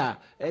 diarrhea,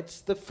 it's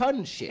the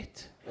fun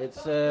shit.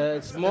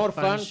 It's more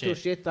fun to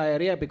shit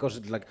diarrhea because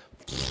it's like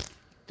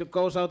it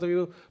goes out of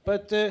you.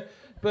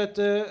 But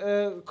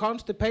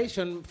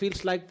constipation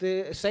feels like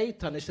the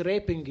Satan is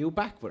raping you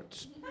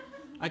backwards.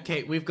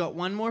 Okay, we've got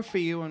one more for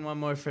you and one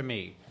more for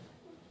me.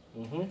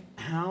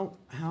 How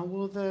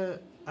will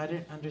I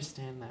don't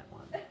understand that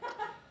one.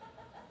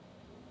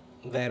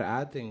 They're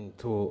adding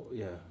to,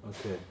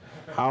 okay.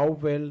 How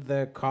will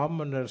the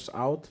commoner's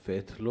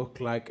outfit look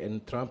like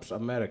in Trump's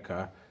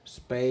America?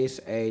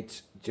 Space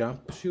age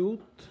jumpsuit?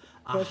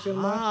 Question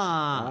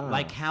mark?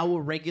 Like how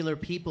will regular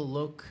people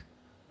look?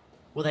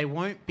 Well, they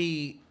won't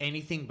be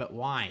anything but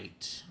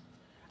white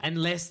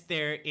unless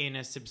they're in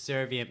a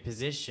subservient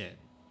position.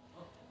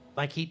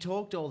 Like he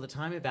talked all the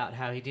time about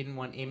how he didn't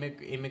want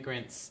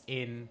immigrants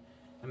in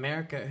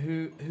America.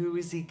 Who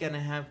is he going to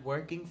have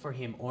working for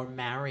him or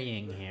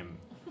marrying him?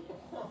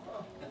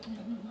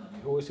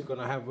 Who is he going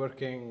to have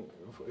working?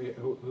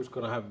 Who's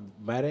going to have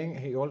marrying?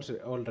 He also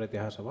already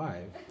has a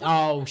wife.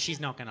 Oh, she's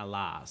not going to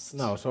last.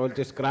 No, so he'll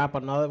just grab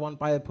another one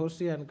by the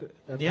pussy and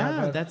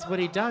yeah, that's what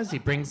he does. He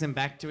brings him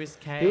back to his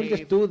cave. He'll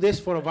just do this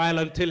for a while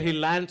until he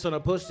lands on a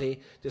pussy,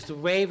 just to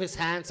wave his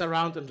hands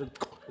around and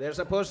there's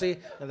a pussy,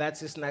 and that's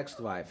his next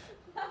wife.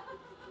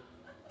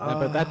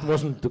 But that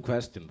wasn't the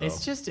question, though.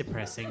 It's just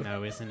depressing,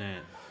 though, isn't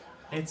it?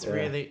 It's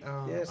really.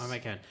 Oh, yes. Oh my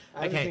God.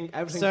 Everything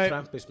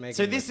Trump is making.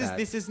 So this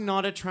is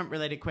not a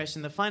Trump-related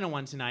question. The final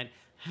one tonight.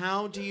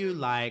 How do you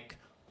like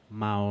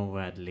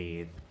Mawad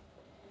Leith?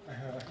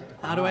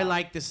 How do I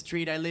like the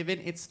street I live in?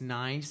 It's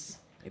nice.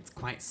 It's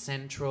quite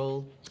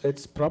central.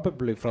 It's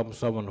probably from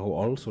someone who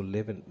also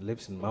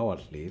lives in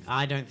Mávahlíð.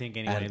 I don't think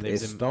anyone and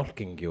lives is in...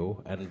 stalking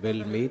you and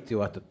will meet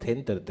you at a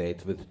Tinder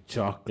date with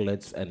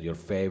chocolates and your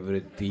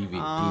favorite DVD.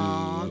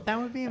 Oh, that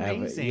would be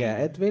amazing. Yeah,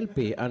 it will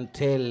be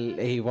until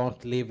he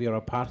won't leave your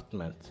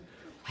apartment.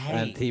 Hey.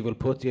 And he will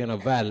put you in a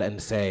well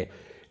and say,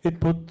 it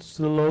puts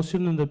the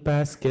lotion in the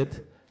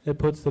basket. It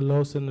puts the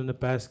lotion in the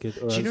basket.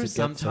 Or do you know else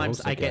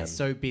sometimes I again. get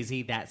so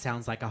busy that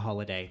sounds like a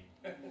holiday?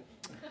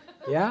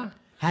 Yeah?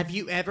 Have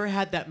you ever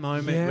had that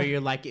moment where you're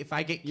like, if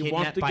I get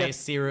kidnapped by a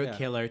serial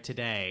killer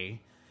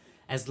today,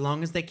 as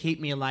long as they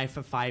keep me alive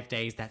for 5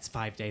 days, that's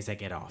 5 days I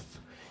get off?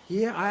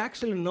 Yeah, I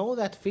actually know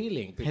that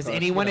feeling. Has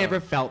anyone ever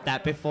felt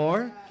that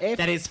before?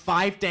 That is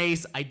 5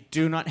 days I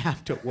do not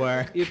have to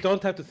work. You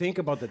don't have to think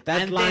about the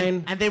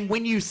deadline. And then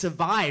when you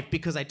survive,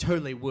 because I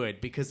totally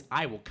would, because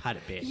I will cut a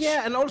bitch.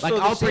 Yeah, and also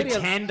like I'll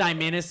pretend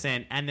I'm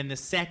innocent, and then the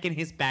second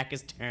his back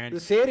is turned,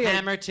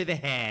 hammer to the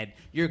head,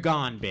 you're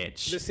gone,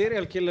 bitch. The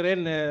serial killer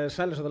in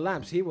Silence of the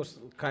Lambs, he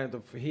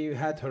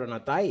had her on a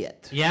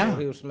diet. Yeah. So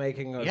he was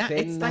making her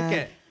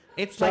thin.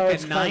 It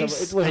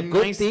was a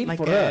good deal like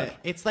for her.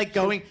 It's like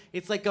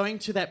going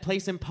to that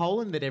place in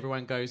Poland that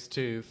everyone goes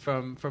to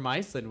from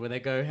Iceland, where they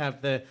go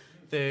have the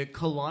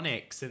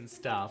colonics and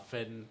stuff,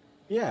 and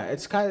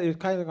it's kind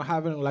of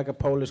having like a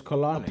Polish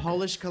colonic. A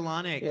Polish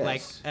colonic,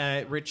 yes.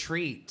 Like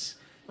retreat.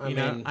 You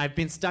know, I've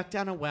been stuck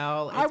down a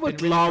well. I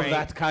would love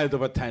that kind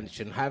of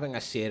attention, having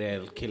a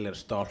serial killer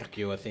stalk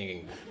you and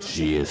thinking,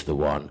 she is the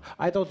one.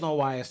 I don't know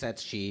why I said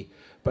she,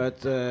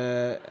 but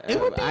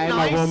I'm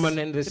a woman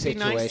in this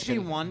situation. It'd be nice to be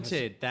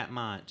wanted that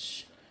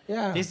much.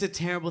 Yeah. This is a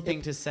terrible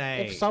thing to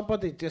say. If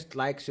somebody just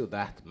likes you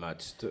that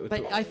much,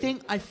 I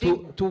think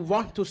to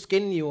want to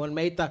skin you and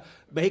make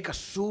a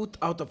suit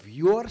out of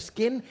your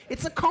skin,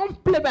 it's a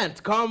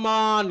compliment. Come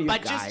on, you guys.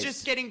 But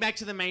just getting back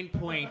to the main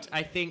point,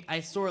 I think I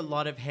saw a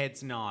lot of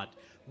heads nod.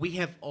 We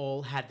have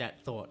all had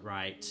that thought,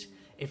 right?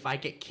 If I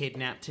get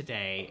kidnapped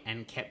today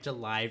and kept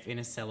alive in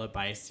a cellar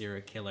by a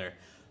serial killer,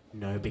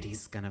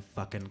 nobody's gonna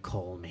fucking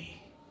call me.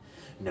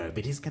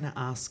 Nobody's gonna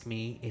ask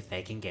me if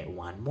they can get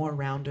one more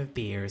round of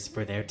beers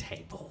for their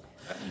table.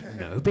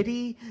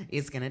 Nobody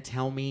is gonna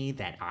tell me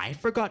that I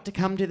forgot to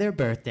come to their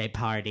birthday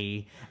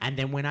party, and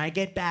then when I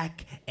get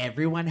back,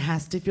 everyone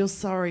has to feel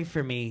sorry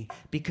for me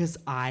because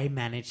I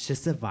managed to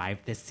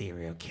survive the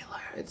serial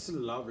killer. It's a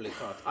lovely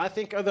thought. I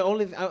think the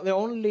only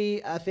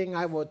thing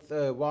I would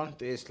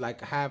want is like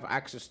have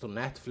access to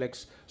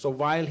Netflix. So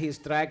while he's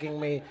dragging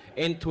me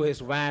into his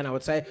van, I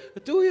would say,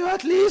 "Do you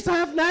at least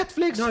have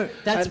Netflix?" No,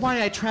 that's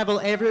why I travel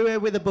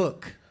everywhere with a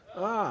book.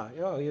 Ah,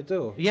 yeah, you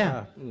do.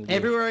 Yeah.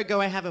 Everywhere I go,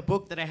 I have a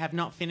book that I have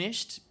not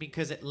finished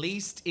because at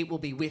least it will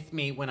be with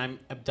me when I'm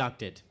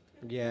abducted.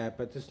 Yeah,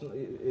 but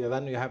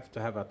then you have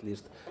to have at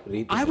least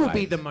reading. I will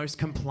be the most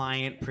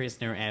compliant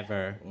prisoner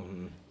ever.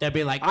 Mm-hmm. They'll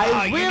be like,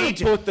 I will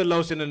put the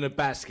lotion in the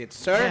basket,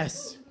 sir.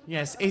 Yes.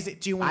 Yes. Is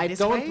it? Do you want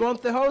this I don't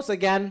want the hose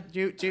again.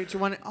 Do you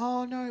want it?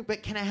 Oh no!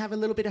 But can I have a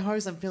little bit of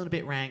hose? I'm feeling a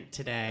bit rank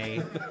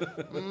today.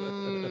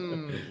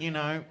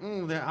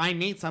 I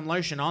need some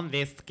lotion on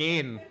this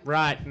skin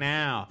right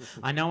now.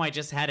 I know I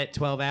just had it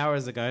 12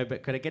 hours ago,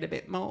 but could I get a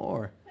bit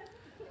more?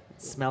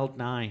 It smelled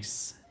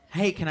nice.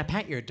 Hey, can I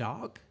pat your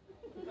dog?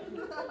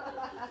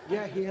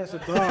 Yeah, he has a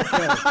dog.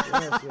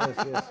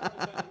 Yes.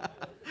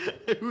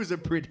 Who's a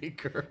pretty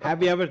girl?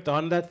 Have you ever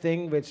done that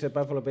thing which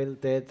Buffalo Bill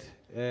did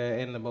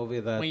in the movie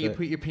that? When you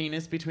put your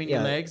penis between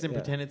your legs and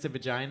pretend it's a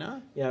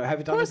vagina? Yeah, have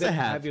you done it?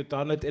 Have you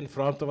done it in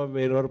front of a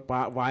mirror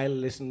while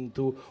listening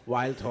to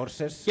Wild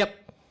Horses? Yep.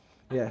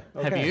 Yeah.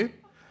 Okay. Have you?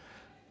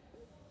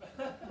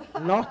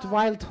 Not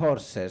Wild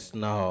Horses,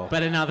 no.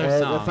 But another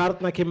song.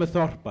 Þarna kemur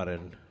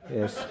þorparinn.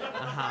 Yes.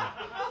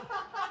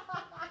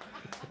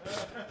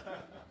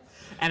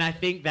 And I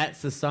think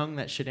that's the song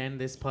that should end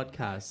this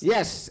podcast.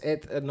 Yes,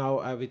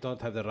 no, we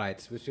don't have the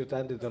rights. We should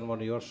end it on one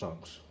of your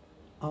songs.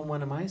 On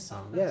one of my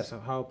songs? Yes,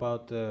 how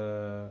about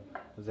the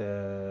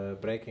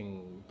Wreck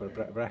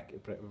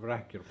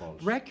Your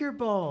Balls? Wreck Your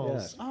Balls.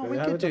 Yes. Oh, we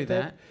could do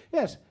that.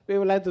 Yes, we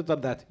will end it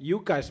on that.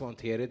 You guys won't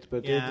hear it,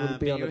 but it will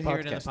be on the podcast. Hear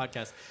it on the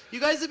podcast.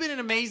 You guys have been an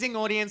amazing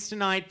audience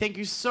tonight. Thank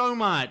you so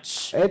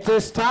much. It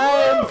is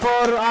time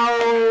for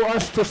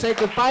us to say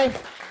goodbye.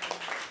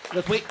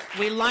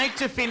 We like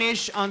to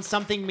finish on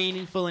something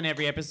meaningful in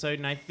every episode,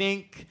 and I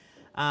think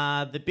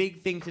the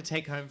big thing to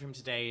take home from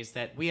today is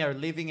that we are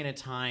living in a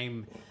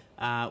time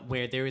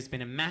where there has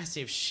been a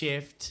massive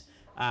shift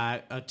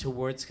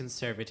towards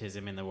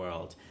conservatism in the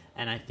world.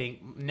 And I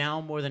think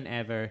now more than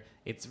ever,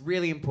 it's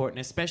really important,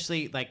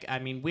 especially,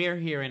 we're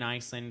here in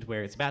Iceland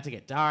where it's about to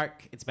get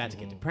dark, it's about to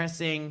get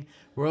depressing,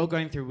 we're all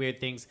going through weird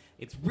things.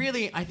 I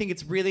think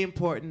it's really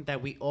important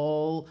that we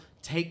all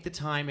take the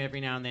time every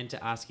now and then to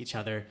ask each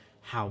other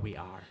how we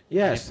are.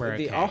 Yes,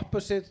 the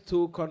opposite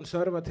to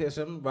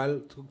conservatism,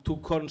 to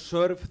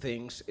conserve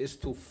things is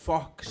to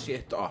fuck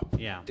shit up.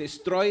 Yeah.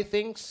 Destroy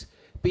things,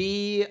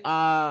 be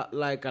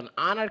like an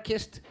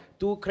anarchist,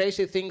 do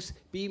crazy things,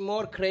 be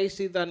more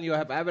crazy than you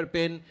have ever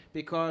been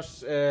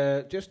because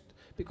you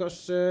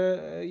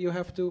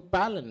have to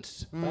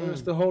balance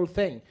the whole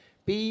thing.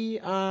 Be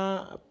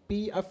a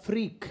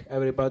freak,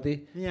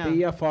 everybody. Yeah.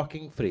 Be a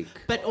fucking freak.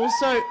 But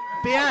also,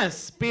 be a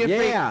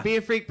Yeah. freak. Be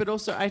a freak. But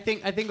also, I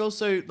think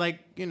also, like,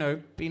 you know,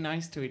 be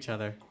nice to each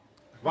other.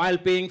 While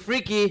being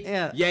freaky.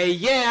 Yeah.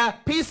 Yeah.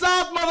 Peace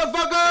out,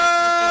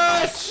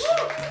 motherfuckers!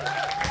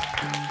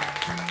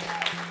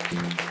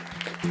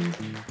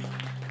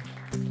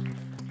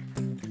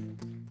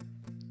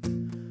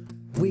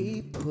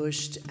 We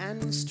pushed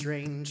and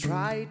strained,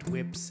 tried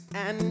whips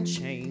and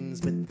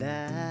chains, but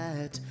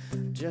that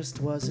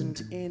just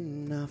wasn't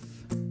enough.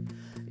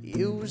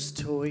 Used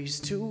toys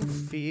to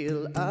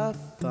feel a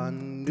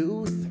fun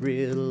new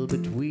thrill,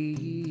 but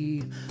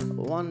we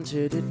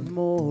wanted it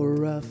more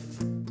rough.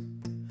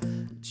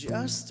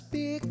 Just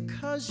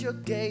because you're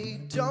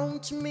gay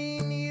don't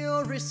mean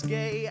you're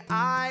risque.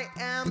 I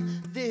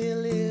am the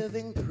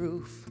living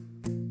proof.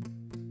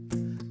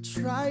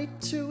 Tried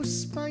to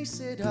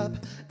spice it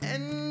up,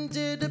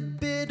 ended a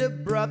bit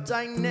abrupt.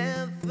 I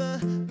never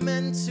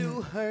meant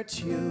to hurt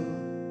you.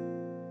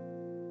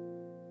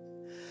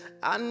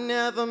 I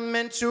never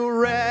meant to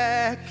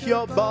wreck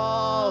your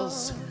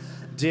balls.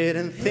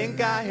 Didn't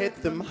think I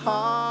hit them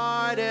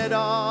hard at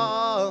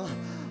all.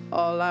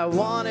 All I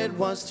wanted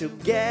was to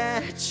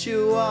get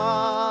you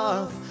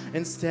off.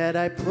 Instead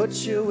I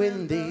put you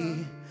in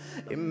the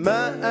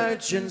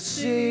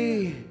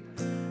emergency.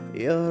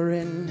 You're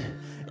in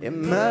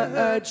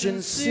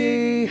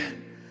emergency.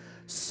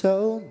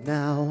 So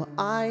now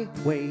I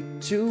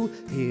wait to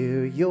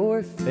hear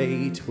your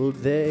fate. Will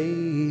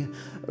they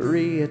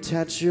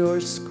reattach your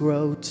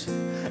scrot?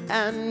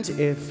 And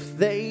if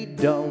they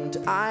don't,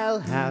 I'll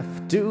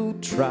have to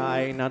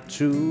try not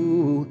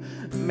to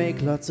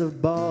make lots of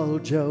ball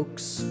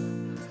jokes.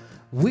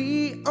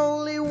 We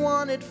only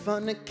wanted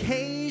fun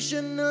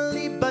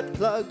occasionally, butt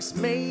plugs,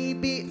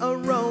 maybe a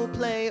role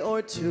play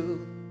or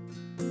two.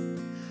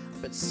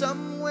 But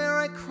somewhere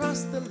I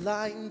crossed the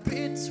line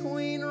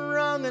between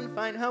wrong and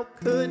fine. How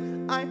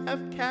could I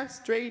have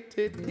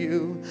castrated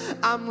you?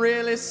 I'm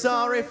really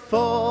sorry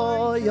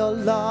for your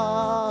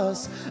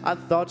loss. I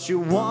thought you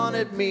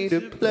wanted me to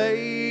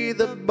play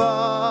the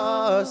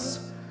boss.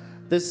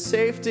 The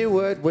safety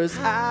word was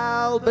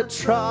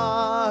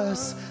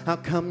albatross. How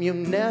come you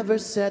never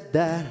said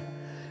that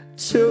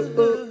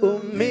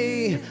to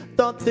me?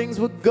 Thought things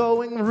were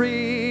going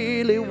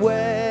really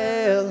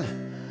well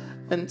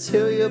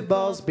until your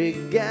balls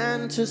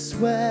began to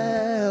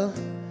swell.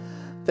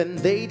 Then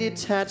they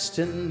detached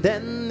and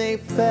then they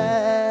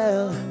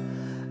fell.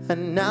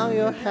 And now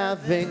you're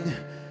having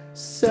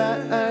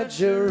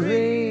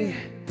surgery.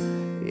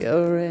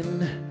 You're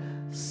in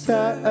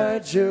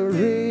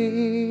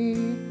surgery.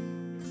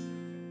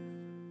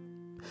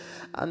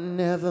 I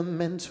never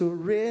meant to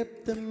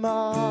rip them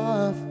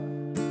off.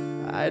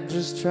 I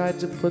just tried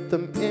to put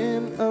them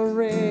in a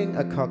ring,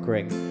 a cock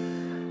ring.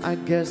 I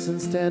guess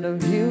instead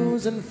of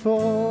using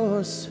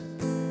force,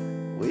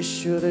 we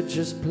should have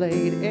just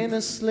played in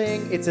a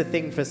sling. It's a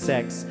thing for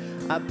sex.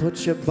 I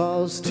put your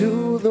balls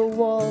to the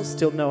wall,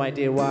 still no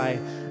idea why.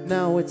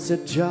 Now it's a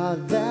jar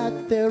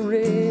that they're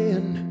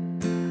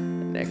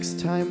in. Next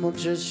time we'll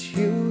just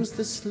use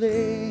the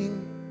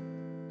sling.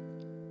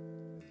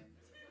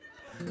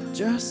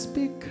 Just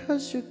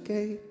because you're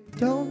gay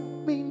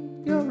don't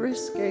mean you're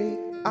risque.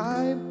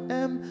 I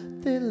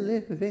am the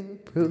living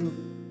proof.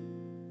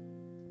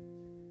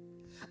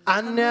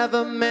 I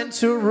never meant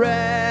to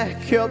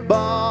wreck your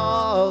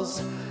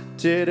balls.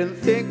 Didn't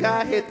think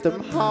I hit them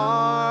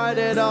hard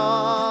at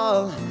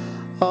all.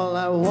 All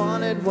I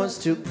wanted was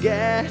to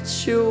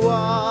get you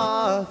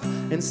off.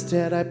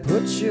 Instead I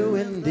put you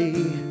in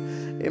the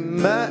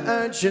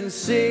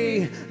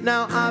emergency.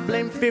 Now I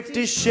blame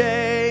 50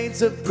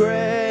 Shades of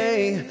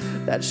Grey.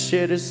 That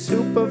shit is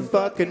super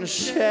fucking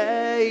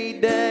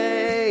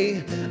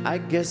shady. I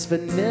guess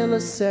vanilla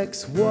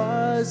sex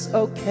was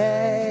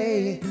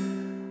okay.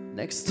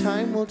 Next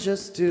time we'll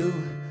just do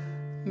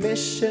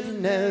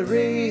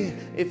missionary.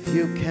 If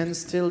you can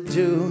still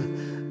do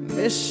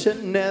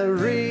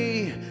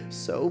missionary.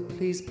 So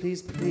please,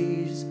 please,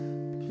 please,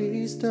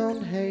 please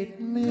don't hate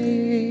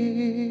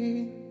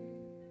me.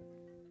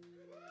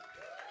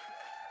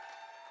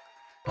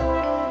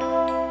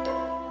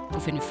 Þú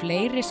finnur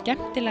fleiri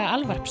skemmtilega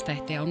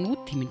alvarpstætti á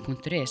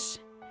nútímin.is.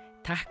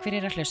 Takk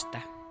fyrir að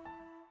hlusta.